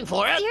won't stand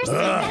for it. Seriously,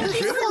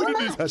 thank you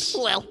so much.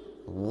 Well,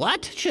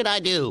 what should I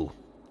do?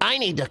 I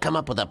need to come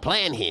up with a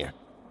plan here.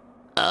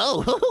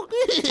 Oh.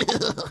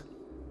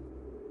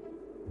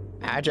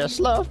 I just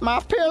love my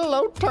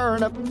pillow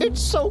turnip.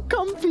 It's so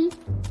comfy.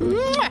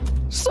 Mwah!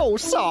 So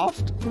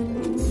soft.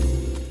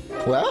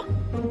 Well,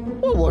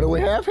 what do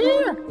we have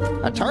here?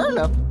 A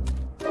turnip?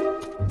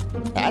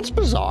 That's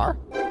bizarre.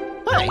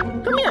 Hey,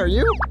 come here,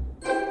 you.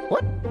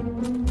 What?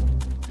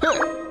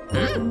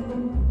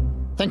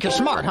 Think you're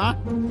smart, huh?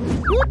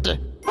 What the?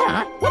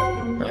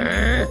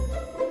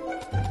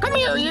 Come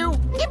here, you.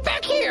 Get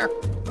back here.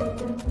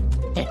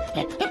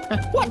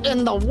 What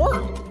in the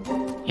world?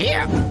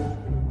 Here.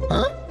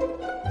 Huh?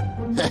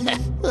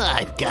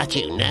 I've got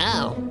you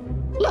now.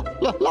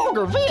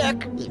 Logger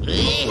Vic.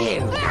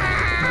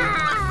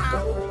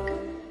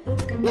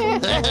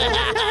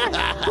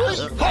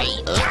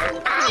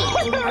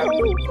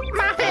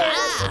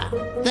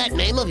 That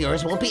name of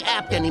yours won't be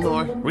apt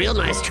anymore. Real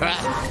nice try.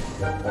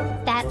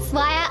 That's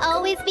why I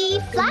always be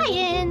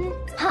flying.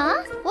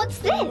 Huh? What's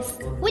this?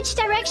 Which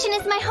direction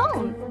is my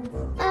home?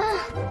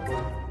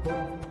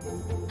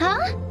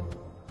 Huh?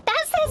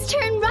 That says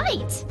turn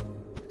right.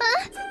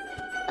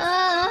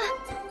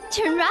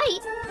 Turn right.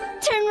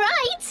 Turn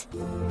right.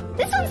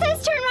 This one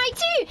says turn right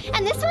too.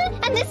 And this one,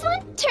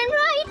 turn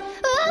right.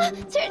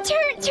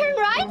 Turn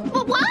right?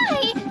 But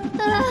why?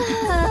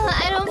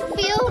 I don't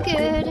feel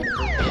good.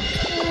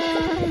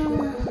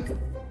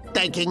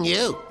 Thanking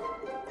you.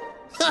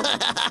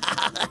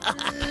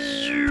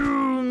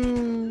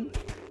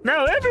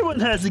 Now everyone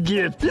has a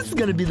gift. This is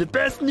gonna be the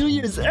best New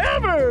Year's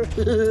ever.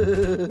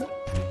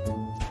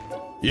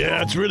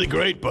 Yeah, it's really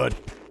great, but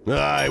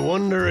I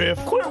wonder if...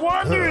 Quit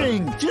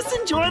wandering. Just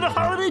enjoy the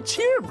holiday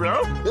cheer,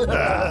 bro.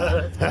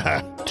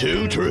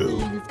 Too true.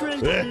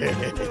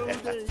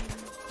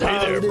 Hey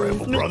there,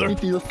 Bramble brother.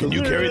 Can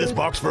you carry this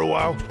box for a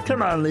while?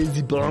 Come on,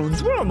 lazy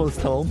bones. We're almost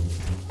home.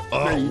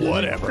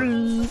 Whatever.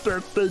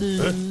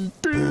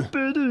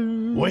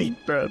 Wait,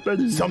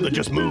 something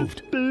just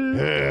moved.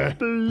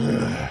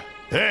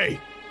 Hey!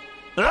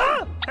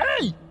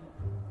 Hey!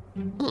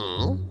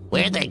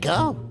 Where'd they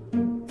go?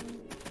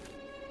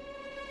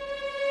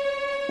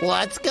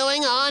 What's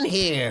going on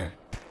here?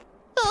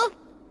 Huh?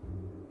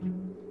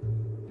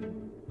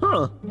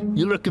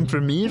 You looking for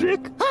me, Vic?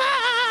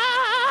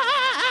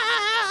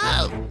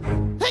 Oh.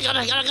 Hang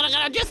on,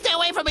 just stay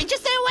away from me,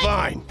 just stay away!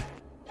 Fine.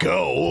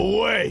 Go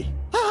away.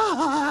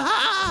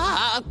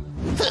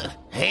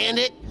 Hand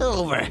it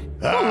over.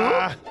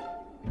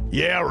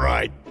 Yeah,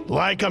 right.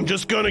 Like I'm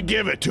just gonna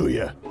give it to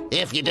you.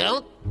 If you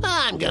don't,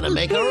 I'm gonna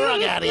make a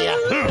rug out of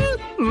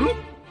you.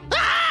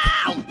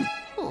 Ow!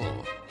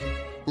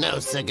 No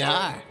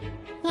cigar.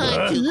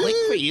 I'm too quick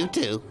for you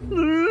two.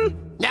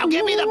 Now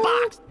give me the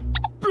box.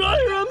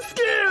 Brian, I'm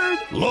scared.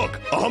 Look,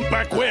 a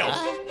humpback whale.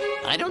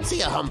 I don't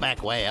see a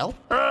humpback whale.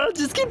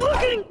 Just keep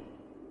looking.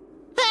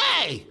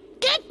 Hey,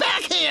 get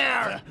back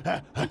here.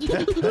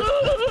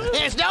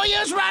 There's no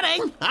use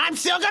running. I'm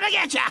still gonna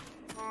get you.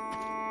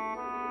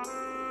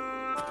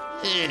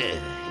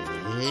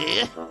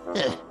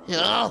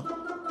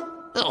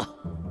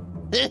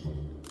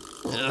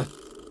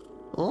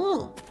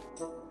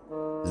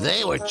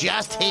 They were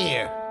just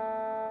here.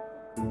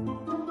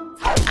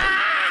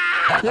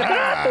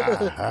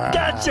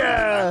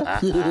 Gotcha!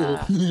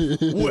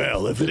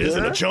 Well, if it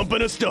isn't a jump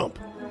and a stump.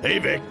 Hey,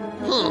 Vic.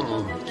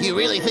 You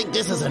really think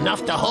this is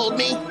enough to hold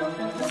me?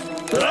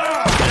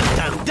 Dun,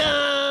 dun,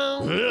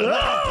 dun.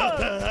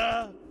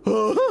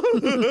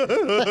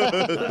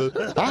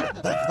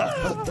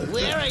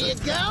 Where are you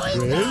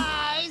going,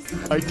 guys?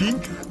 I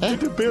think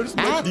the bears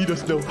might need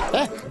us now.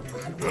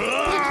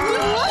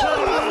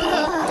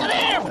 Come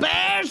here,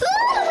 bears!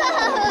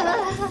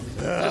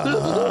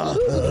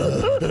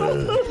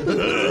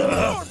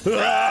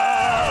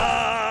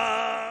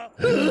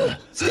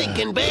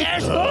 Stinking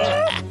bears!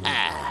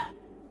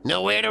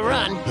 Nowhere to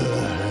run.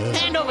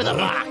 Hand over the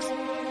box.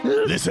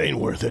 This ain't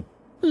worth it.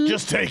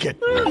 Just take it.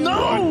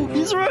 No!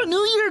 These are our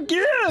New Year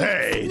gifts!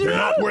 Hey, they're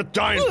not worth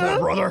dying for,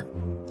 brother.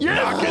 Yeah.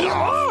 Knock it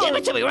off. Give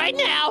it to me right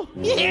now.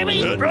 You hear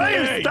me?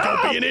 Brian, Hey,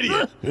 stop! don't be an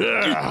idiot.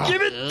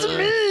 Give it to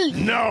me!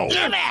 No.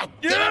 Give it!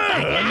 Give it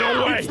back now.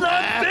 No way. It's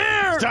not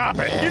fair! Stop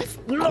it. It's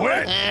not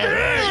Quit.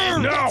 fair!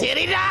 No. Get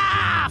it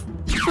off!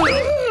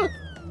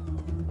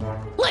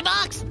 My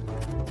box!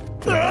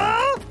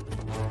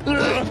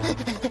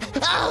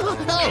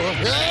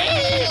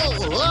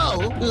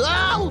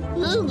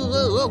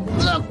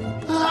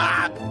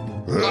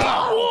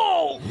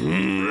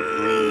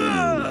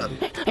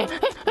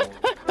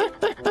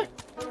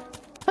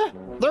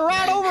 They're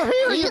right over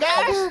here, you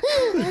guys.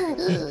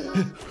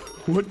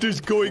 What is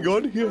going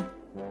on here?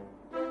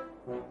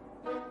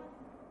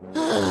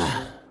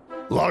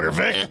 Logger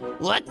Vic,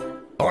 What?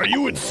 are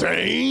you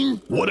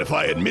insane? What if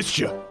I had missed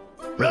you?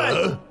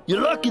 Right.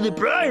 You're lucky that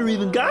Briar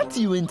even got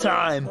to you in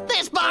time.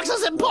 This box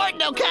is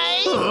important,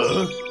 okay?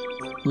 Huh?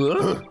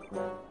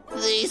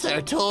 These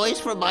are toys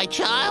from my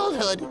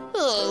childhood.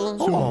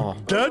 Oh.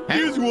 That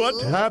is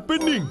what's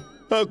happening.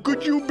 How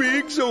could you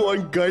be so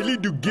unkindly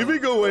to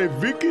giving away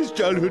Vicky's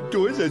childhood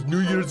toys as New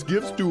Year's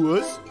gifts to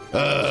us?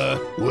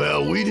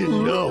 Well, we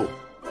didn't know.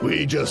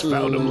 We just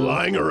found them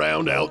lying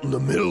around out in the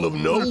middle of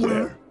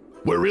nowhere.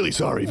 We're really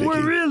sorry, Vicky.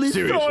 We're really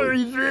Seriously.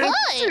 sorry, Vic.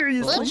 Hey,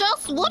 Seriously. it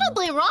just wouldn't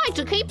be right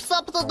to keep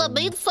something that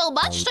means so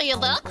much to you,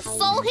 Vic.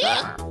 So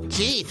here.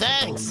 Gee,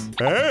 thanks.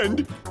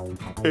 And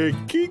a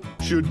king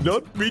should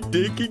not be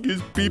taking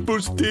his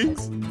people's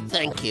things.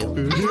 Thank you.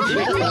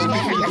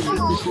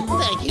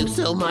 Thank you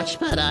so much,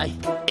 but I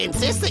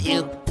insist that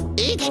you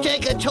each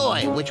take a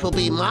toy, which will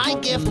be my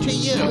gift to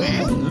you.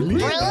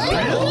 Really?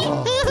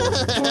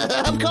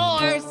 Of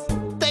course.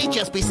 They'd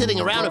just be sitting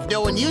around if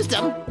no one used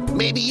them.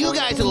 Maybe you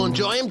guys will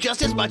enjoy them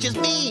just as much as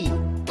me.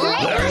 Yeah,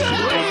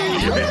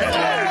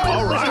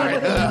 all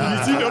right.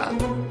 Listen up,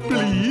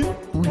 please.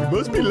 We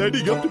must be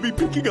lining up to be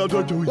picking out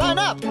our toys. Line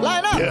up,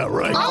 line up. Yeah,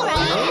 right. All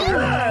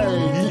right.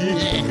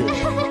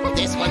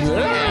 This one's for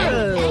you.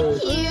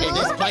 Thank you. And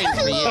this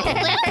plane's for you.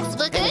 Thanks,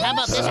 Vicky. How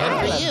about this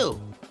one for you?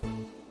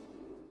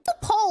 The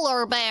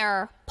Polar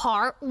Bear,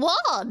 Part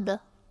 1.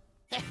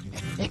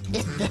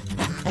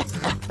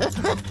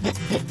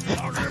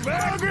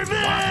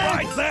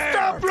 Right there!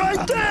 Stop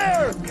right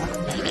there!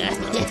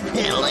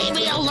 Leave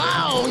me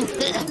alone!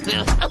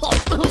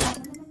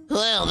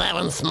 Well, that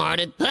one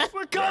smarted.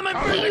 We're coming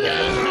for you!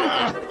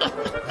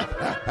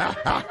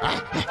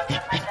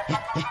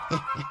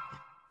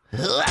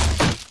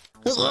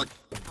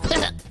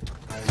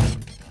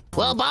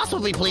 Well, boss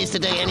will be pleased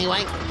today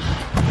anyway.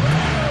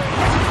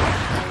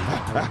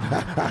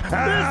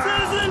 This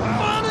isn't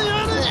funny,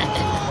 honey!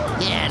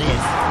 Yeah, it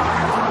is.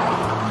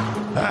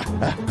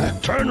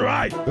 Turn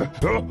right.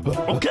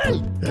 Okay.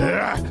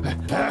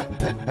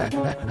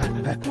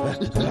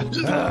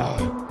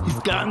 He's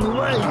got in the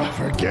way.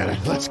 Forget it.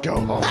 Let's go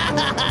home.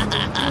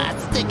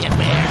 Stick it,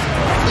 bear.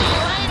 See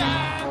you later.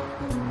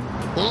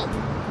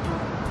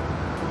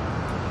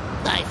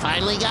 I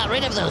finally got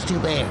rid of those two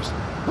bears.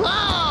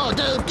 Whoa!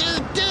 Do do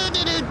do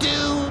do do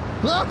do.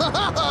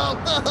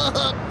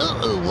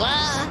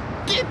 What?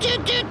 Do do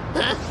do.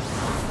 Huh?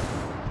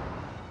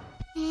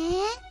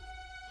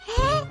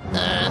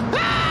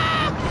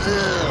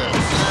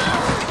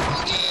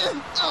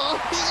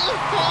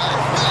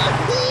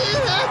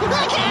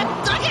 I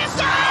can't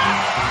stop!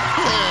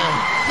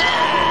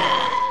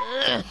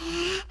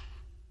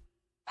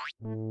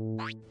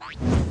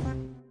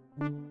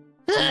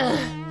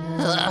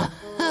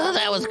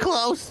 That was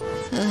close.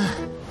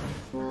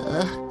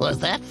 Was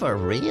that for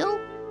real?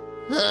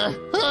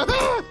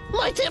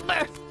 My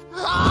timber!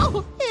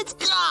 Oh, it's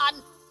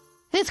gone!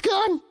 It's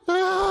gone!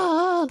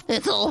 Oh,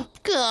 it's all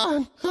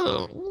gone.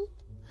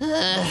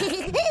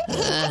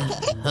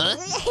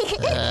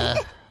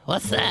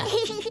 What's that?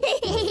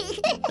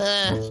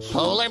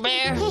 Polar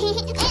bear?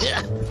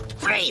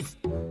 Freeze!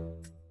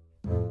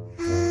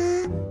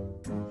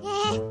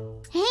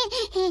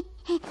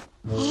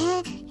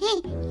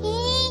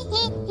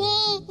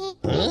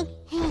 Huh?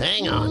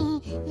 Hang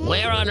on.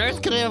 Where on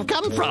earth could it have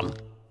come from?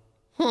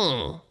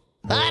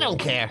 I don't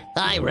care.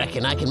 I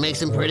reckon I can make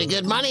some pretty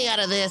good money out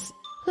of this.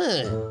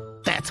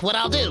 That's what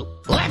I'll do.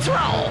 Let's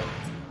roll!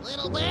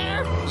 Little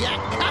bear, you're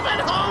coming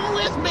home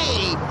with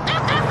me!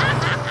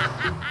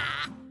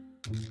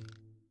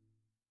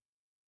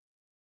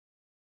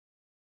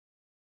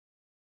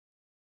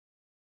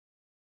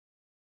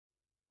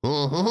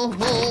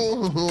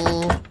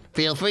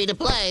 Feel free to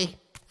play.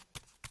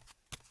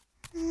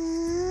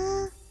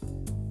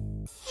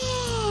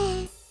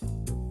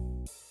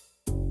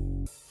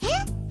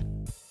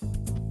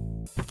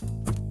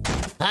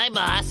 Hi,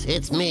 boss.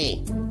 It's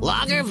me,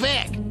 Logger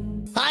Vic.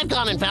 I've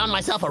gone and found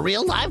myself a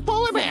real live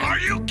polar bear. Are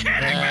you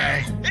kidding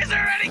me? Is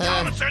there any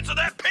common sense in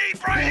that pea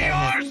brain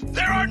of yours?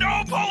 There are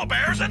no polar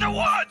bears in the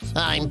woods.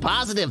 I'm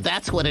positive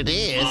that's what it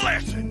is.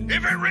 Listen,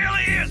 if it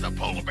really is a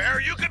polar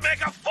bear, you could make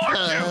a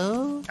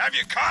fortune. Have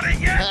you caught it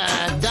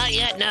yet? Not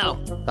yet, no.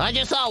 I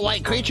just saw a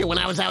white creature when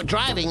I was out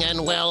driving,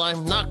 and, well,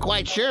 I'm not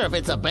quite sure if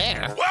it's a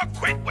bear. Well,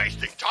 quit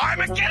wasting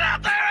time and get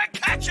out there and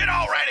catch it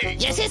already.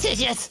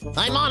 Yes.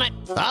 I'm on it.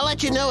 I'll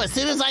let you know as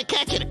soon as I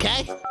catch it,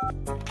 okay?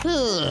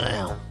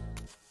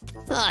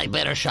 I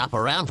better shop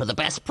around for the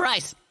best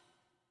price.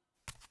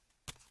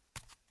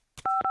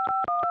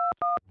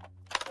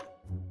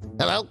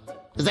 Hello?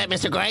 Is that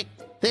Mr. Gray?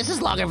 This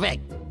is Logger Vic.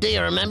 Do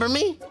you remember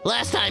me?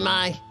 Last time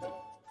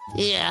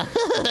Yeah.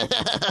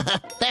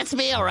 That's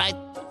me, all right.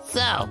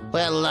 So,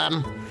 well,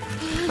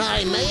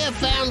 I may have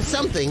found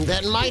something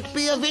that might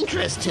be of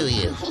interest to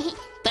you.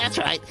 That's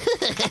right.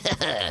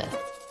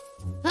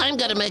 I'm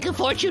gonna make a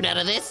fortune out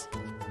of this.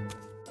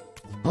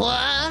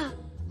 What?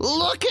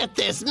 Look at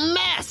this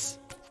mess!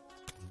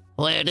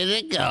 Where did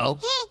it go?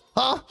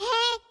 Oh.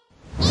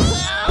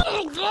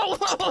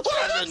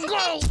 Where did it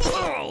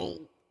go?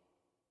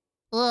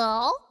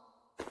 Well,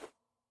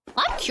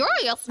 I'm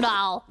curious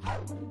now.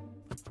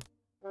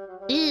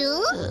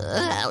 Ew.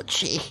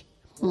 Ouchie.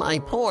 My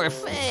poor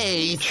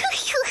face.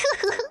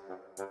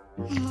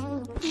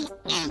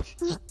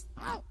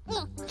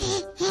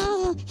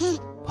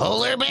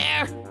 Polar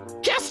bear?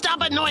 Just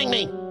stop annoying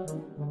me.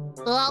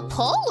 A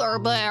polar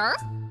bear?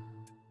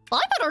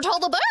 I better tell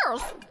the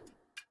bears.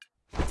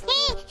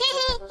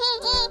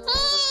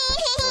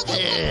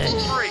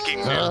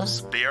 Breaking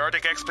news. The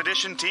Arctic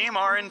Expedition team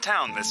are in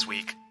town this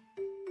week.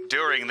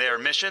 During their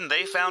mission,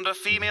 they found a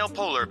female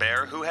polar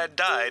bear who had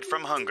died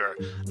from hunger.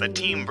 The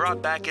team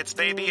brought back its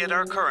baby and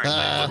are currently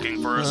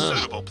looking for a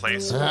suitable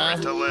place for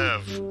it to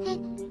live.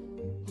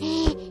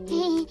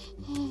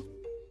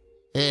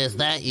 Is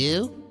that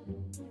you?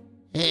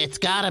 It's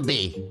gotta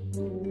be.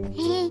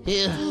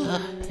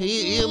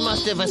 You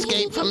must have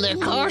escaped from their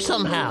car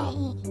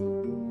somehow.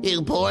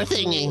 You poor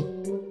thingy.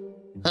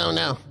 Oh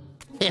no.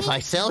 If I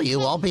sell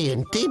you, I'll be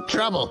in deep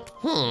trouble.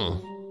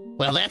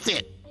 Well, that's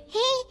it.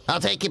 I'll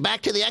take you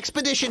back to the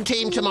expedition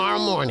team tomorrow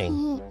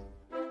morning.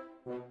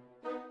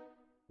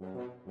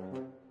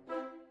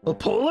 A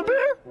polar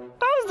bear?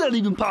 How is that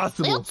even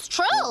possible? It's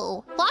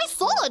true. I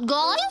saw it,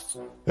 guys.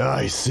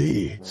 I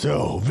see.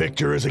 So,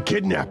 Victor is a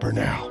kidnapper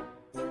now.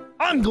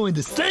 I'm going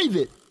to save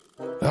it.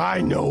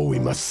 I know we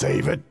must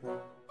save it.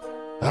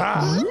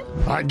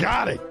 I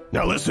got it.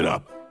 Now listen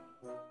up.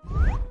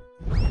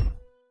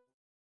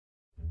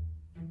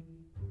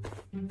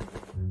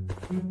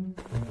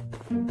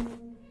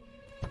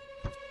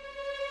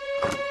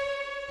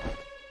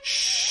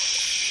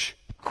 Shh.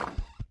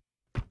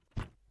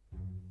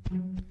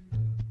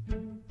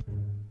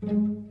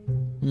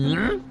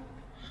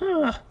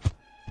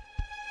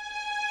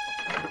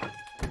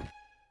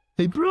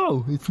 Hey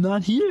bro, it's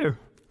not here.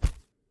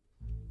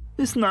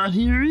 It's not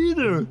here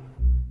either.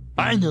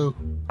 I know.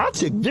 I'll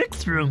check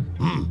Vic's room.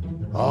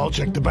 I'll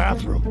check the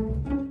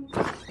bathroom.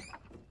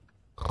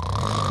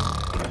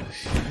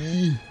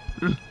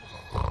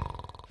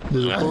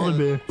 There's a polar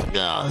bear.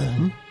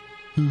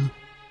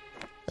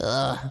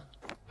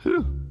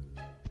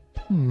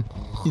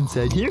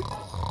 Inside here?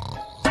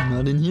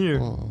 Not in here.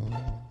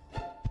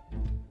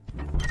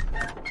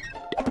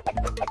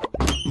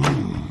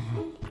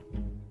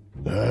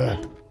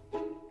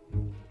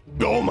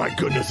 Oh my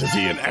goodness, is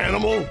he an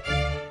animal?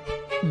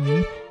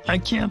 I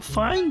can't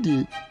find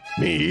it.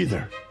 Me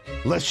either.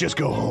 Let's just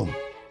go home.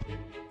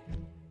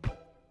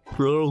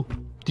 Bro,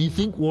 do you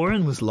think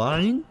Warren was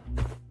lying?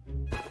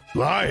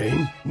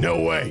 Lying?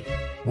 No way.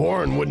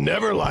 Warren would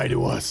never lie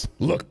to us.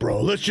 Look,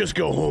 bro, let's just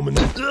go home and...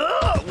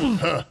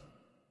 Huh?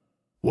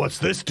 What's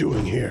this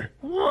doing here?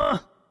 Wow,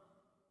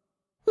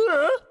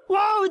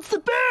 it's the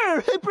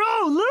bear! Hey,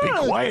 bro, look! Be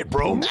quiet,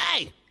 bro.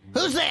 Hey,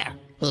 who's there?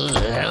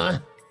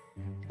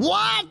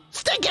 What?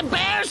 Stinking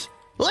bears?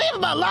 Leave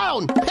him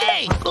alone!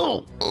 Hey!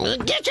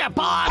 Get your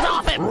paws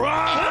off him!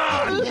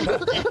 Run!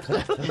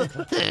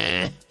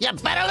 You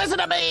better listen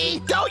to me!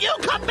 Don't you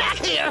come back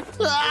here!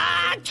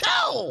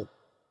 Achoo!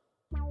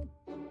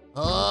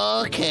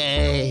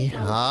 Okay,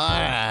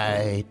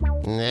 alright.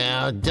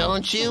 Now,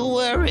 don't you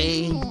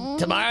worry.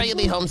 Tomorrow you'll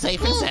be home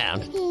safe and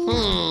sound.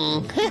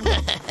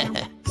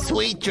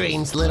 Sweet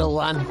dreams, little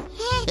one.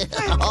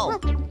 Oh.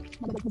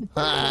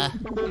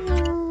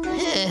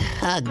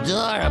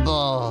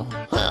 Adorable.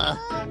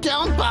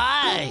 Don't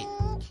bite.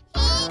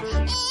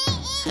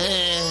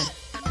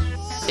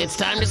 It's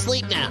time to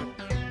sleep now.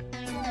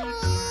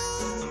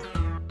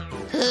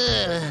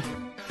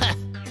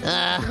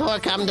 Or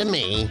come to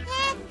me.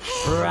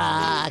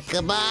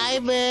 Rock-a-bye,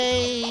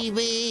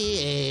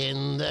 baby,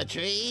 in the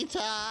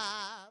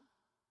treetop.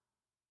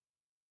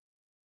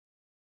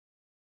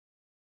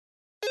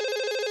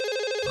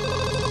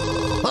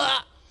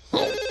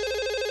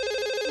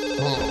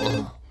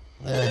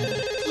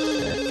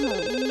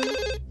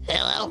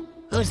 Hello?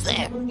 Who's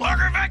there?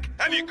 Logger Vic,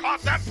 have you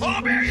caught that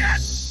polar bear yet?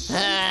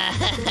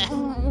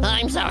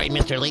 I'm sorry,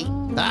 Mr. Lee.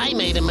 I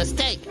made a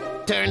mistake.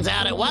 Turns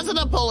out it wasn't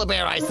a polar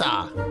bear I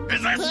saw.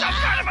 Is this some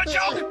kind of a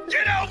joke?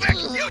 You know, Vic,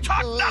 you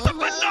talk nothing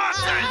but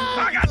nonsense.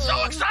 I got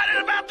so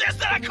excited about this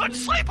that I couldn't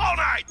sleep all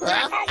night.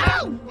 And for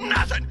what?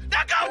 Nothing.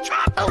 Now go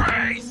chop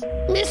trees.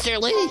 Mr.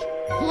 Lee?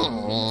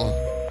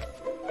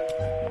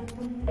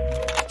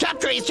 Chop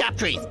trees, chop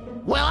trees.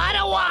 Well, I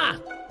don't wanna.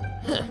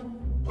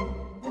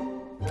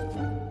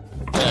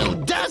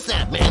 Who does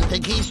that man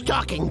think he's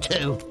talking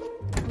to?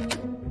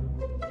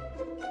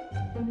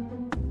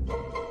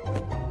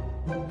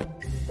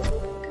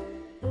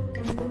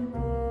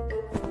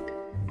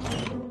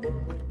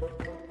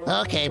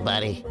 Okay,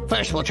 buddy.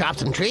 First we'll chop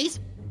some trees,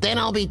 then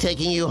I'll be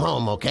taking you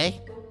home, okay?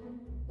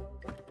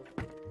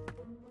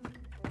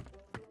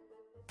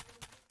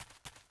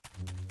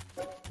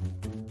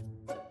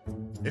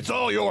 It's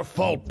all your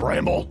fault,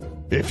 Bramble.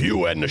 If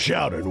you hadn't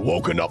shouted and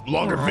woken up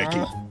Logger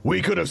Vicky,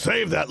 we could have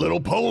saved that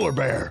little polar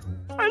bear.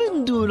 I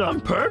didn't do it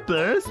on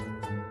purpose.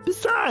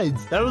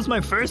 Besides, that was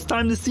my first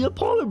time to see a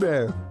polar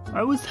bear.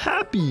 I was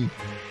happy.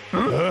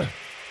 Huh?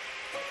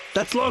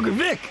 That's Logger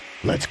Vic.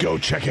 Let's go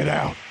check it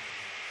out.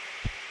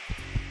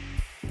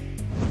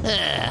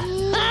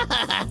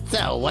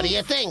 So, what do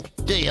you think?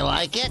 Do you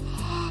like it?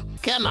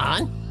 Come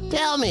on,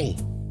 tell me.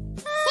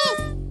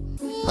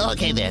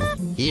 Okay then,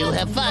 you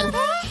have fun.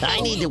 I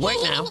need to work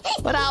now,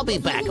 but I'll be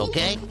back,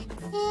 okay?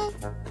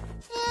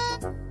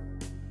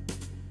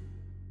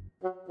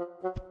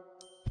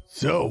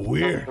 So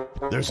weird.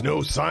 There's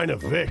no sign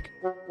of Vic.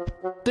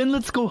 Then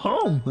let's go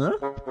home, huh?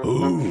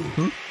 Ooh.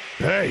 Huh?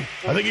 Hey,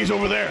 I think he's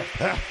over there.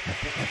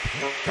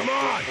 Come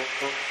on!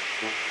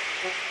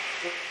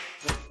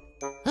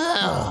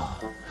 Oh,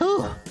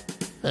 whew.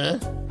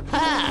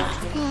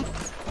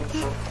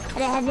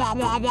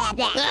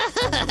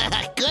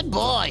 Good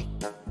boy.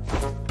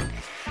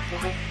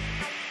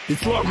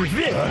 It's Logger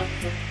Vic.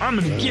 I'm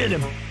gonna get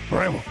him.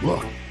 Bramble,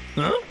 look.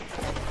 Huh?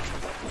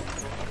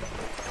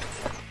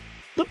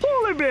 The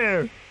polar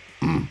bear.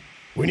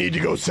 We need to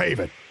go save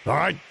it, all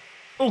right?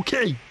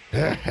 Okay.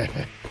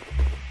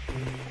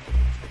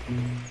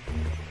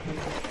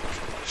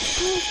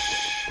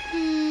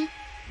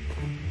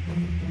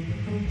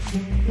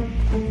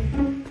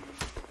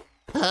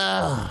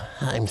 Oh,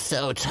 I'm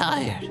so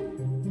tired.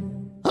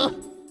 Huh?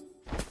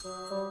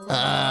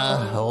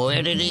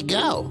 Where did he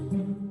go?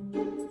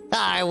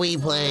 Are we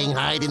playing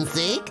hide and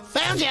seek?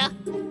 Found ya!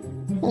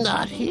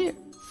 Not here.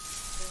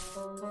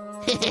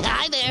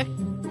 Hi there.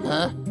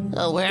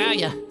 Oh, where are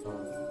ya?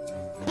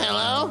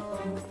 Hello?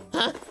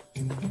 Huh?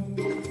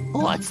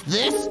 What's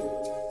this?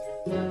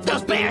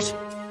 Those bears!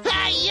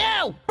 Hey,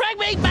 you! Bring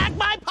me back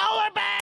my pony!